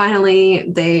then finally,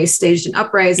 they staged an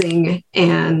uprising,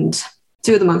 and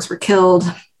 2 of the monks were killed.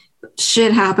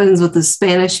 Shit happens with the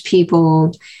Spanish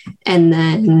people, and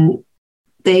then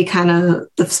the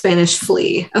Spanish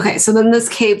flee. Okay, so then this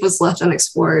cave was left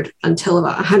unexplored until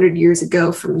about 100 years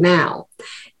ago from now,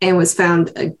 and was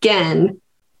found again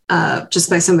just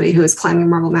by somebody who was climbing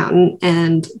Marble Mountain,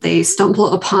 and they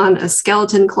stumble upon a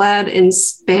skeleton clad in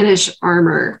Spanish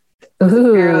armor, with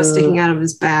an arrow sticking out of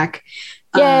his back.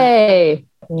 Yay!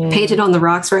 Painted on the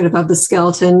rocks right above the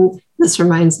skeleton. This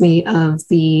reminds me of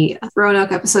the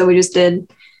Roanoke episode we just did.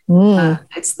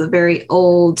 It's the very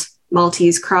old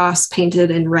Maltese cross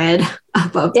painted in red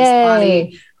above this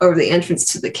body over the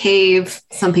entrance to the cave.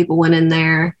 Some people went in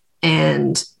there,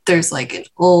 and there's like an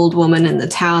old woman in the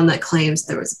town that claims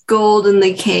there was gold in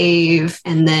the cave.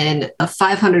 And then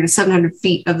 500 to 700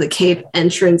 feet of the cave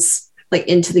entrance, like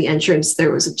into the entrance,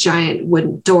 there was a giant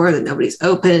wooden door that nobody's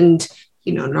opened.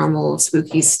 Normal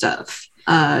spooky stuff.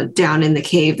 Down in the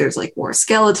cave, there's like more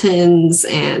skeletons,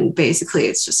 and basically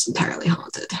it's just entirely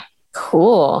haunted.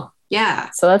 Cool. Yeah.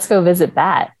 So let's go visit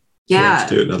that. Yeah.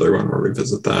 Let's do another one where we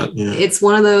visit that. Yeah. It's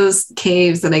one of those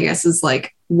caves that I guess is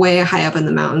like way high up in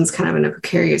the mountains, kind of in a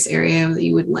precarious area that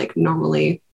you would like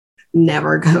normally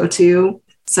never go to.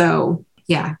 So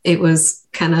yeah, it was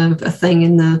kind of a thing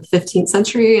in the 15th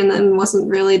century, and then wasn't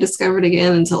really discovered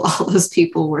again until all those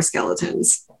people were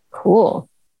skeletons. Cool.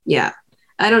 Yeah.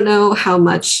 I don't know how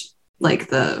much like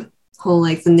the whole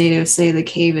like the natives say the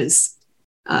cave is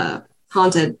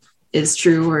haunted is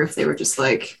true, or if they were just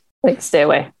like stay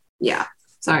away. Yeah.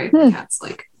 Sorry, the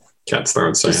cat's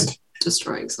throwing sand.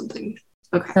 Destroying something.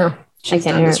 Okay. Oh, She's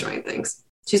done destroying things.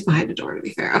 She's behind a door, to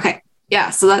be fair. Okay.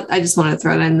 Yeah. So that I just wanted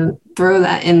to throw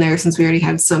that in there since we already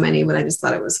had so many, but I just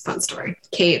thought it was a fun story.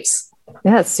 Caves.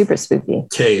 Yeah, it's super spooky.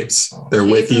 Caves. They're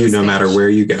with you no matter where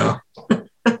you go.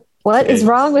 What is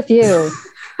wrong with you?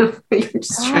 You're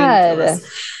just trying to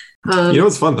kill us. You know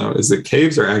what's fun though is that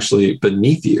caves are actually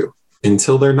beneath you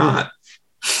until they're not.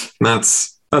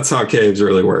 That's how caves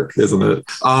really work, isn't it?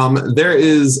 There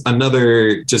is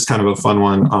another just kind of a fun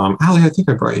one. Allie, I think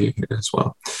I brought you here as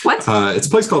well. What? It's a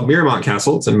place called Miramont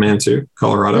Castle. It's in Manitou,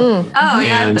 Colorado. Oh,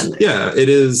 yeah. And yeah, it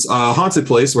is a haunted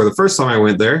place where the first time I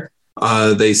went there,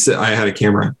 they said I had a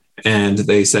camera, and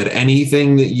they said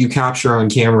anything that you capture on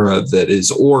camera that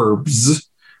is orbs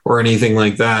or anything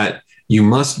like that, you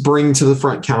must bring to the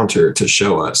front counter to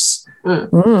show us.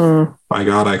 By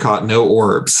God, I caught no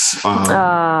orbs.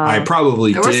 I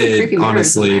probably did,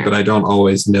 honestly, but I don't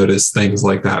always notice things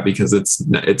like that because it's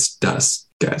dust,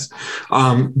 guys.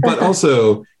 But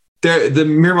also, the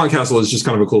Miramont Castle is just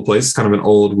kind of a cool place. It's kind of an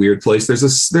old, weird place.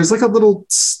 There's like a little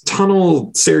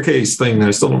tunnel staircase thing that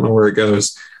I still don't know where it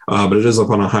goes. But it is up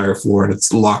on a higher floor and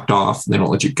it's locked off and they don't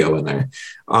let you go in there.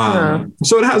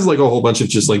 So it has like a whole bunch of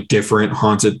just like different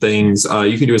haunted things.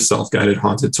 You can do a self-guided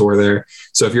haunted tour there.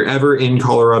 So if you're ever in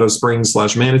Colorado Springs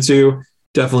 / Manitou,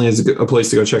 definitely is a place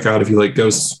to go check out if you like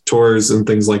ghost tours and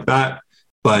things like that.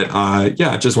 But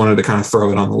yeah, just wanted to kind of throw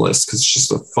it on the list because it's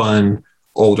just a fun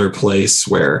older place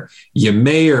where you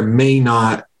may or may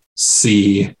not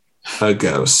see a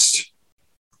ghost.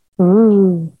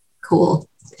 Ooh, cool.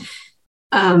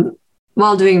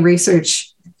 While doing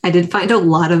research, I did find a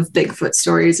lot of Bigfoot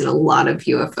stories and a lot of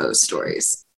UFO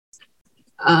stories.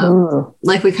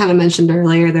 Like we kind of mentioned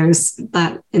earlier, there's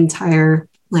that entire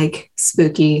like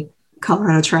spooky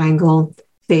Colorado Triangle,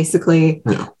 basically.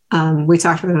 Yeah. We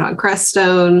talked about it on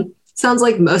Creststone. Sounds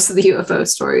like most of the UFO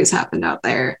stories happened out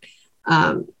there.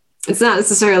 It's not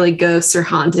necessarily ghosts or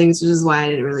hauntings, which is why I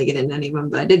didn't really get into any of them,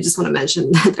 but I did just want to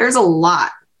mention that there's a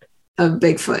lot of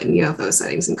Bigfoot and UFO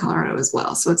sightings in Colorado as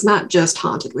well. So it's not just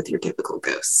haunted with your typical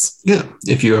ghosts. Yeah.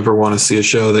 If you ever want to see a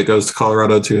show that goes to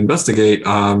Colorado to investigate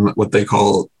what they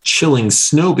call Chilling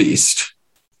Snow Beast,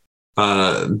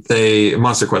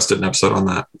 Monster Quest did an episode on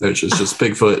that, which is just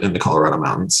Bigfoot in the Colorado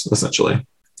mountains, essentially.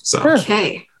 So,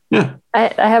 okay. Yeah.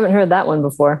 I haven't heard that one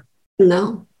before.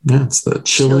 No. Yeah, it's the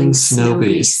Chilling Snow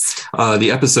Beast.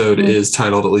 The episode is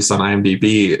titled, at least on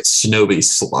IMDb, Snow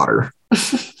Beast Slaughter.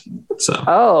 So.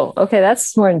 Oh, okay.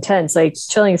 That's more intense. Like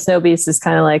Chilling Snow Beast is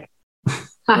kind of like,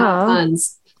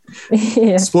 Puns.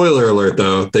 yeah. Spoiler alert,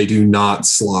 though, they do not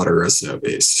slaughter a snow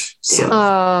beast.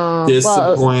 So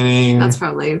disappointing. That's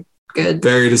probably good.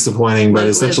 Very disappointing, but Live.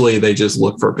 essentially they just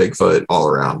look for Bigfoot all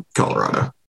around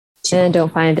Colorado. And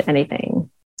don't find anything.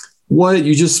 What?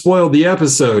 You just spoiled the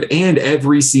episode and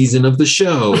every season of the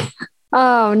show.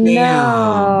 Oh,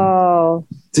 no.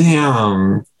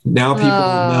 Damn. Now people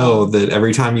know that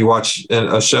every time you watch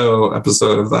a show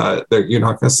episode of that you're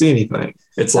not going to see anything.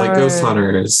 It's like Ghost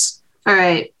Hunters. All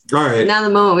right. Now the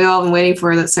moment we've all been waiting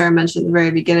for that Sarah mentioned at the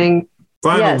very beginning.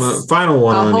 Final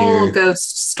one a on whole here.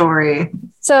 ghost story.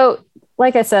 So,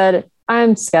 like I said,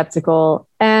 I'm skeptical,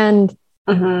 and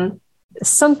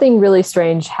something really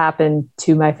strange happened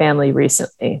to my family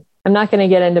recently. I'm not going to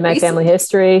get into my family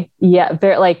history. Yeah,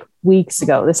 like weeks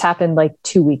ago. This happened like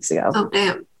 2 weeks ago. Oh,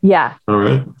 damn. Yeah. All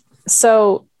right.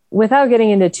 So, without getting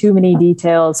into too many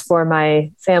details for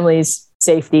my family's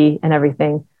safety and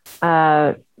everything,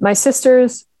 my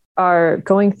sisters are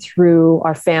going through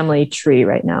our family tree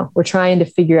right now. We're trying to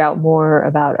figure out more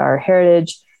about our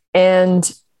heritage.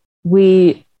 And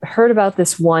we heard about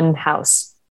this one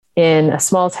house in a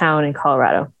small town in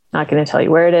Colorado. Not going to tell you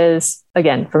where it is,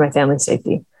 again, for my family's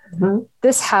safety.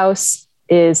 This house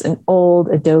is an old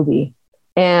adobe,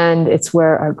 and it's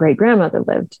where our great grandmother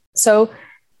lived. So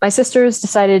my sisters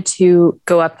decided to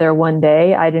go up there one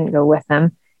day. I didn't go with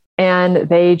them, and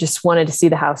they just wanted to see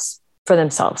the house for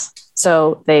themselves.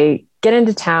 So they get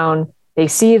into town, they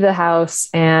see the house,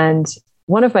 and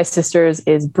one of my sisters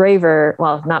is braver.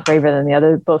 Well, not braver than the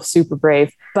other, both super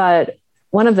brave. But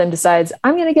one of them decides,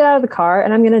 I'm going to get out of the car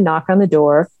and I'm going to knock on the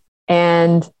door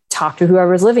and talk to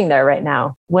whoever's living there right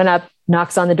now. Went up,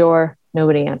 knocks on the door,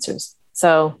 nobody answers.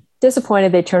 So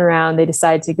disappointed, they turn around, they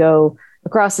decide to go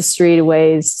across the street a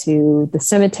ways to the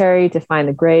cemetery to find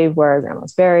the grave where our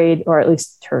grandma's buried, or at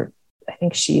least her, I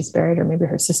think she's buried, or maybe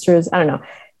her sister is, I don't know.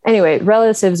 Anyway,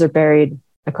 relatives are buried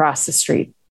across the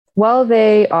street. While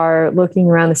they are looking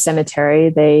around the cemetery,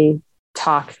 they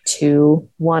talk to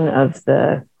one of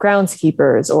the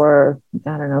groundskeepers, or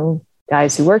I don't know,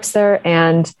 guys who works there,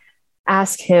 and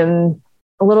ask him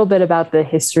a little bit about the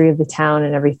history of the town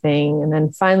and everything. And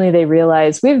then finally they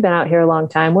realize, we've been out here a long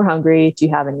time. We're hungry. Do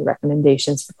you have any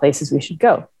recommendations for places we should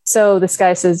go? So this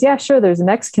guy says, yeah, sure. There's a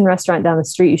Mexican restaurant down the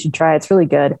street. You should try. It's really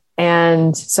good.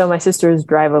 And so my sisters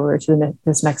drive over to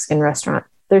this Mexican restaurant.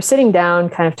 They're sitting down,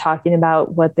 kind of talking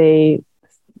about what they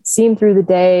seen through the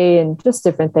day and just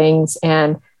different things.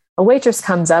 And a waitress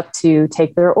comes up to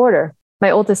take their order.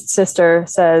 My oldest sister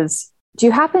says, do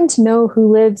you happen to know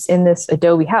who lives in this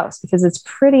adobe house? Because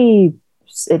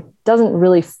it doesn't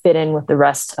really fit in with the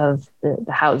rest of the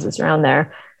houses around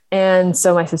there. And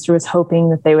so my sister was hoping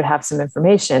that they would have some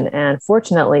information. And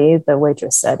fortunately, the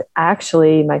waitress said,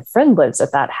 actually, my friend lives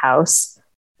at that house.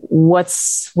 What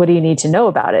do you need to know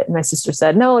about it? And my sister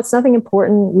said, no, it's nothing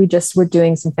important. We're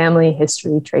doing some family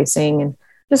history tracing and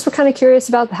just we're kind of curious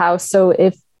about the house. So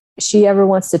if she ever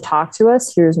wants to talk to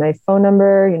us, here's my phone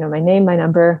number, my name, my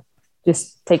number.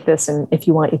 Just take this, and if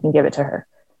you want, you can give it to her.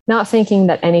 Not thinking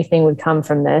that anything would come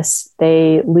from this,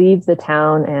 they leave the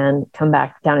town and come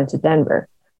back down into Denver.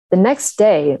 The next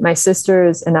day, my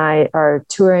sisters and I are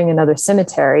touring another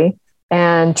cemetery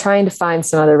and trying to find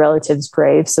some other relatives'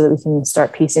 graves so that we can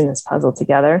start piecing this puzzle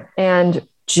together. And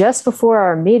just before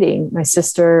our meeting, my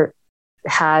sister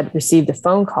had received a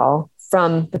phone call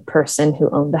from the person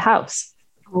who owned the house.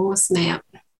 Oh, snap.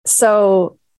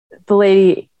 So the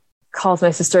lady calls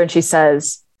my sister and she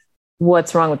says,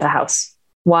 what's wrong with the house?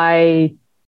 Why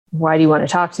do you want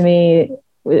to talk to me?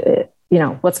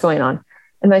 What's going on?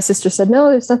 And my sister said, no,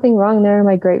 there's nothing wrong there.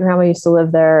 My great grandma used to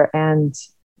live there. And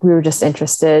we were just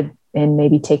interested in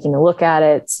maybe taking a look at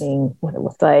it, seeing what it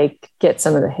looked like, get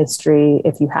some of the history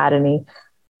if you had any.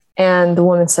 And the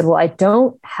woman said, well, I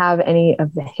don't have any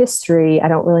of the history. I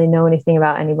don't really know anything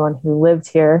about anyone who lived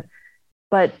here.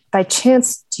 But by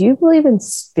chance, do you believe in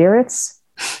spirits?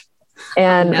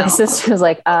 And my sister was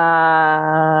like,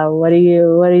 what do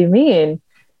you mean?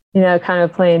 Kind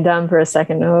of playing dumb for a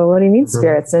second. Oh, what do you mean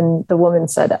spirits? And the woman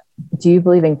said, do you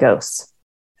believe in ghosts?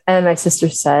 And my sister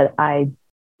said, I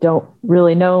don't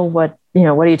really know what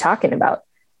are you talking about?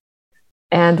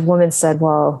 And the woman said,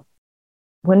 well,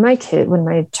 when my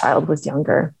child was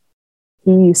younger,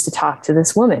 he used to talk to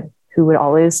this woman who would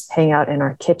always hang out in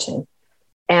our kitchen.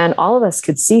 And all of us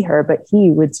could see her, but he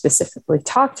would specifically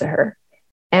talk to her.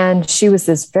 And she was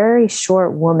this very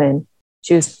short woman.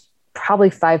 She was probably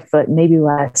 5 foot, maybe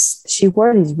less. She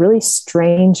wore these really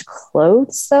strange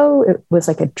clothes, though. It was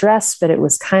like a dress, but it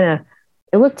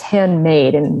looked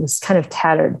handmade and was kind of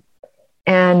tattered.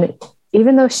 And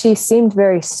even though she seemed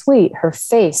very sweet, her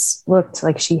face looked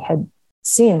like she had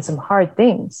seen some hard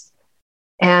things.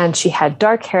 And she had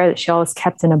dark hair that she always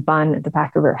kept in a bun at the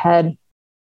back of her head.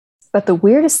 But the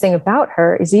weirdest thing about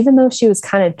her is even though she was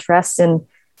kind of dressed in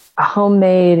a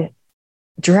homemade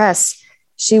dress,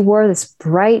 she wore this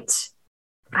bright,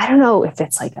 I don't know if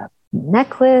it's like a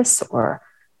necklace or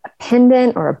a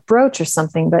pendant or a brooch or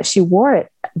something, but she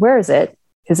wears it,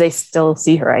 because they still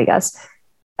see her, I guess,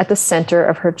 at the center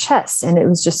of her chest. And it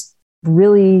was just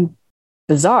really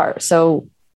bizarre. So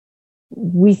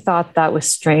we thought that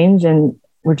was strange. And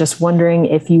we're just wondering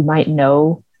if you might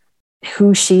know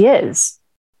who she is.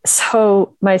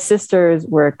 So my sisters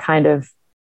were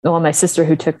my sister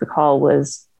who took the call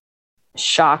was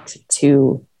shocked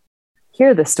to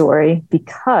hear the story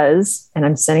because, and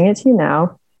I'm sending it to you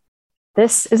now,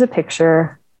 this is a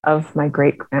picture of my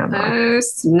great grandma. Oh,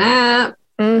 snap.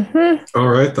 Mm-hmm. All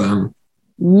right, then.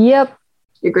 Yep.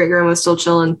 Your great grandma's still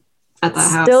chilling at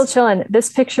that house. Still chilling.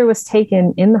 This picture was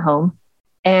taken in the home.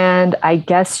 And I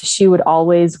guess she would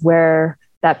always wear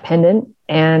that pendant.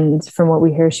 And from what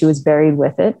we hear, she was buried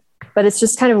with it. But it's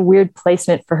just kind of a weird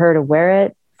placement for her to wear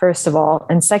it, first of all.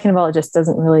 And second of all, it just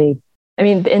doesn't really,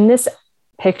 in this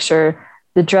picture,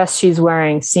 the dress she's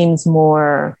wearing seems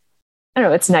more, I don't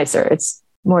know, it's nicer. It's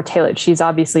more tailored. She's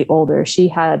obviously older. She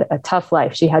had a tough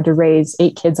life. She had to raise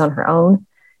 8 kids on her own.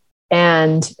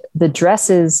 And the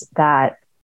dresses that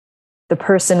the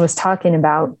person was talking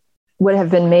about would have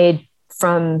been made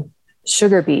from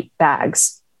sugar beet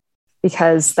bags,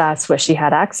 because that's what she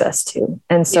had access to.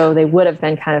 And so they would have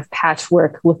been kind of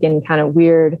patchwork looking, kind of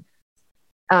weird.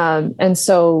 And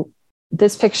so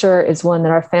this picture is one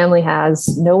that our family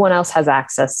has. No one else has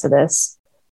access to this.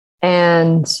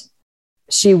 And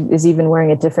she is even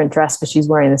wearing a different dress, but she's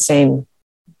wearing the same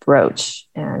brooch.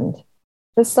 And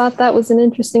just thought that was an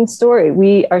interesting story.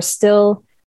 We are still,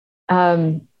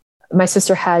 my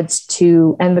sister had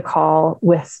to end the call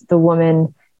with the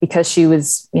woman because she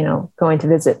was, going to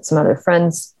visit some other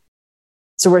friends.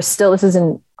 So this is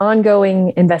an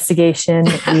ongoing investigation.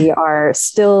 We are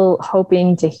still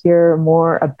hoping to hear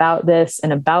more about this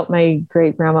and about my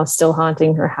great grandma still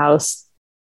haunting her house.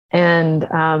 And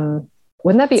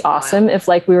wouldn't that be awesome if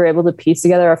we were able to piece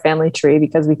together our family tree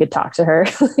because we could talk to her?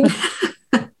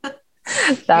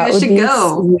 That would be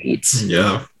sweet.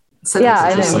 Yeah.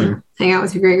 I know. Hang out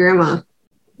with your great grandma.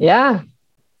 Yeah.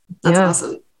 That's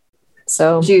awesome.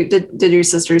 So did your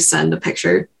sister send a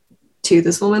picture to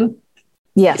this woman?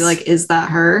 Yes. You're like, is that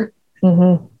her?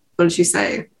 Mm-hmm. What did she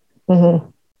say? Mm-hmm.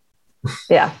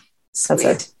 Yeah. That's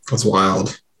it. That's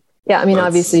wild. Yeah.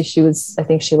 Obviously I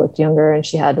think she looked younger and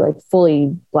she had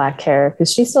fully black hair,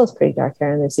 because she still has pretty dark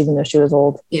hair in this, even though she was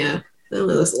old. Yeah. It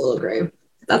only looks a little gray.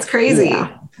 That's crazy.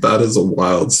 Yeah. That is a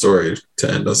wild story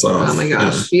to end us off. Oh my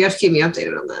gosh. Yeah. You have to keep me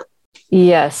updated on that.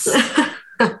 Yes.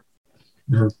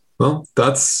 Yeah. Well,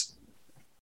 that's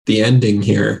the ending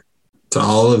here to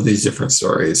all of these different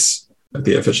stories,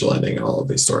 the official ending in all of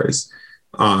these stories.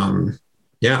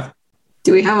 Yeah.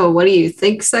 Do we have a what do you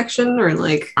think section, or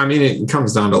it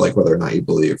comes down to whether or not you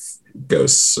believe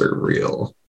ghosts are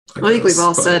real. I think we've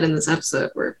all said in this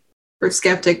episode we're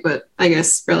skeptic, but I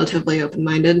guess relatively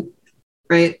open-minded,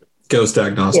 right? Ghost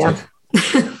agnostic.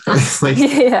 Yeah.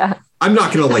 Yeah. I'm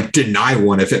not going to deny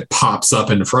one if it pops up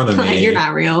in front of me. You're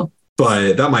not real.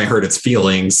 But that might hurt its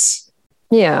feelings.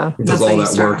 Yeah. It does all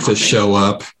that work to show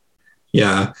up.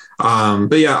 Yeah.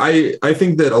 But yeah, I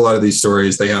think that a lot of these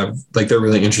stories, they have they're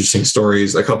really interesting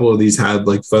stories. A couple of these had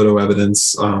photo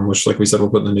evidence, which we said, we'll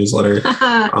put in the newsletter,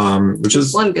 which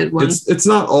is one good one. It's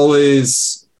not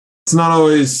always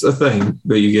a thing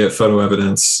that you get photo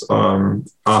evidence.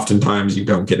 Oftentimes you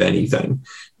don't get anything,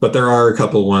 but there are a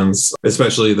couple ones,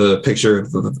 especially the picture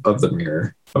of the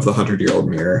mirror, of the 100-year-old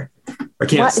mirror. I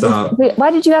can't stop.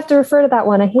 Why did you have to refer to that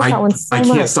one? I hate that one so much.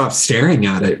 I can't stop staring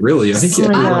at it, really. I think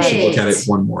everyone should look at it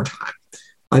one more time.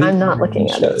 I'm not looking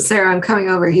at it. Sarah, I'm coming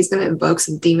over. He's going to invoke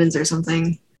some demons or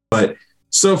something. But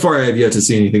so far I have yet to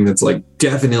see anything that's like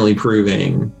definitely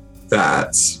proving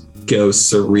that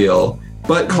ghosts are real.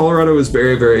 But Colorado is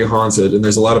very, very haunted, and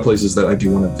there's a lot of places that I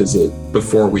do want to visit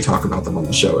before we talk about them on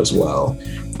the show as well.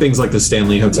 Things like the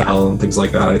Stanley Hotel and things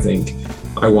like that, I think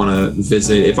I want to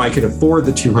visit. If I could afford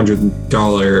the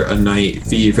 $200 a night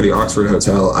fee for the Oxford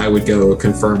Hotel, I would go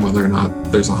confirm whether or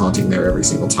not there's a haunting there every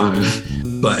single time.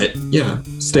 But yeah,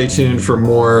 stay tuned for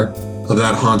more of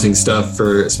that haunting stuff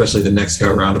for especially the next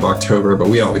go round of October, but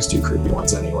we always do creepy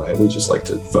ones anyway. We just like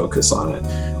to focus on it.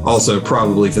 Also,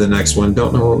 probably for the next one,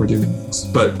 don't know what we're doing next,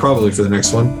 but probably for the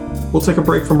next one, we'll take a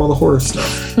break from all the horror stuff.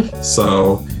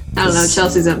 So I don't know,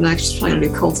 Chelsea's up next. She's probably gonna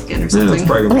do Cult again or something. Yeah, it's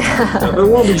probably gonna be, but it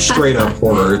won't be straight up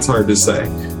horror. It's hard to say.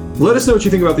 Let us know what you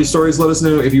think about these stories. Let us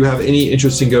know if you have any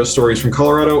interesting ghost stories from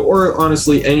Colorado or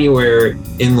honestly anywhere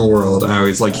in the world. I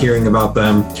always like hearing about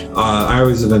them. I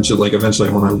always eventually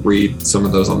I want to read some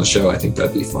of those on the show. I think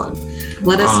that'd be fun.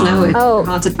 Let us know if you're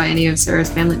haunted by any of Sarah's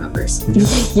family members.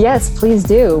 Yes, please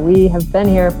do. We have been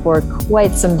here for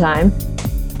quite some time.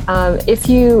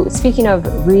 Speaking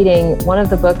of reading, one of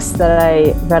the books that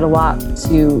I read a lot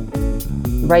to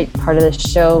write part of this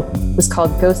show was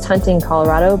called Ghost Hunting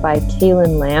Colorado by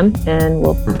Kaylin Lamb, and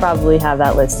we'll probably have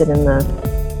that listed in the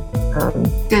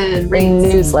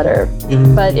newsletter.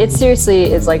 But it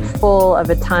seriously is like full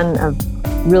of a ton of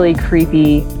really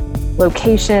creepy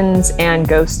locations and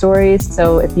ghost stories.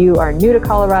 So if you are new to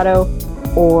Colorado,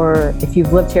 or if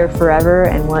you've lived here forever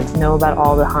and want to know about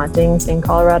all the hauntings in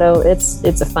Colorado, it's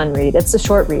a fun read. It's a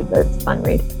short read, but it's a fun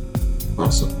read.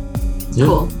 Awesome. Yeah.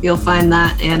 Cool. You'll find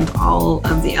that and all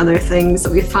of the other things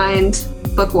that we find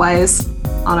book-wise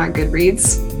on our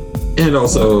Goodreads. And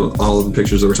also all of the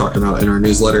pictures that we're talking about in our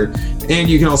newsletter. And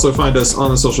you can also find us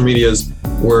on the social medias.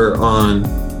 We're on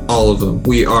all of them.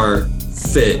 We are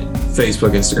Fit,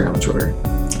 Facebook, Instagram, and Twitter.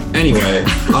 Anyway,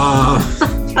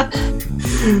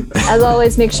 as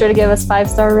always, make sure to give us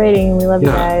 5-star rating. We love you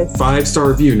guys. 5-star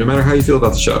review. No matter how you feel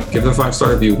about the show, give them a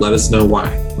 5-star review. Let us know why.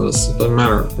 Doesn't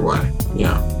matter why.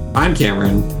 Yeah. I'm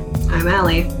Cameron. I'm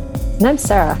Allie. And I'm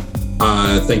Sarah.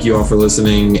 Thank you all for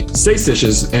listening. Stay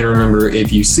stitches, and remember,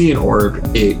 if you see an orb,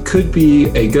 it could be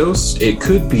a ghost, it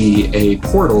could be a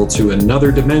portal to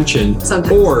another dimension,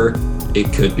 Sometimes. Or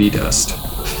it could be dust.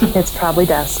 It's probably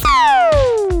dust.